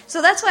Lily.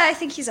 So that's why I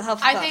think he's a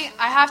Hufflepuff. I think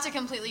I have to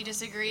completely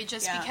disagree,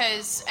 just Yeah.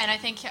 because, and I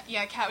think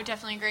Kat would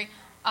definitely agree.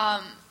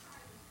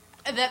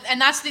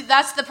 And that's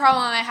the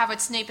problem I have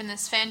with Snape in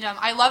this fandom.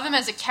 I love him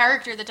as a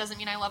character. That doesn't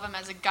mean I love him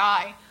as a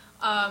guy.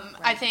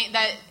 I think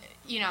that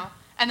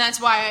and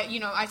that's why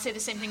I say the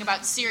same thing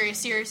about Sirius.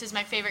 Sirius is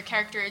my favorite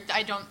character.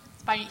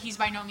 He's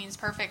by no means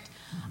perfect.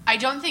 I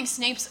don't think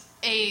Snape's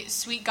a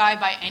sweet guy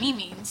by any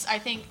means. I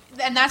think,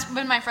 and that's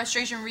been my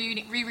frustration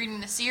rereading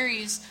the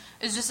series,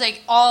 is just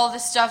like all the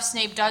stuff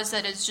Snape does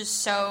that is just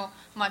so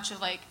much of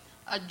like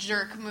a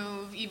jerk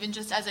move, even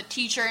just as a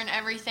teacher and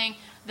everything,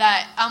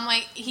 that I'm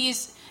like,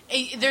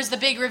 there's the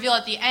big reveal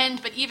at the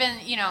end, but even,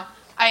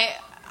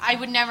 I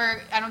would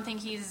never, I don't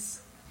think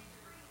he's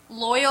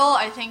loyal.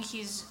 I think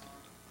he's,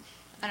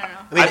 I don't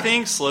know. I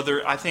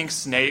think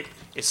Snape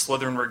is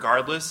Slytherin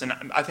regardless, and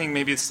I think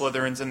maybe the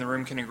Slytherins in the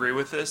room can agree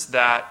with this,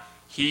 that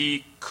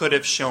he could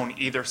have shown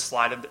either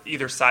side of the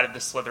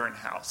Slytherin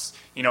house.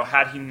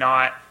 Had he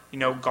not,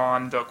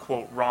 gone the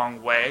quote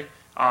wrong way,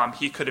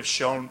 he could have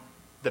shown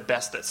the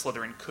best that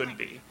Slytherin could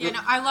be. Yeah, no,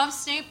 I love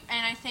Snape,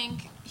 and I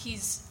think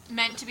he's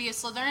meant to be a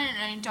Slytherin,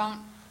 and I don't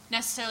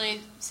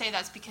necessarily say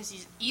that's because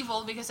he's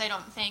evil, because I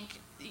don't think,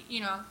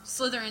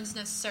 Slytherin's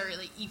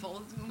necessarily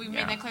evil. We've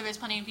made that clear. There's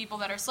plenty of people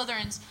that are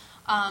Slytherins.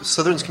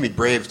 Slytherins can be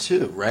brave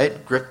too, right?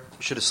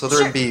 Should a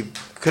Slytherin be?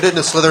 Couldn't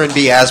a Slytherin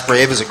be as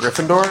brave as a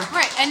Gryffindor?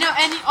 Right, and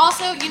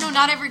also,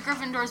 not every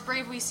Gryffindor is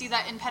brave. We see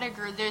that in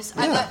Pettigrew. There's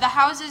the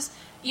houses.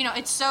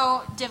 It's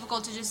so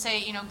difficult to just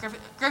say,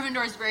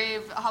 Gryffindor's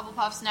brave,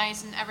 Hufflepuff's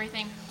nice, and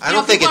everything. I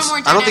don't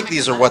think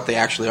these are what they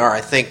actually are.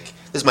 I think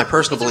this is my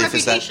personal belief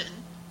is that.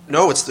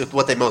 No, it's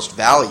what they most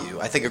value.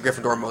 I think a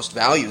Gryffindor most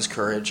values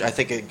courage. I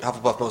think a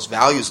Hufflepuff most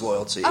values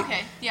loyalty.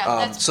 Okay,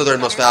 yeah. Slytherin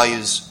most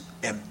values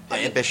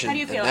ambition. How do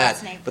you feel and about that.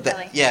 Snape? But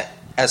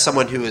as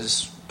someone who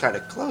is kind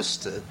of close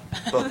to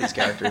both these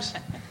characters,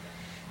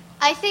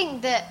 I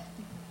think that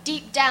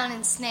deep down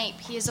in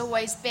Snape, he has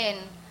always been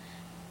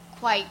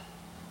quite,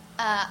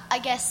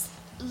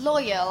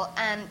 loyal,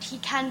 and he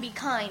can be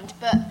kind,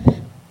 but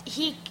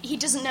he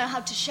doesn't know how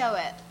to show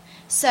it.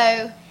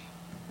 So,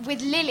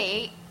 with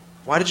Lily...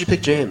 Why did you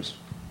pick James?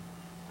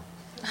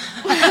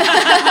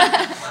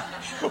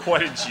 Why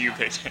did you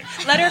pick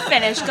James? Let her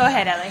finish. Go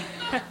ahead, Ellie.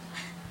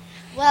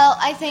 Well,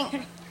 I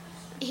think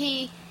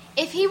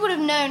if he would have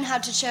known how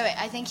to show it,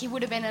 I think he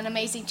would have been an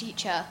amazing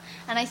teacher.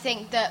 And I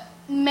think that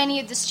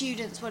many of the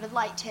students would have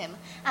liked him.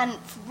 And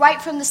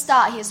right from the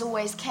start, he has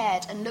always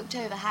cared and looked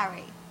over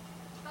Harry.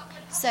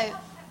 So,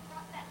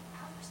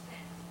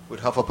 would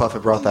Hufflepuff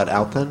have brought that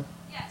out then?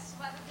 Yes,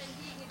 rather than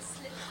being in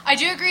Slytherin. I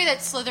do agree that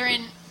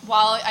Slytherin,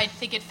 while I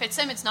think it fits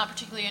him, it's not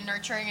particularly a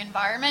nurturing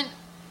environment.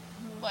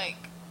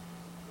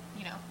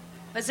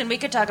 Listen, we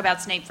could talk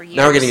about Snape for years.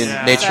 Now we're getting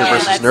into nature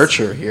versus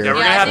nurture here. Yeah,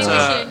 we're going to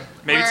have to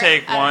maybe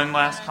take one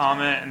last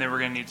comment, and then we're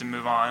going to need to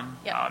move on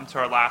to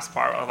our last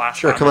part.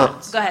 Sure, come on.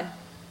 Go ahead.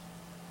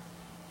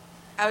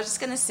 I was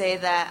just going to say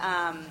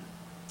that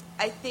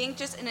I think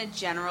just in a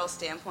general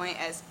standpoint,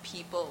 as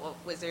people,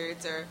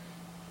 wizards, or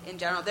in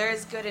general, there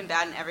is good and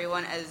bad in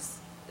everyone, as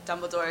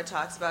Dumbledore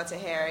talks about to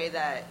Harry,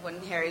 that when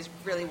Harry's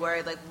really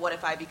worried, like, what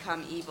if I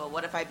become evil?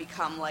 What if I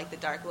become like the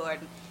Dark Lord?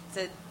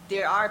 So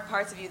there are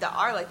parts of you that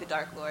are like the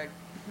Dark Lord.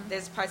 Mm-hmm.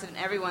 There's parts of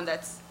everyone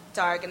that's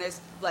dark, and there's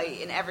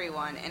light in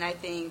everyone. And I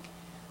think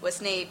with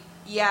Snape,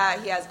 he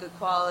has good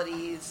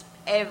qualities.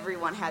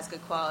 Everyone has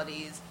good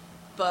qualities.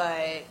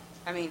 But,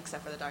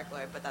 except for the Dark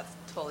Lord, but that's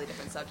a totally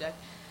different subject.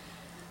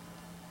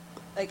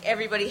 Like,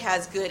 everybody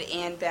has good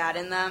and bad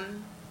in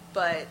them.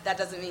 But that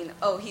doesn't mean,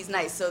 he's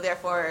nice, so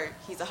therefore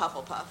he's a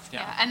Hufflepuff.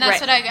 Yeah, and that's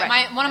what I get.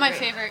 One of my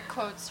favorite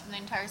quotes from the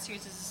entire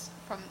series is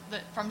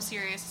from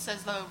Sirius. It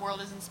says the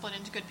world isn't split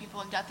into good people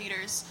and Death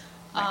Eaters.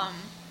 Right.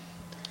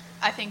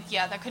 I think,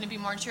 that couldn't be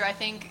more true. I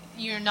think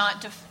you're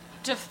not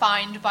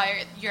defined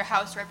by your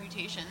house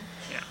reputation.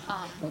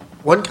 Yeah.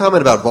 One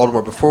comment about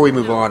Voldemort before we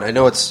move on. I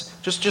know it's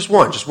just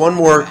one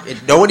more.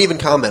 No one even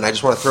comment. I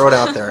just want to throw it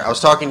out there. I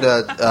was talking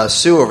to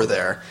Sue over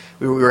there.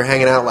 We were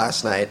hanging out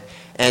last night.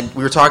 And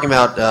we were talking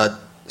about,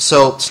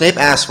 so Snape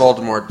asked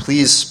Voldemort,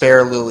 please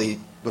spare Lily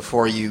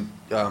before you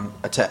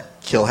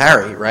kill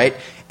Harry, right?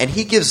 And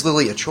he gives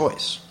Lily a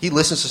choice. He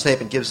listens to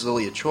Snape and gives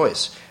Lily a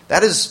choice.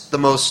 That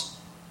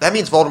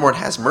means Voldemort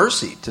has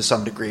mercy to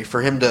some degree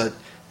for him to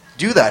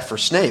do that for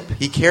Snape.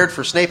 He cared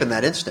for Snape in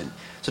that instant.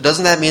 So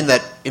doesn't that mean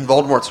that in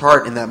Voldemort's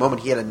heart, in that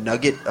moment, he had a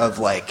nugget of,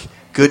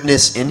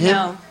 goodness in him?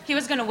 No, he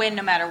was going to win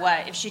no matter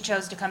what if she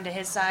chose to come to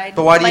his side.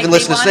 But why did he even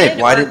listen to Snape?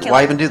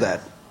 Why even do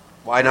that?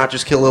 Why not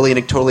just kill Lily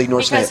and totally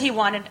ignore Snape? Because he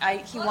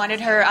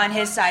wanted her on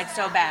his side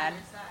so bad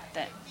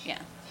that Do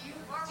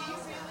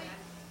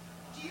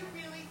you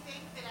really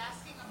think that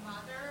asking a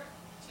mother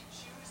to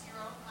choose your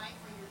own life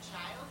or your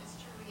child is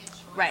truly a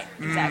choice? Right,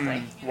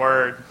 exactly.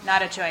 Word.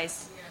 Not a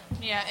choice.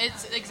 Yeah,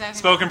 it's exactly.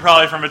 Spoken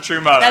probably from a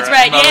true mother. That's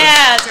right. Mother.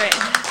 Yeah, that's right.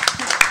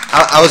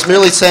 I was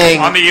merely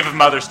saying on the eve of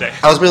Mother's Day.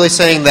 I was merely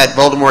saying that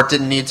Voldemort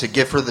didn't need to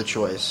give her the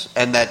choice,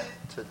 and that.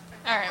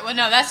 All right. Well,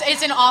 no,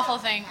 it's an awful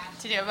thing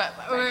to do, but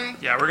we're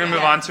going to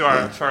move on to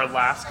our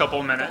last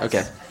couple minutes.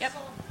 Okay. Yep.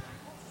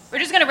 We're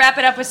just going to wrap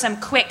it up with some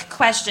quick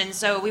questions.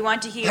 So we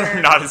want to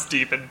hear. Not as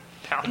deep and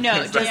pounding.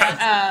 No,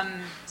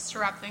 just to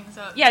wrap things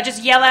up. Yeah,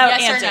 just yell out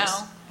yes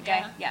answers. Or no.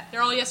 Okay. Yeah.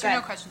 They're all yes or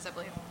no questions, I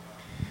believe.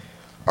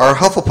 Are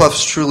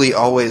Hufflepuffs truly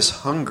always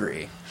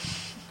hungry?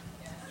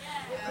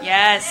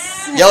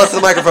 Yes. Yell it to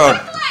the microphone.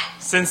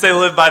 Since they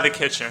live by the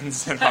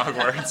kitchens in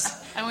Hogwarts.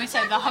 And we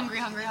said the hungry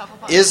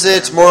Hufflepuff. Is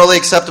it morally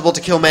acceptable to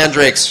kill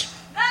mandrakes?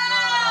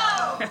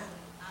 No!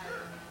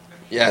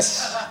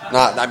 Yes.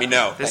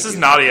 No. This is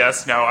not a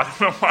yes, no. I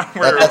don't know why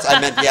we're... I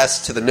meant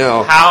yes to the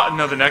no.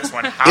 No, the next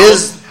one. The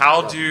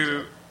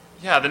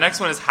next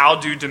one is how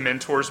do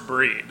Dementors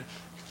breed?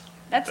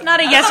 That's not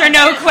a yes or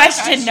no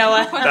question,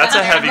 Noah. That's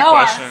a heavy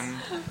question.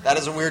 That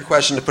is a weird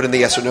question to put in the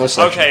yes or no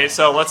section. Okay,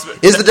 so let's...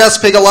 Is the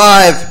dust pig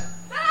alive?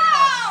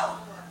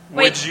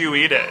 Would you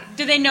eat it?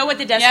 Do they know what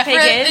the death pig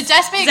is? The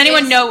death pig Does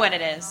anyone know what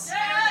it is?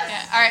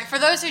 Yeah. All right. For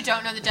those who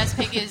don't know, the desk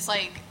pig is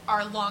like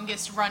our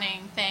longest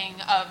running thing.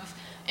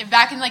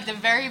 Back in like the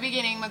very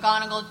beginning,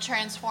 McGonagall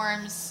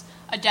transforms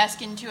a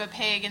desk into a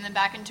pig and then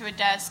back into a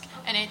desk,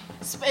 and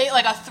it's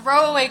like a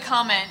throwaway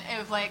comment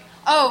of like,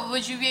 "Oh,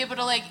 would you be able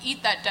to like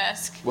eat that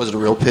desk?" Was it a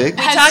real pig?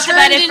 We talked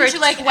about it for into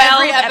like 12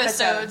 every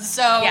episode. episodes.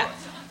 So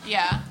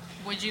Yeah.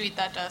 Would you eat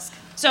that desk?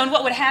 So, and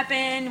what would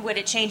happen? Would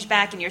it change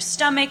back in your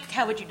stomach?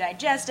 How would you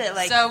digest it?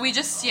 Like, So we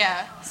just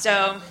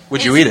so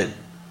Would you eat it?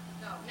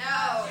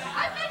 No.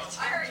 I'm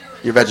vegetarian.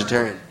 You're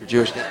vegetarian. You're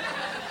Jewish.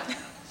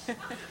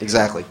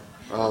 Exactly.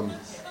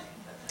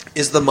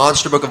 Is the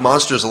Monster Book of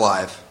Monsters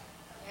alive?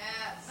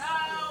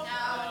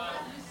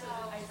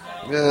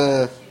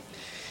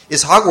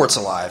 Is Hogwarts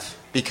alive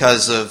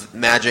because of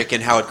magic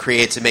and how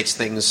it makes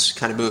things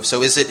kind of move?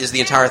 So is the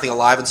entire thing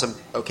alive and some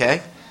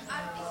okay?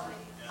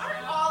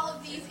 Aren't all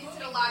of these is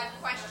it alive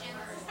questions?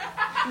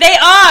 they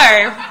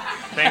are.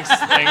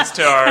 Thanks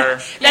to our.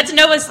 That's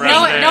Noah's thing.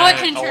 Noah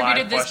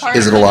contributed this part.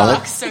 Is it of the alive?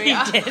 book, so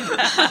yeah. He did.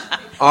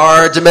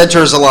 Are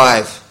Dementors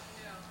alive?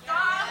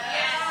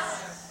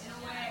 Yes.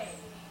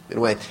 In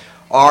a way.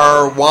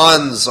 Are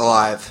wands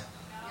alive?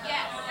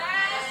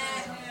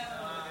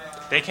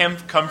 They can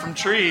come from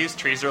trees.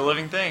 Trees are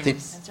living things.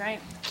 That's right.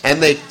 And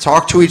they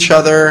talk to each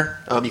other.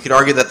 You could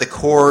argue that the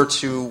core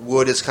to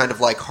wood is kind of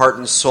like heart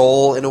and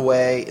soul in a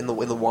way in the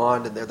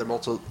wand, and they're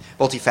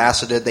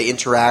multifaceted. They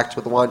interact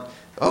with the wand.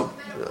 Oh,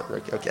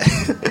 okay.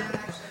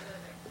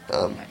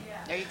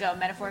 There you go.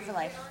 Metaphor for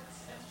life.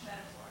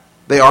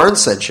 They are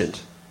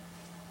insentient.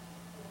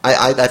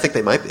 I think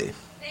they might be.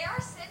 They are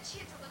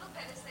sentient a little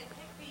bit as they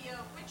pick the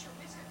witch or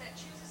wizard that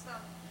chooses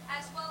them,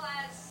 as well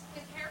as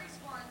if Harry's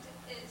wand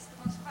is the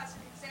most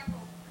classic example.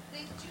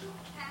 They do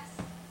cast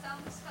some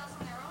spells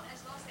on their own,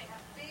 as well as they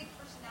have big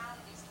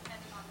personalities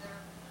depending on their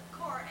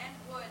core and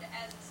wood,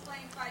 as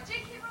explained by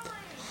J.K. Rowling.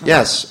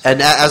 Yes,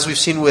 and as we've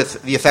seen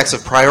with the effects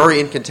of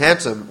Priori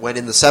Incantatem, when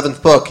in the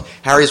 7th book,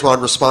 Harry's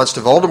wand responds to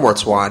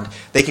Voldemort's wand,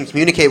 they can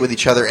communicate with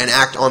each other and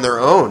act on their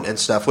own and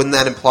stuff. Wouldn't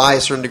that imply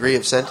a certain degree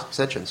of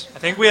sentience? I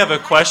think we have a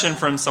question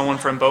from someone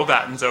from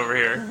Beauxbatons over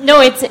here.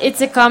 No,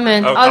 it's a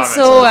comment. Oh,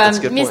 Also, That's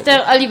a good point.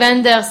 Mr.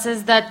 Ollivander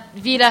says that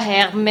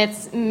Villahair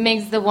makes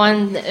the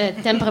wand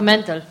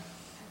temperamental.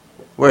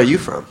 Where are you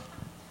from?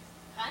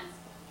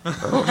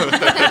 Nice.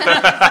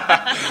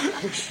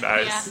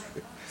 Yeah.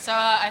 So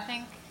I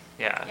think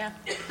Yeah.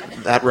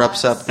 That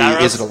wraps up the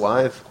Is It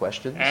Alive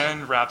questions.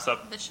 And wraps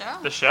up the show.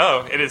 The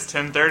show. It is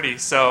 10:30,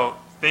 so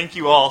thank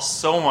you all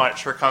so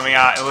much for coming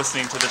out and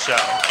listening to the show.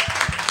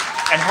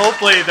 And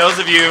hopefully, those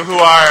of you who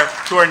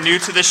are new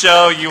to the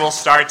show, you will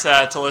start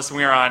to listen.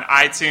 We are on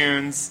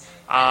iTunes.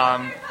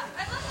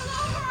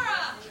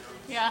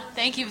 Yeah,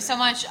 thank you so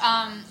much.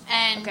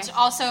 And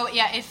also,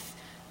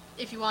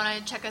 if you want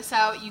to check us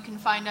out, you can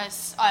find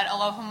us at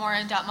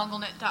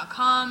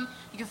alohamora.mugglenet.com.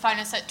 You can find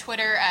us at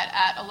Twitter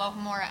at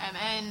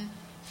alohamoramn,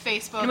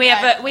 Facebook. And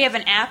we have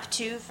an app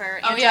too for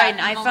Android and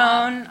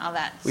iPhone, all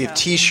that. We have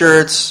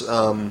T-shirts.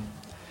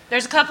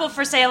 There's a couple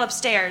for sale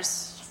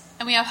upstairs.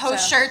 And we have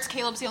host shirts.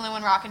 Caleb's the only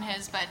one rocking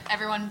his, but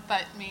everyone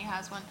but me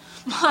has one,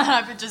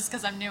 just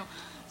because I'm new.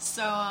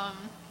 So,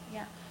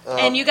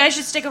 and you guys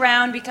should stick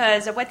around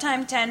because at what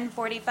time?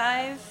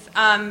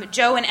 10:45.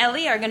 Joe and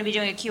Ellie are going to be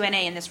doing a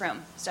Q&A in this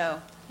room.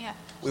 So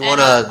we want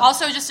to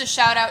also just a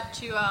shout out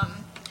to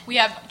we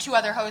have two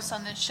other hosts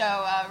on this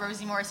show,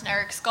 Rosie Morris and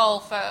Eric Skull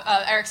of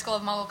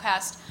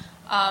MuggleCast.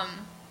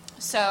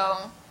 So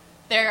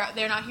they're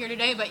not here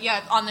today, but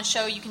on the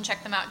show you can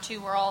check them out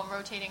too. We're all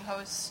rotating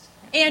hosts.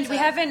 And we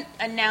haven't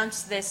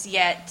announced this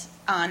yet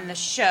on the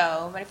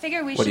show, but I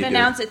figure we What should do you do?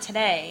 announce it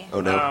today.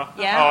 Oh, no.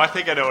 Yeah? Oh, I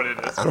think I know what it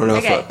is. I don't know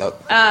Okay.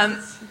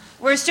 if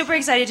We're super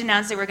excited to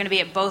announce that we're going to be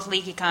at both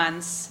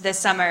LeakyCons this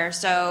summer.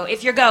 So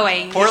if you're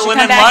going, you should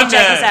Portland come and back and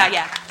check London. us out.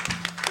 Yeah.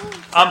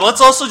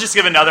 Let's also just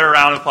give another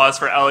round of applause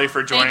for Ellie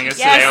for joining us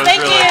today. It was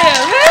Thank really you.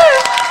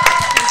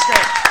 That's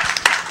great.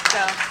 So,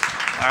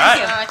 All right.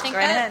 So I think Go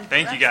right ahead.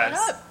 Thank you guys.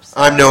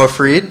 I'm Noah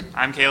Freed.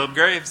 I'm Caleb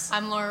Graves.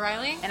 I'm Laura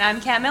Riley. And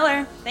I'm Kat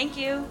Miller. Thank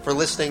you. For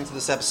listening to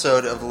this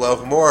episode of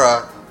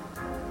Alohomora.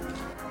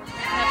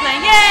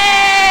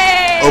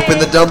 Yay! Open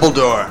the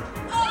Dumbledore.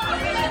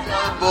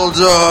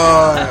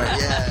 Dumbledore.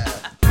 Yeah.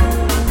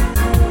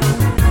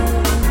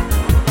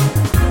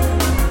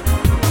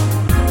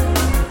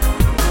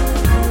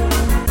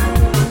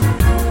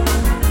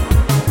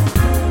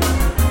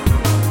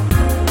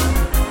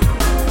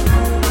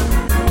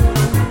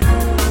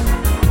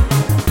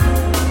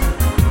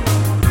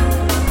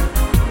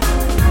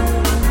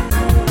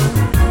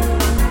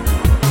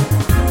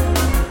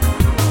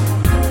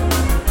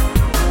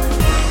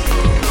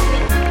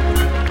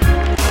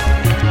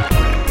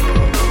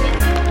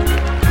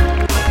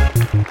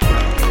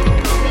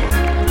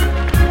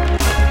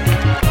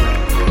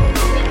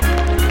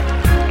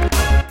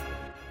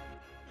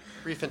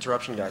 Brief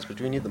interruption, guys, but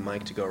do we need the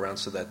mic to go around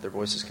so that their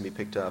voices can be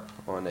picked up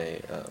on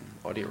a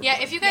audio recording? Yeah,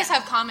 if you guys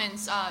have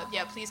comments,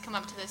 please come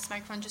up to this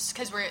microphone just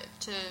because we're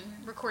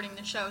recording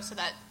the show so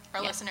that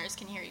our listeners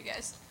can hear you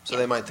guys. So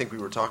they might think we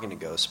were talking to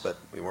ghosts, but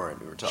we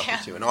weren't. We were talking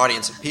to an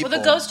audience of people. Well,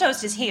 the ghost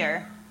host is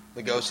here.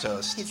 The ghost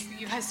host.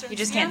 You guys don't You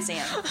just see can't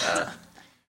him? see him.